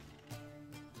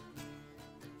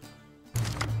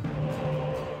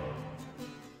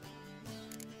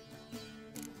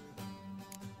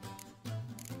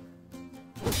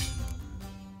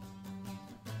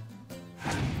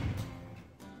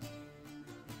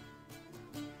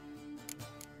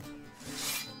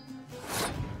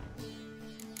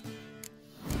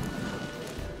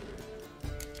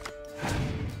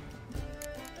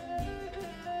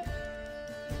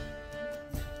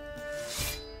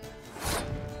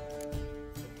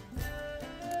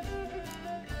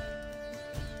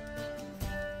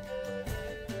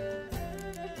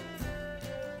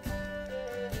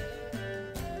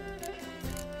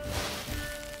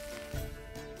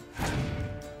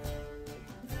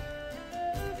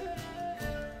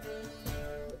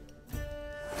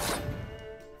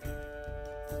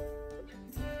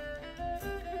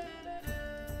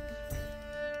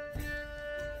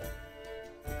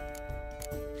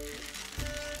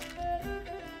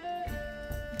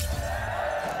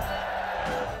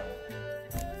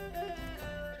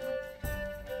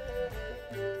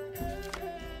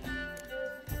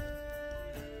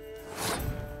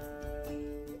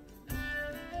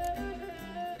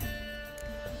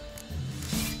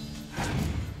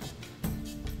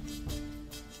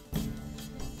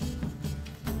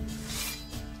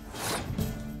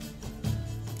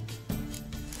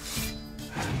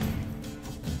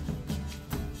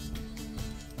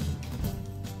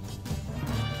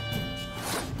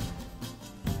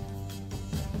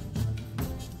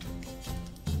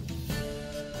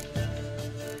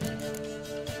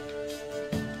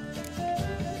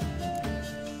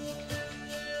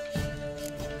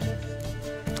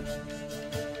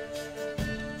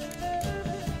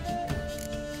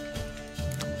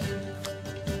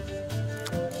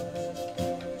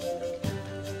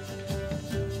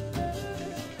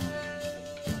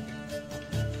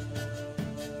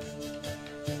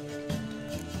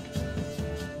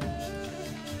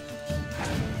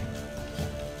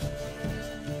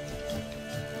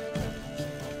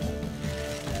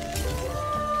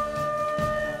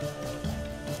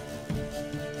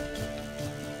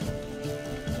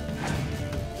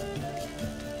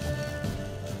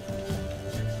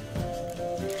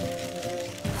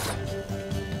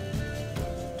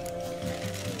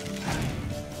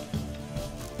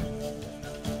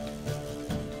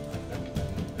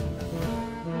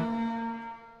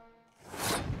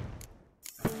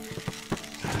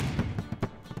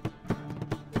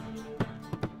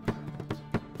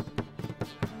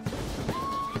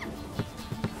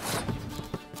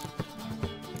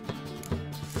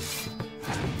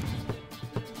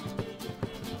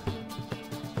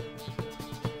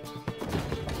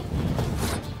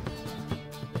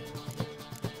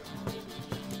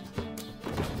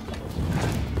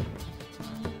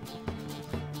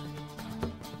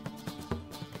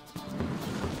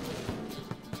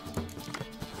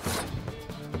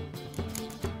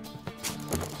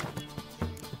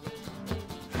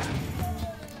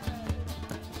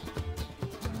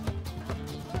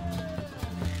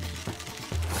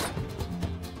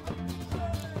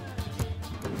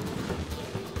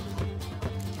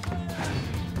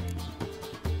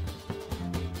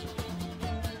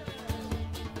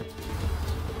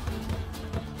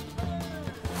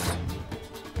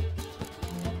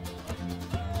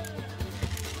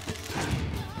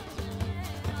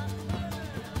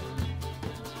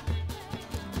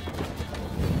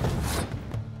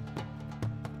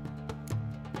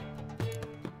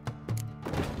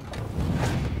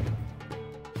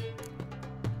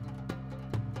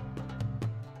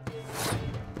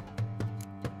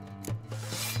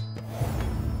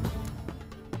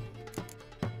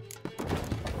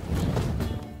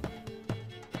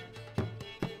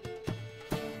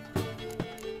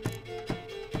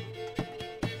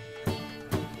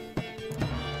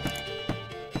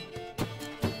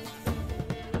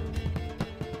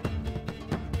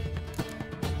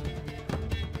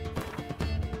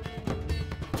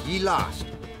 Ye last.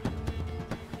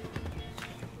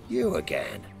 You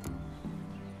again.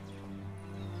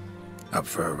 Up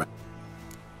for a round.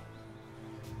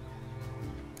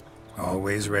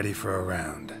 Always ready for a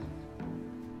round.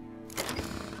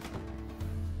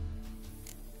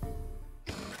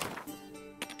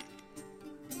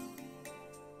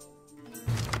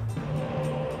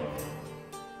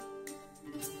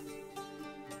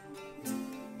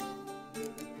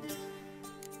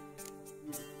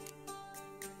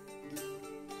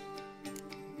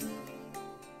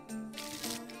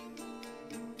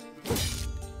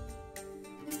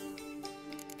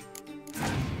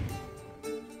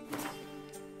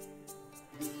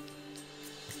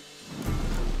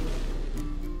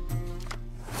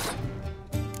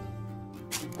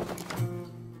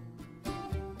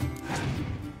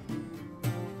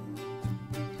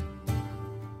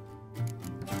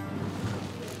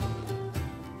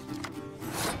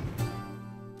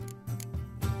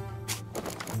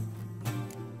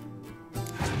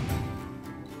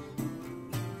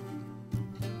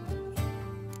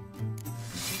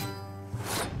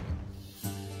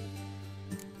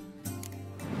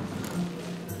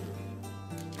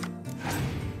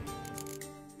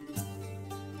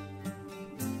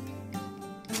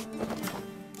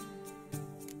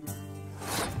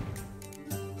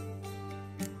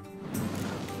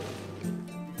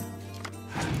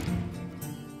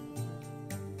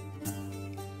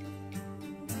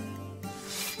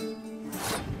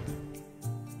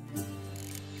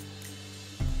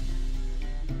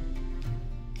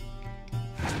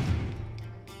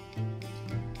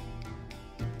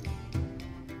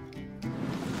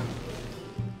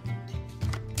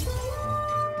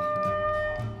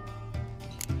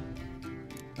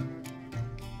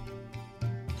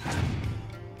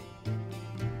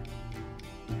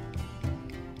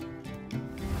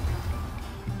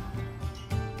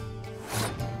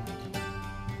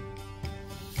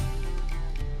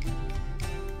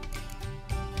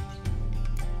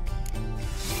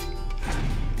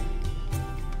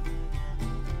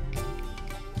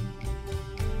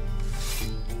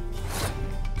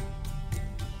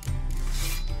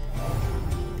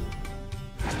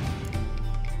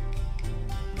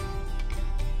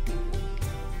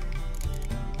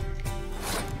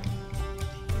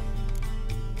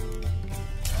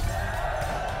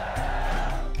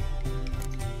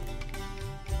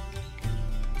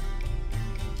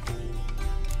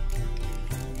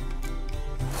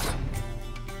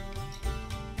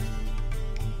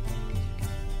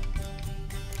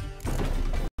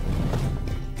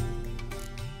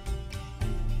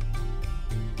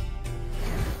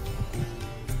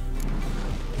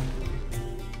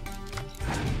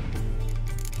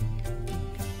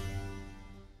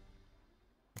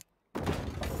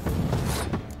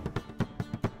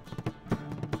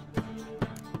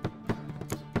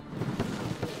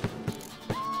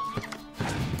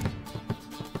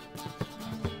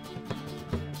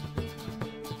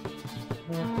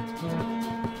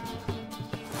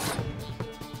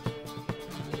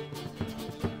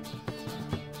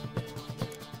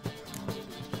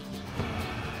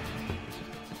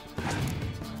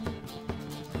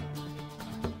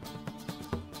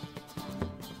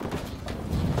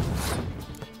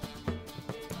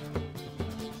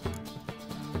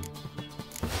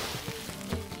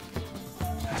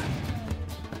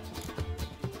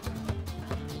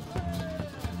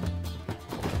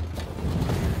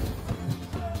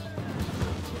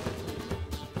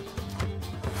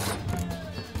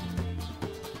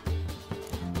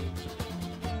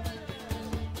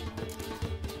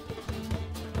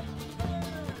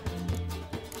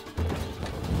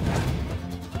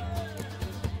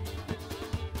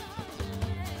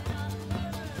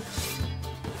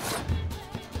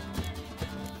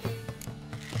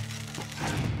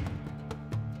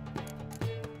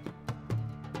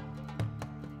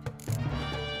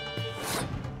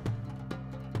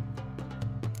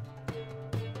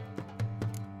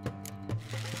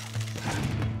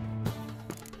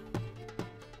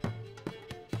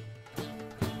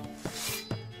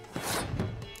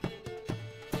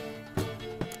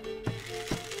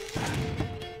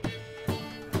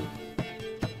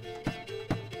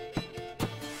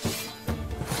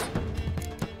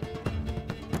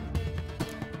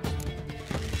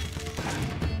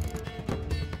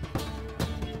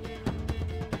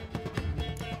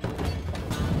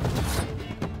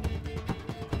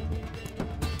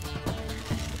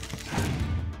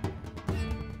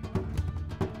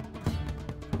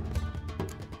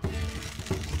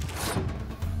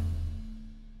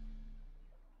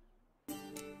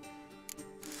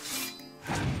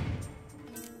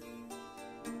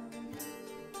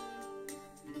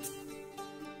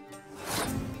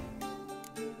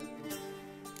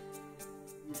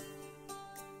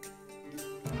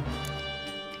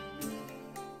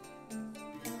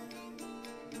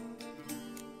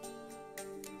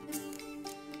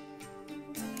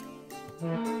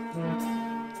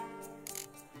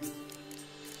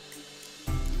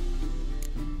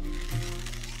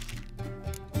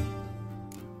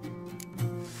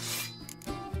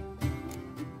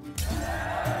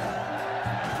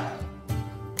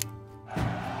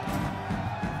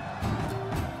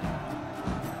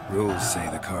 rules say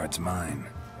the card's mine.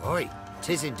 Aye,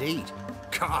 'tis indeed.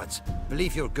 Cards,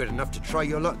 believe you're good enough to try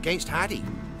your luck against Haddie.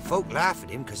 Folk laugh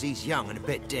at him because he's young and a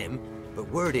bit dim, but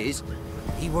word is,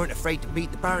 he weren't afraid to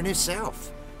meet the Baron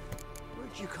himself.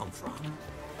 Where'd you come from?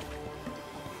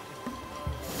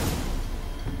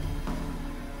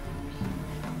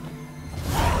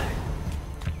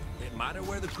 It matter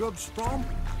where the grub's from,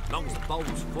 as long as the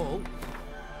bowl's full.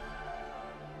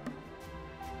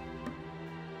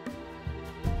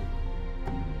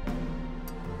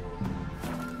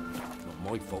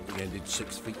 Not my fault we ended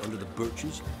 6 feet under the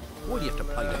birches. Why do you have to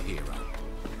play the hero?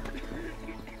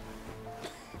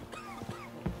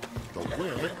 The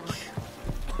witch,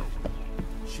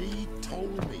 she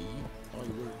told me I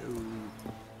were to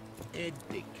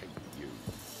educate you.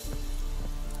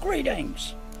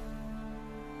 Greetings.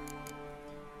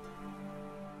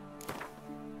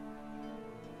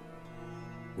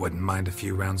 Wouldn't mind a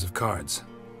few rounds of cards.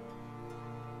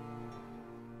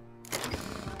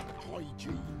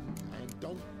 Hygiene, and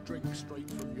don't drink straight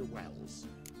from your wells.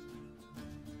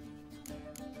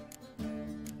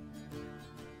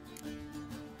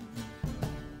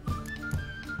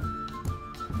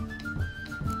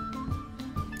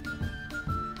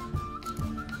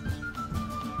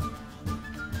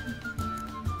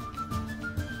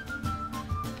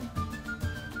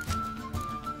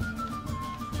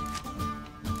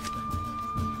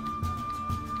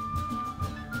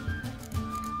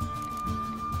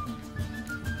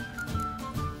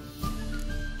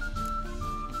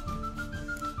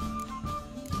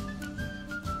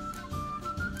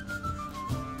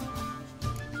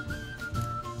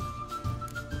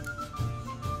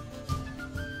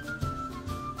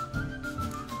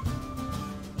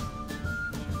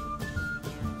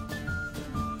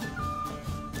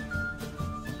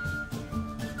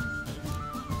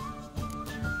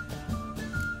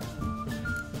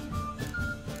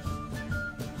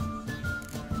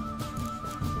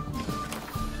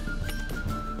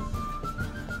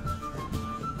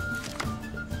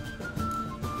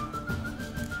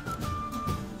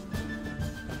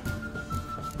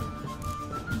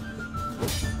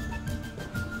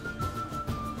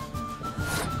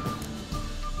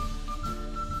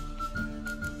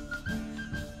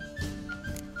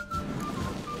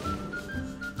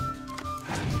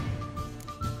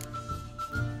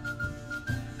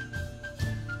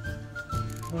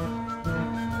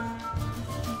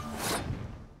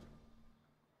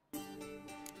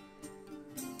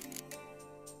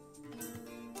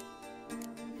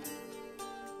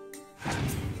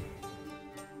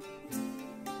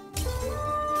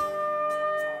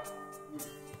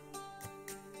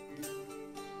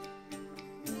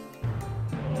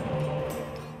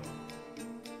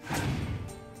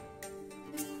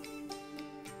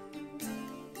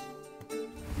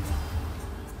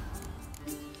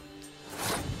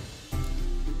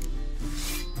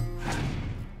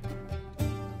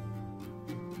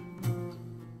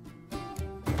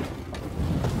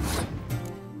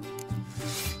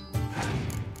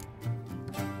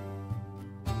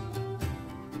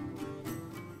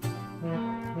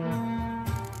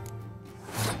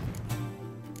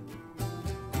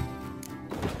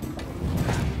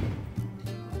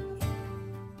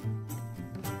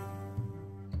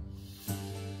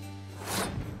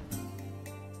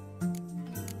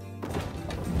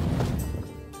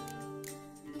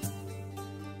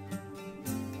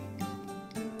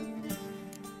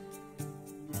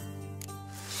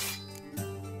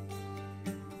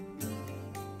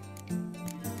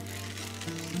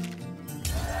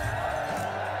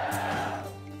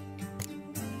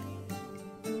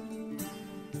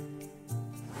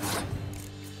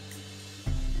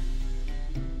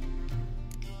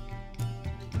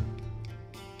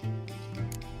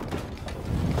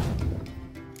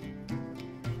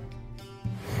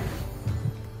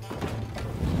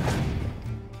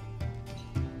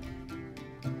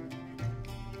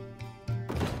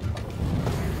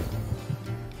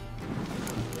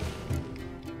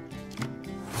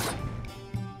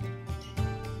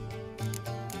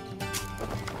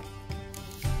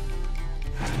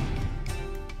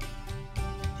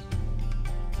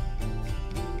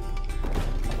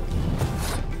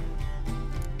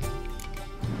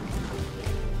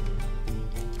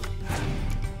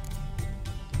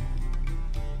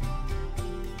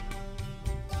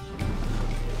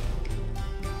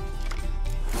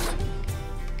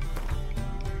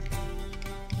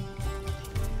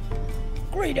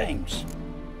 Greetings.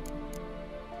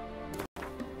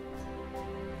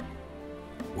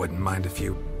 Wouldn't mind a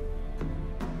few.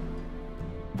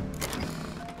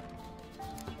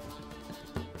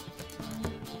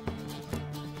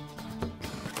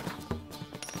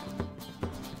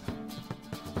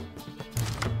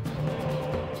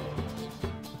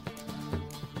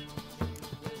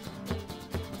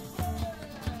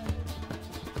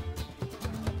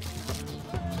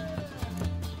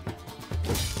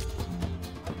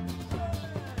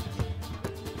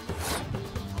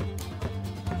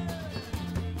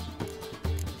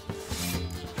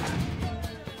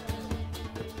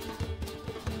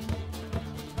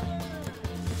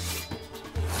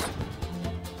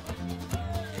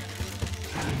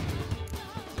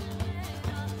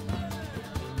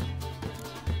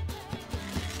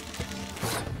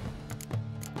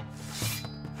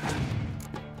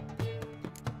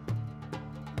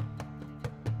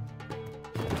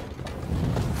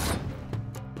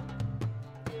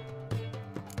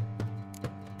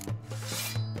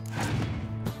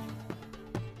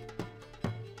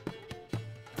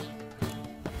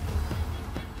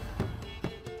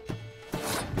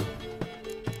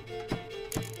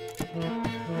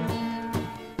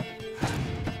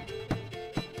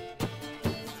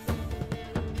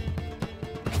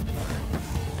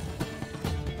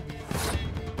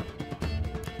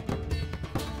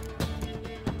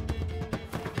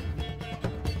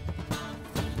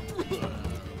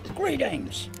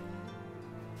 Greetings.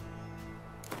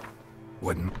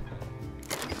 Wouldn't.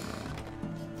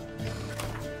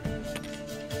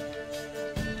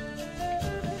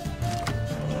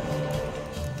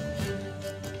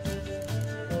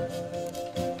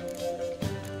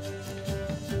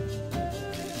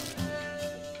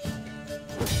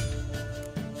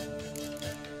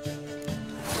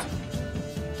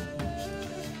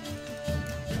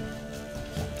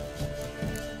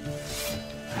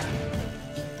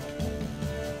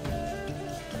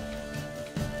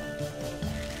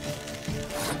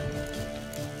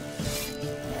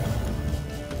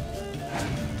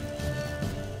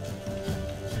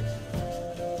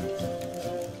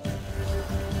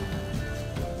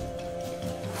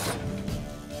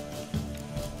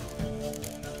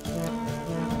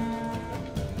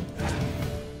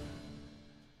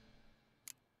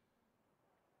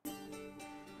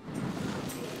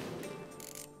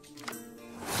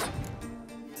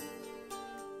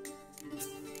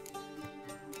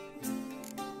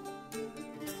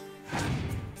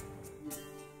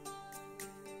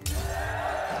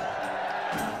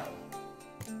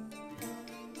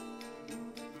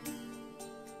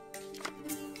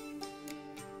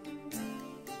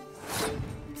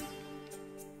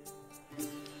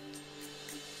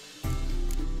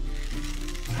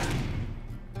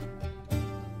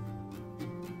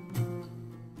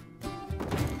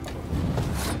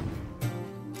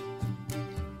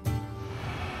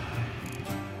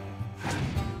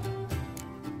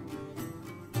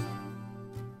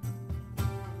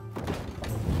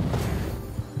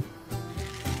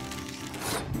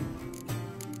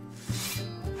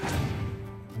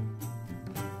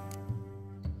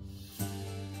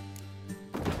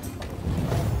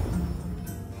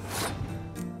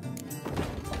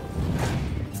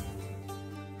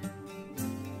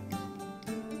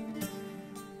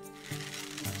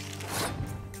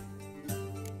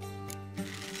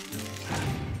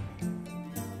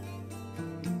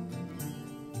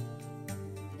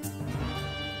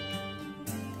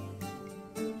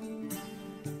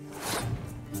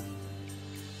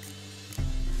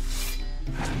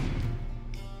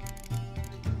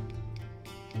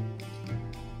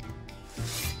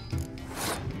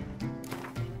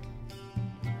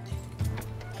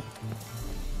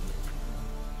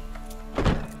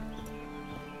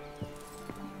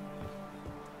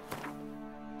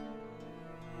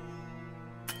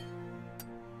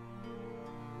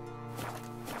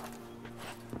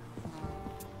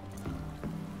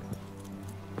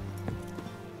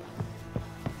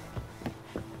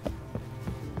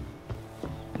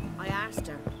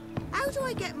 How do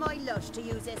I get my lush to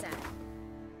use his app?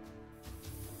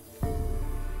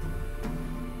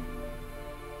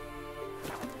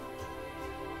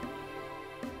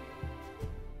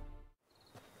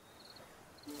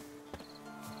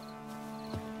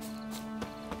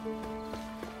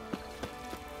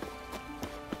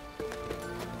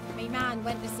 Me man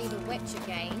went to see the witch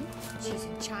again. She's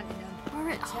enchanting him. Were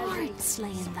it hard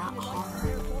slaying that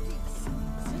horror?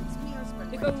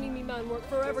 If only me man weren't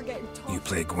forever getting tough. You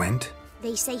play Gwent?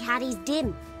 They say Hattie's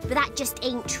dim, but that just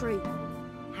ain't true.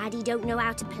 Hattie don't know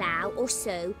how to plough or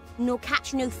sew, nor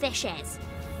catch no fishes.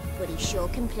 But he sure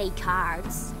can play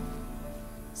cards.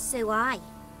 So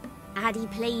Hattie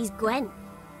plays Gwent.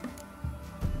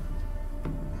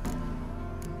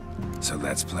 So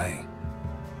let's play.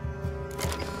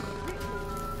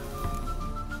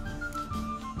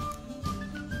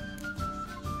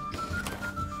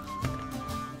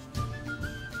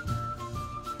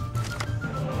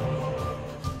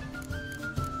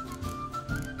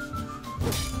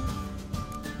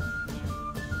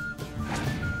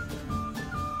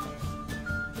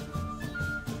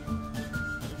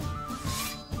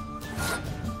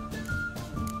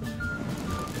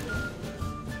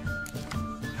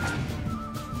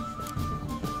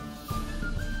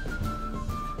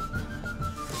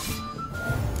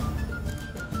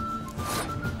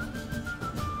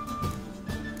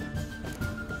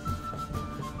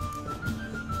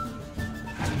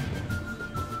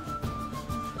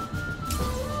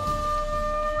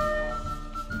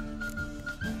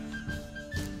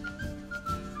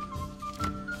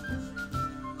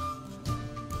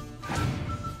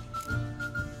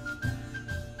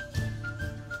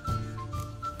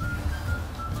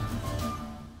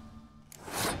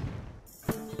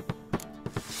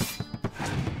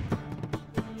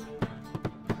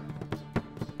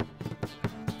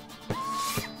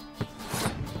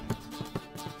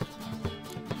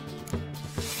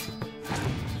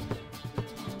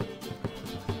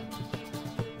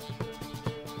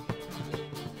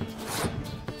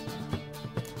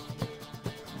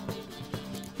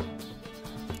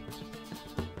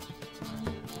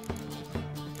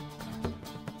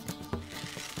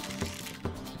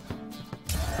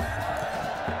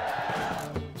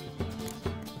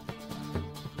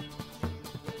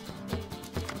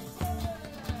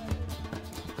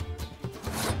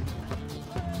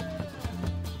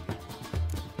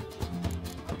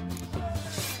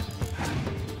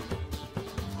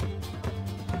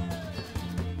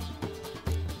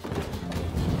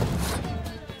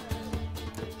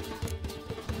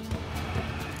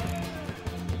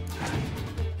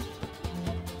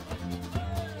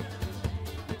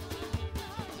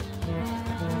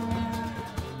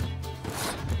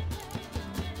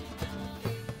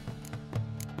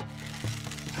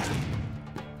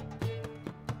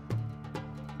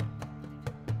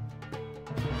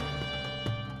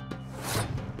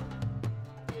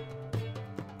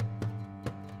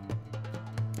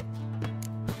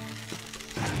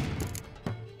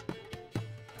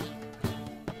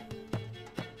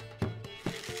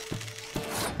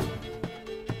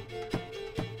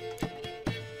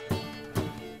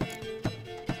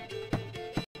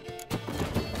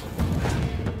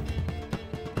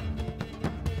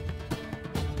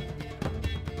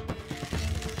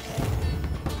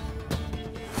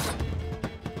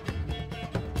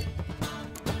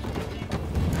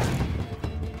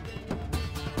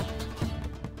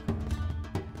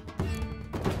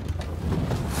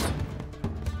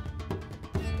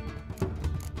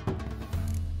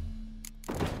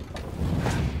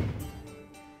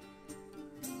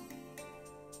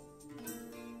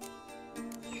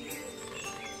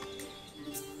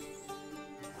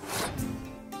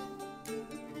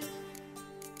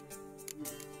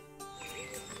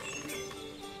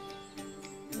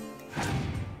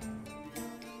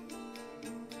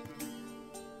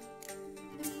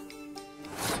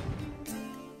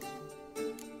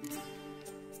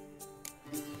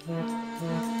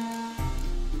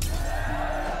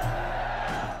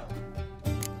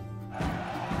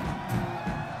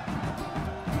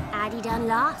 we done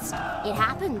last. It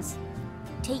happens.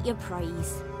 Take your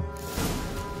praise.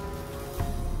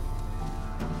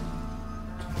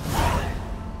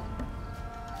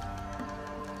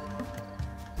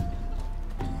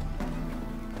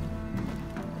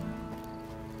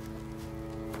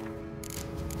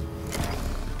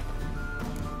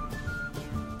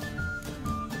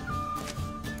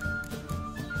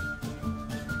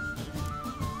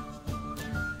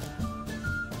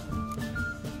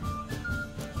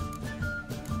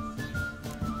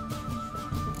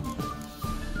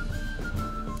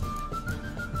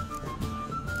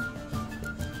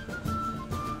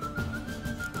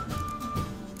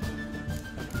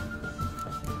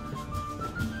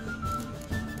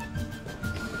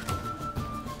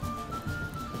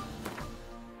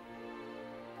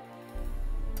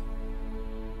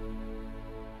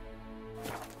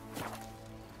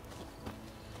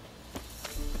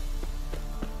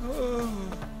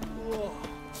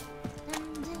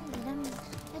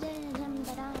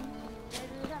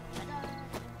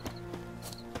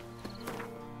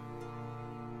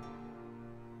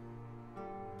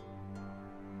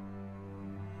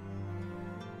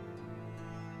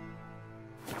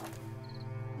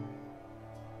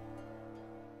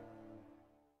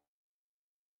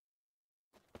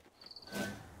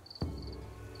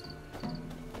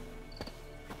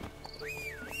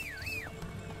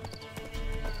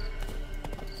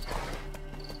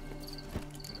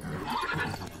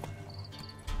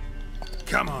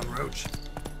 Come on, Roach.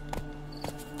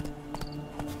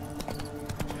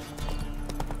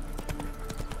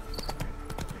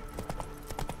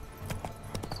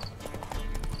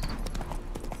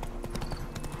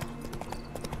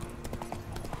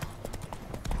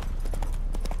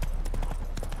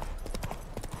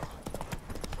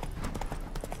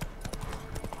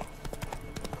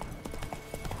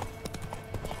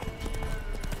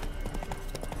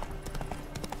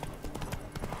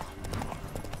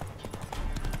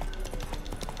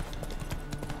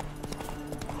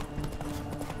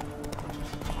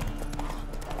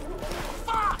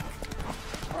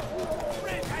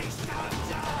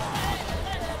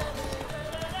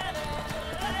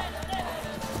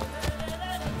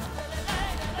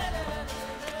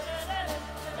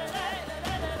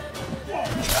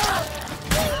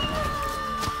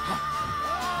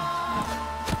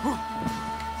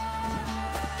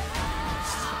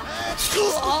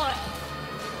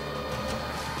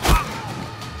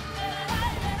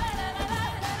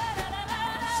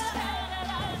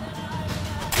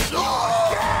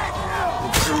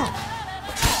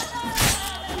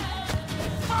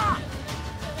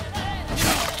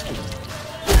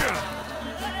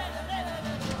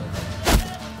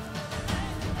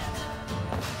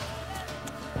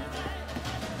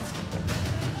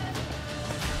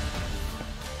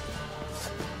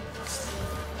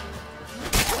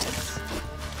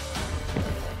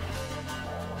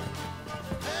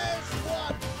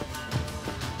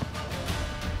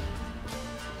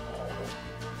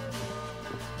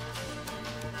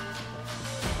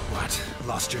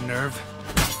 Lost your nerve?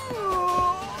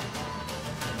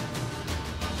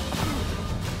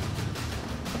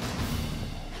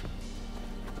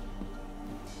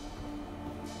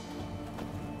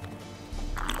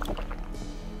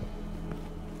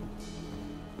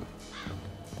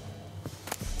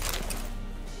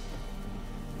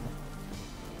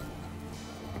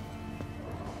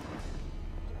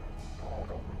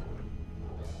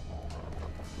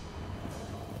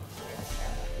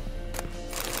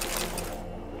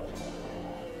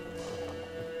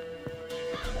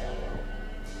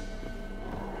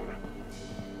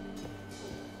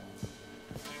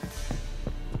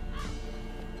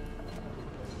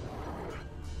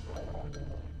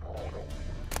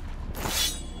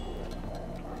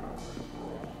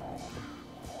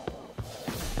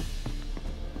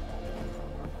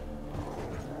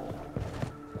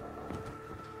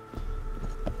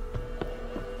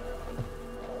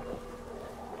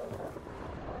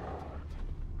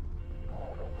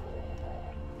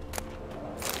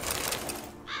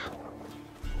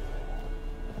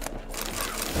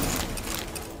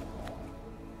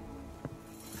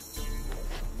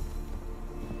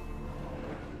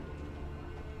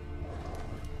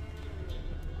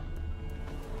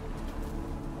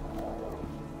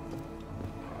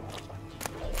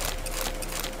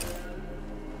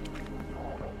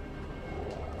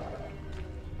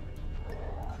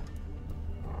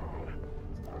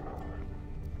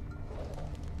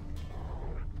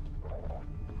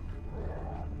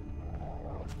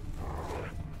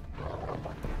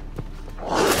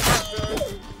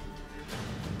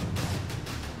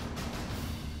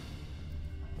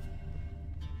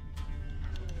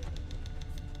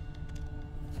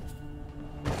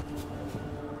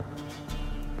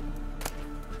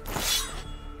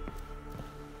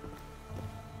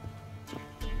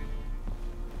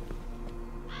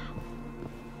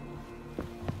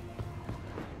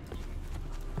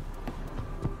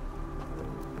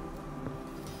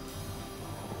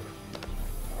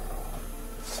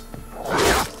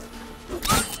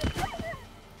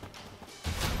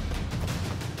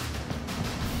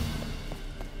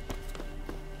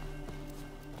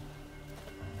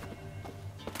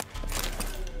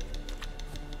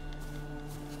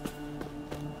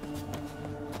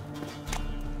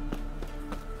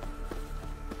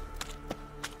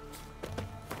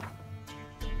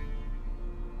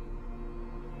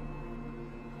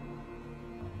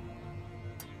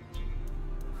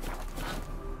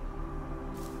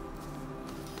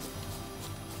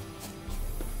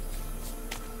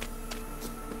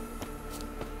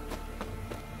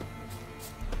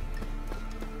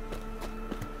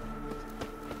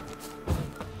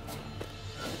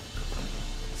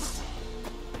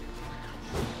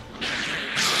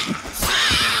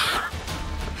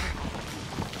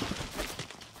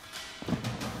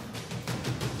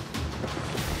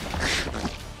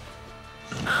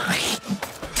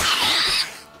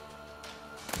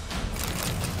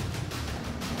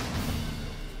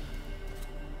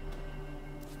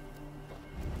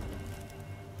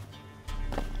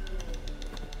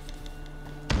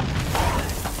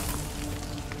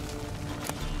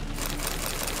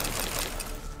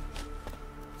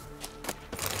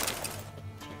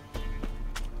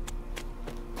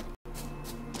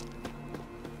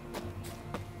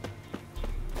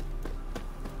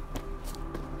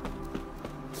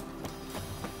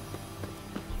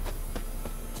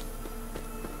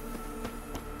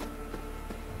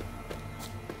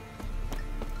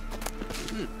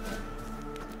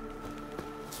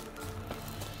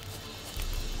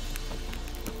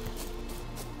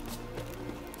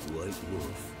 White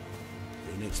Wolf.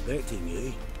 Been expecting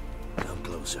ye. Come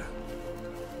closer.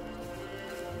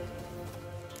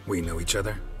 We know each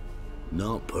other?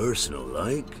 Not personal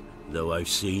like, though I've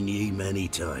seen ye many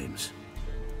times.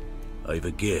 I've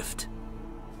a gift.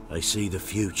 I see the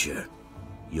future.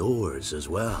 Yours as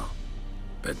well.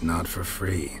 But not for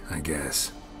free, I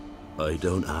guess. I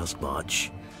don't ask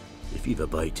much, if you've a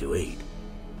bite to eat.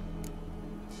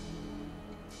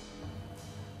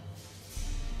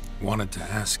 Wanted to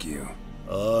ask you.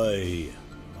 I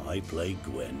play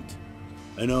Gwent.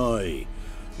 And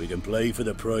we can play for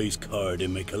the prize card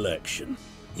in my collection.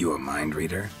 You a mind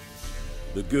reader?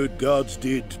 The good gods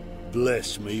did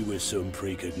bless me with some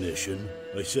precognition.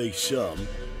 I say some,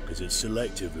 because it's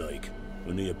selective like,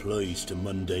 only applies to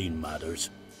mundane matters.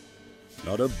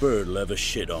 Not a bird'll ever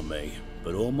shit on me,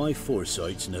 but all my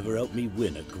foresights never helped me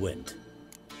win a Gwent.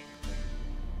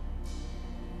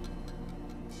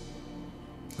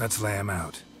 Let's lay him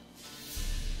out.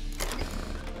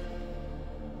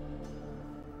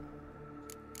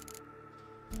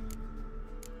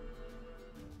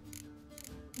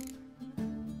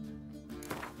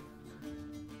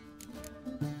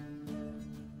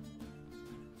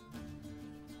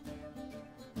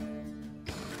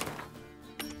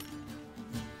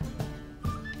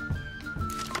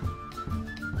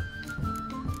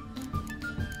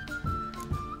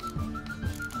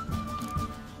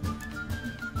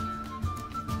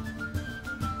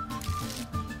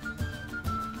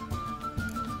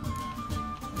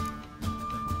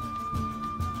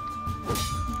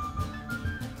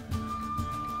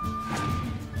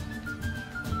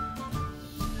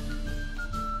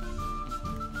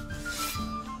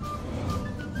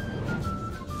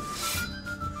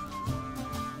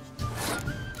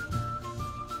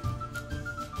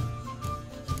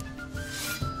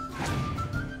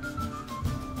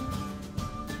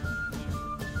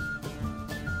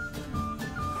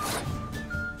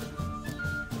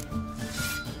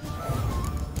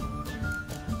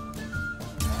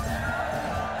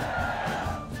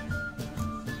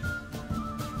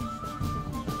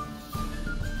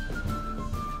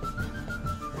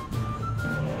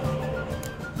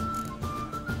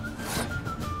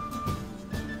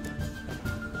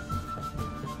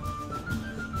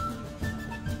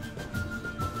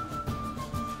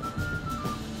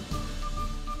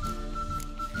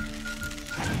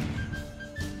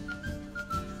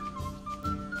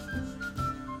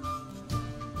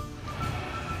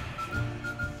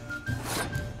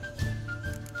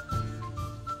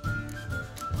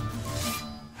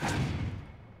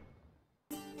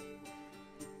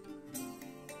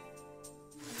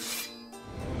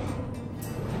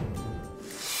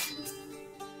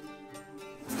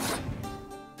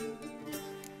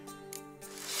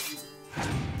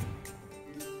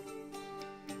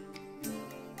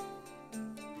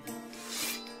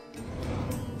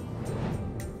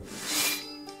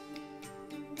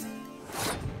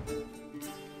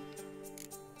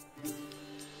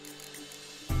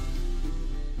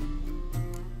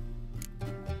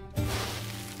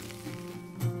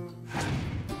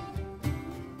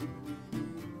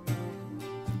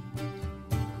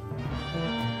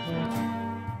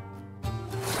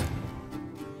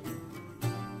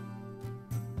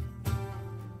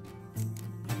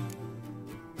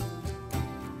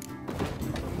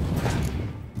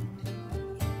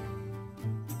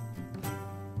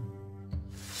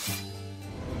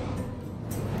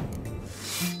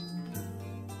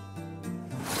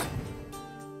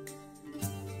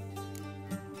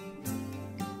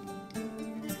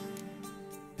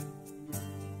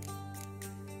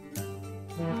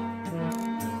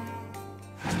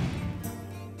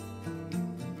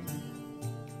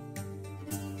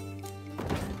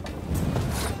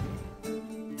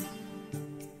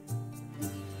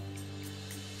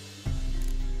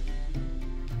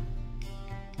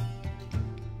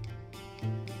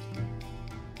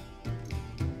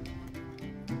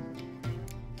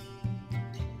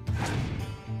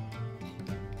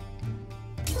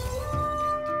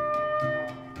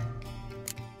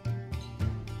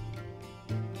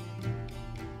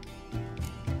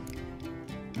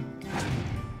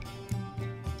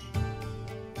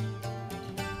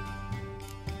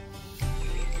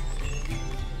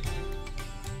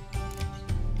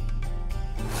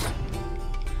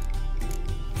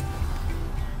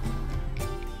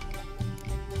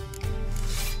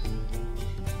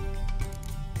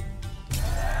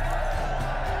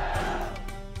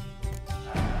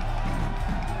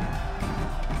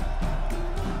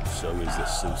 So is the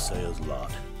soothsayer's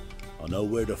lot. I know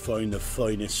where to find the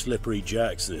finest slippery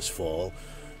jacks this fall,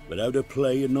 but how to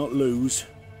play and not lose,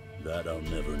 that I'll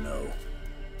never know.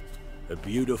 A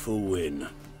beautiful win.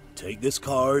 Take this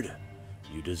card.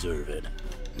 You deserve it.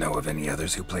 Know of any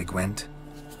others who play Gwent?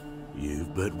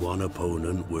 You've but one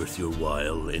opponent worth your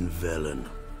while in Velen,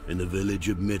 in the village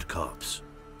of Midcopse.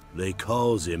 They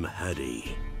calls him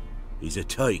Haddy. He's a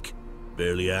tyke,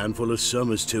 barely a handful of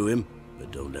summers to him,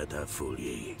 but don't let that fool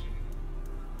ye.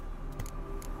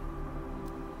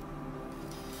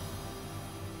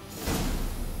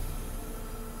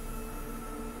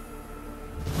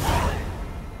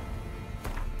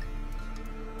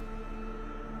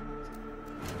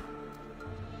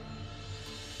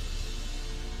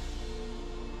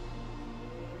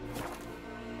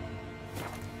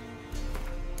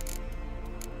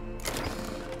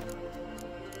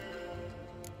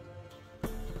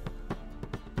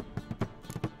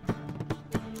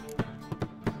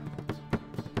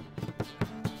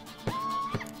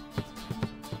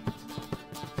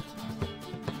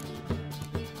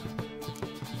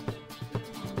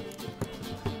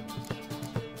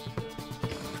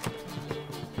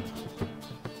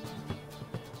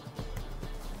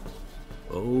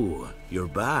 Oh, you're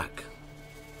back.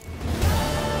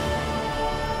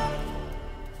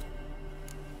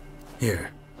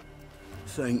 Here.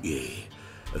 Thank ye.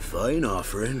 A fine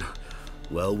offering.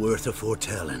 Well worth a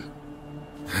foretelling.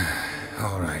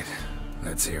 All right,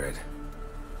 let's hear it.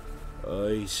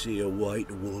 I see a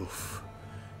white wolf.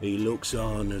 He looks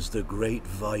on as the great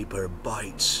viper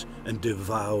bites and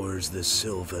devours the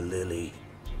silver lily.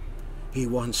 He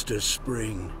wants to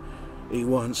spring. He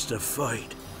wants to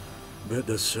fight. But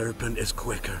the serpent is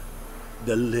quicker.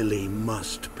 The lily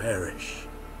must perish.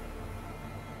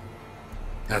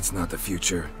 That's not the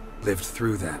future. Lived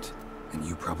through that, and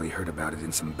you probably heard about it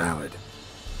in some ballad.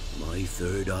 My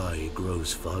third eye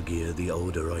grows foggier the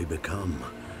older I become.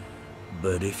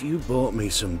 But if you bought me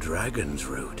some dragon's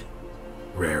root...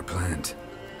 Rare plant.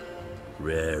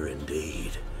 Rare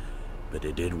indeed. But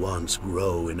it did once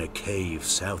grow in a cave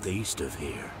southeast of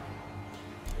here.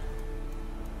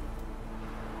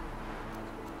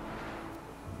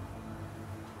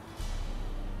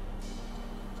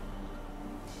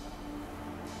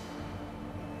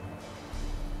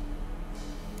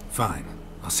 Fine.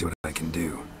 I'll see what I can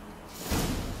do.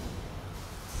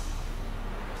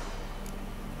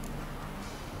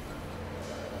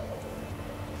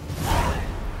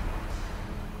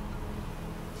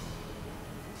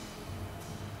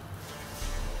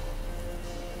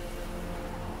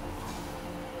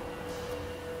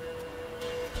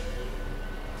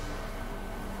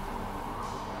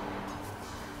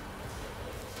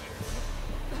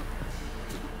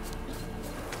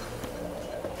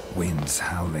 Winds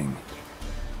howling.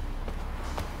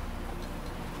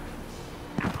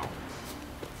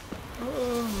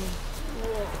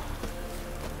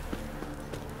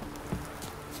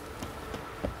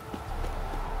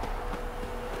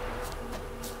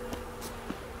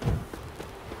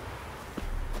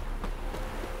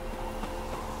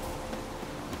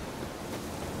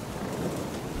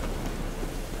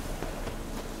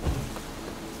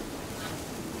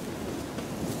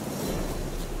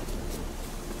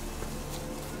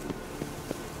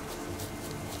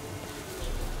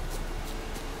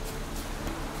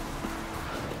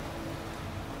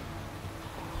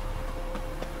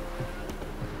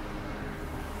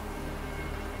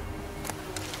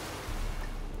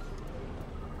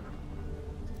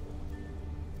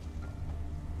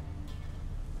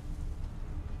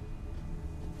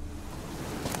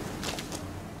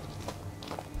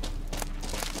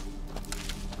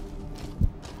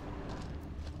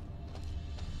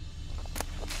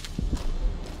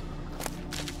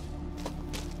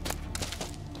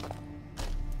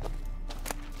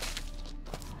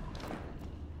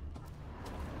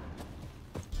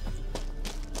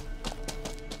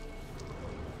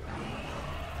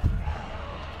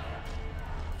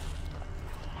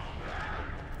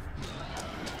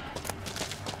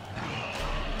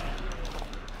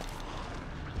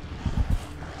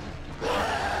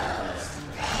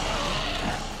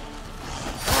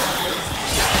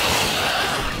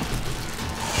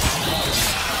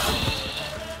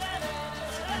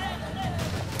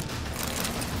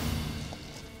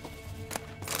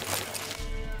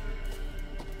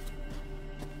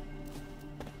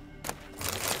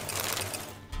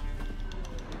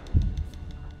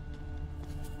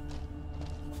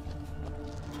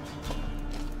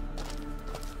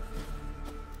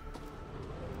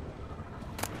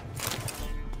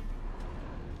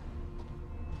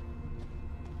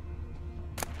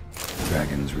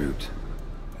 Dragon's root.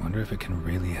 Wonder if it can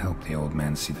really help the old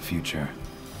man see the future.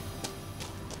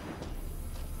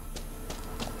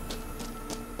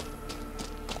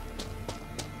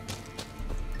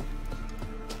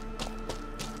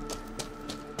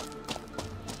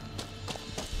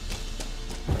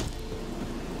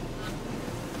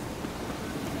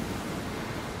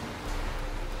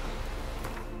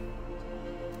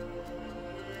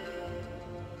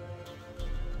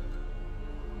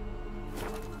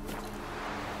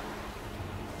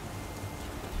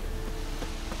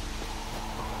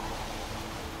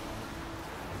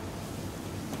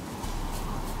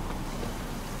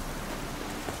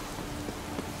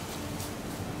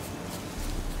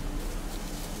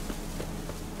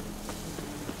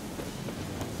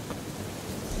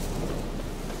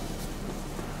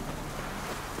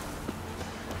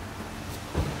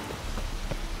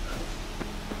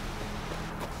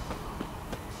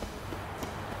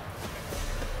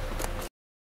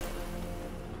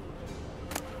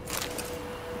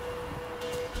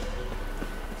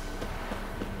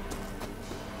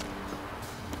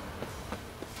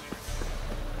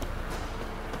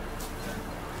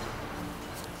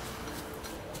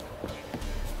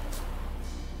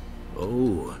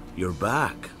 So, you're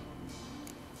back.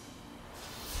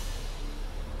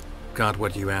 Got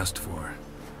what you asked for.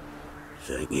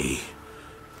 Thanky.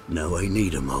 Now I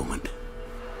need a moment.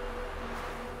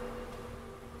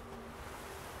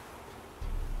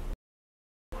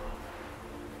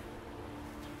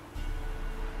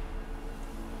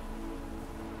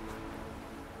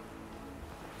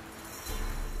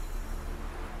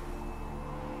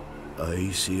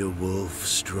 I see a wolf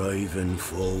striving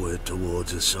forward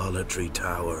towards a solitary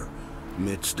tower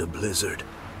midst a blizzard.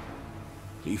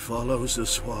 He follows the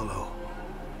swallow,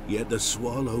 yet the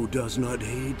swallow does not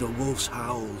heed the wolf's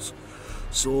howls,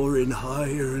 soaring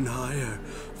higher and higher,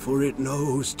 for it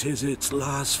knows 'tis its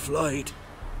last flight.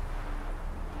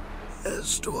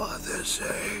 As do others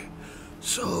say,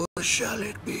 so shall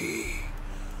it be.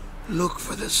 Look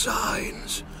for the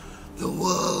signs. The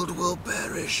world will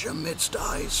perish amidst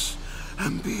ice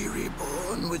and be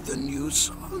reborn with the new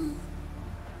sun.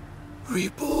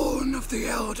 Reborn of the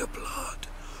elder blood,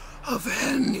 of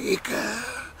Henniker,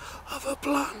 of a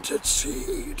planted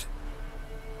seed.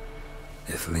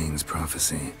 Ithleen's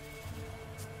prophecy.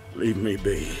 Leave me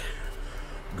be.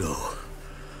 Go.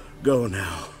 Go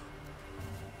now.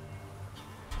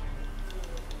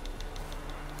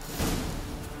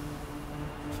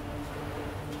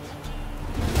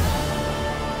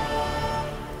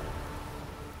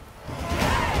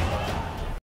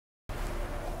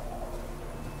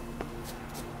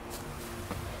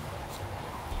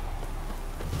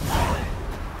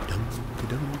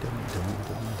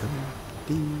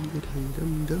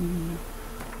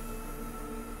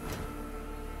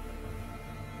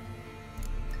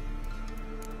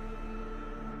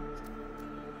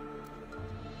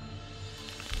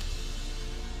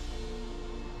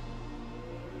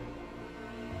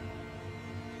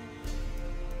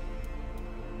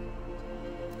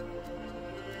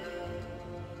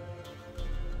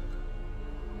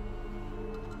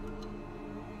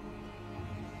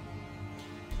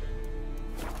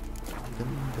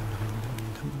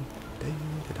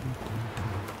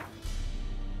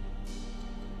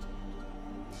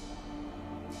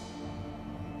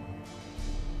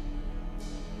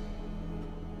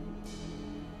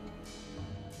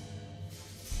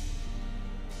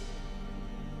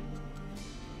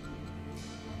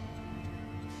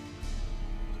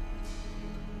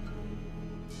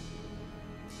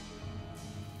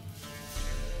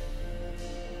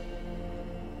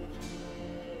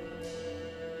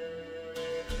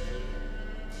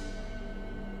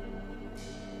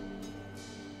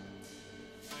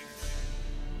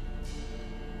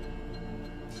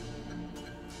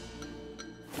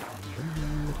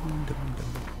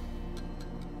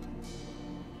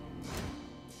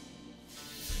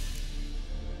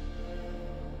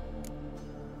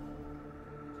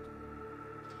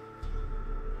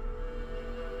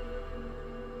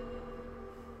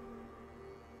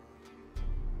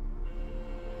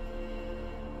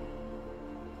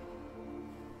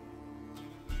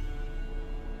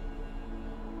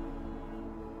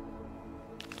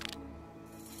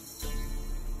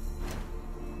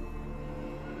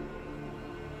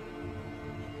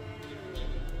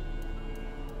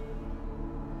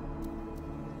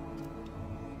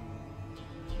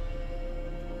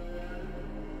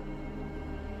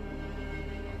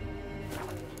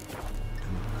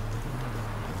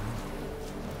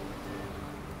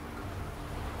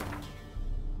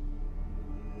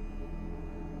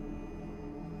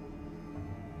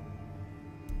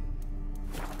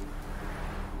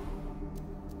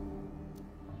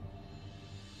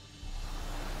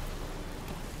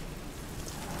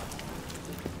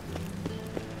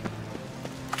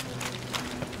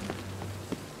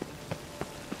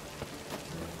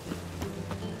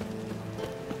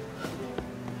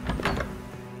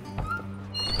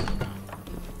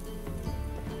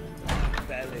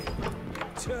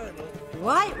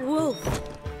 White Wolf,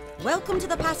 welcome to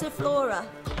the Passiflora.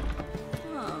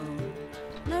 Oh,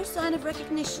 no sign of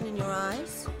recognition in your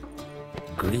eyes.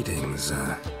 Greetings,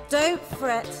 Don't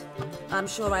fret. I'm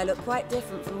sure I look quite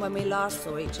different from when we last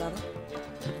saw each other.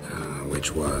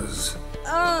 which was?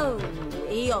 Oh,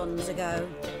 eons ago.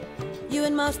 You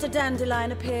and Master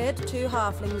Dandelion appeared, 2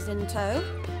 halflings in tow.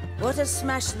 What a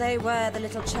smash they were, the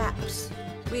little chaps.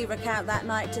 We recount that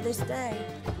night to this day.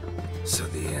 So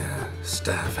the,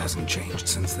 staff hasn't changed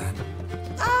since then?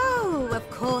 Oh, of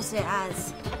course it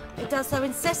has. It does so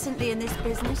incessantly in this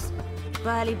business.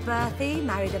 Burly Berthy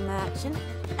married a merchant,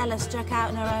 Ella struck out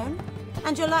on her own,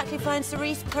 and you'll likely find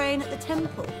Cerise praying at the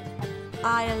temple.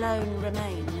 I alone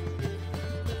remain.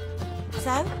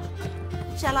 So,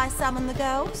 shall I summon the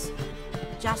girls?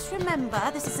 Just remember,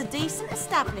 this is a decent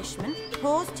establishment.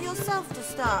 Pause to yourself to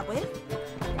start with.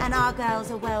 And our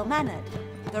girls are well-mannered.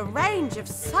 The range of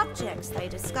subjects they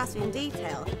discuss in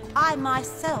detail, I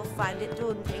myself find it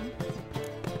daunting.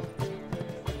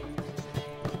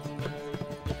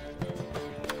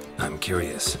 I'm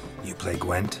curious. You play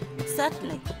Gwent?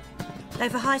 Certainly. Though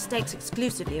for high stakes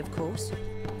exclusively, of course.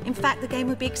 In fact, the game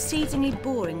would be exceedingly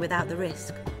boring without the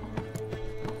risk.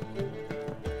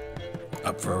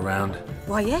 Up for a round?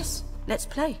 Why, yes. Let's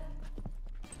play.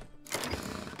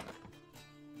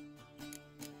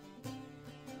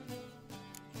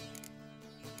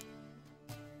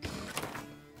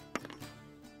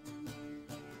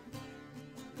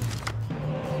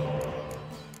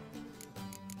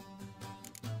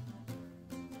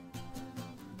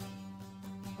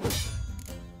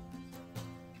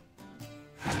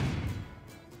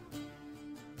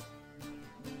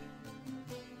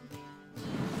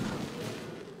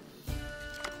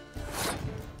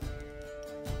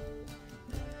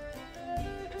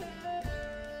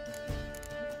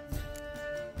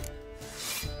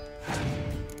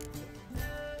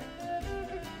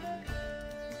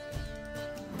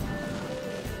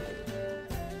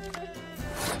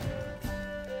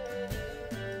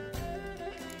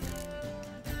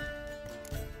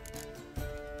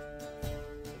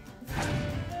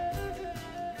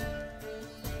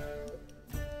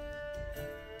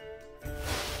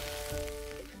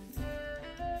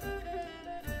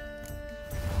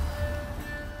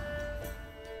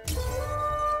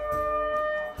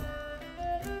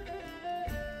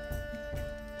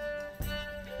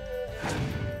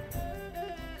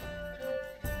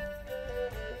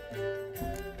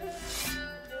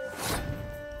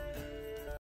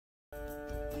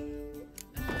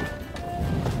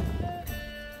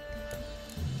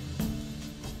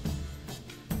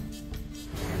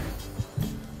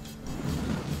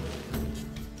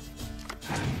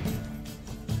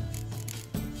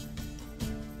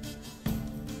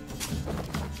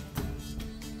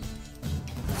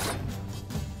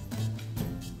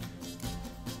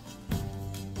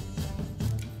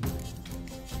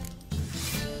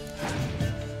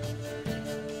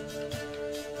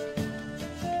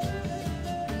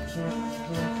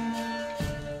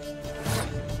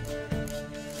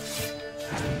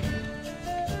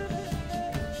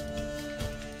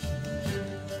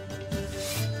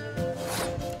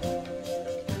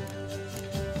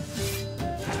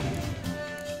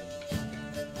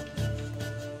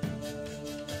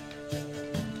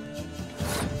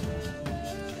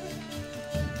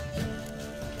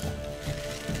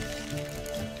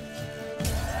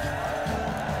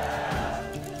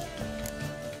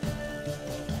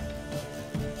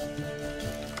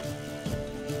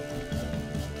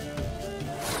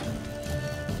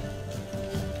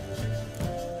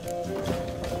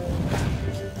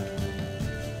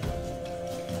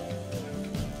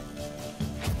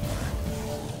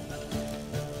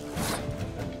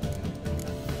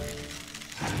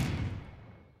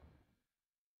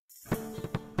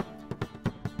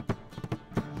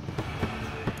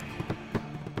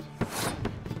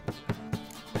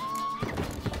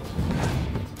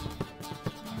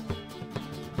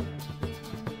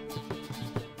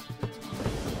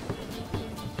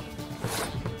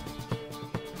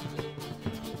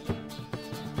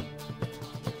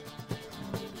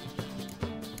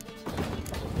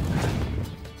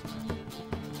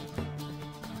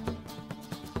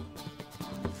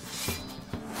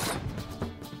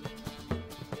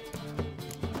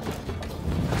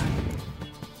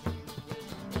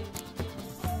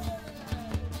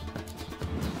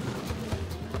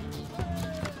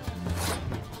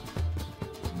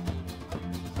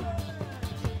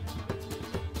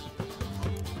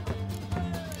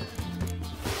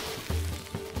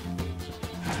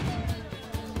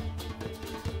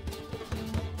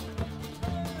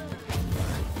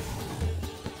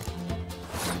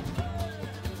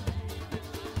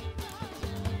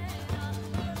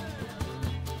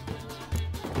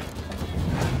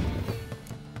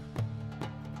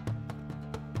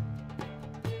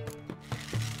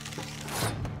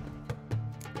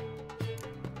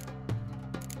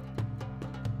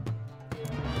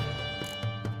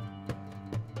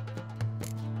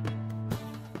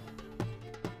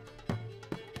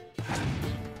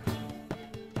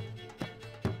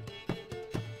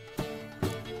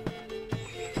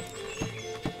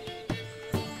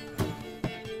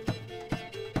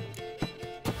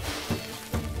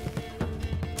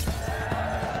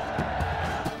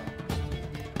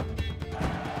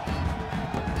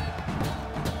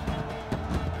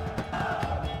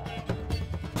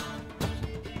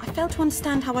 fail to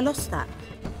understand how I lost that.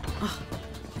 Oh,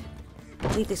 I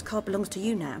believe this card belongs to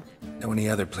you now. Know any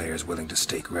other players willing to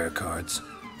stake rare cards?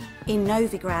 In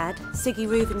Novigrad, Siggy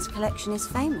Reuven's collection is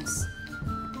famous.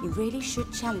 You really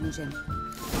should challenge him.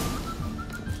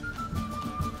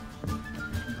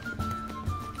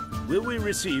 Will we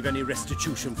receive any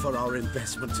restitution for our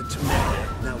investment in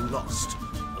Temeria, now lost?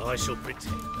 I shall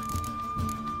pretend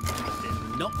I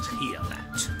did not hear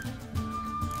that.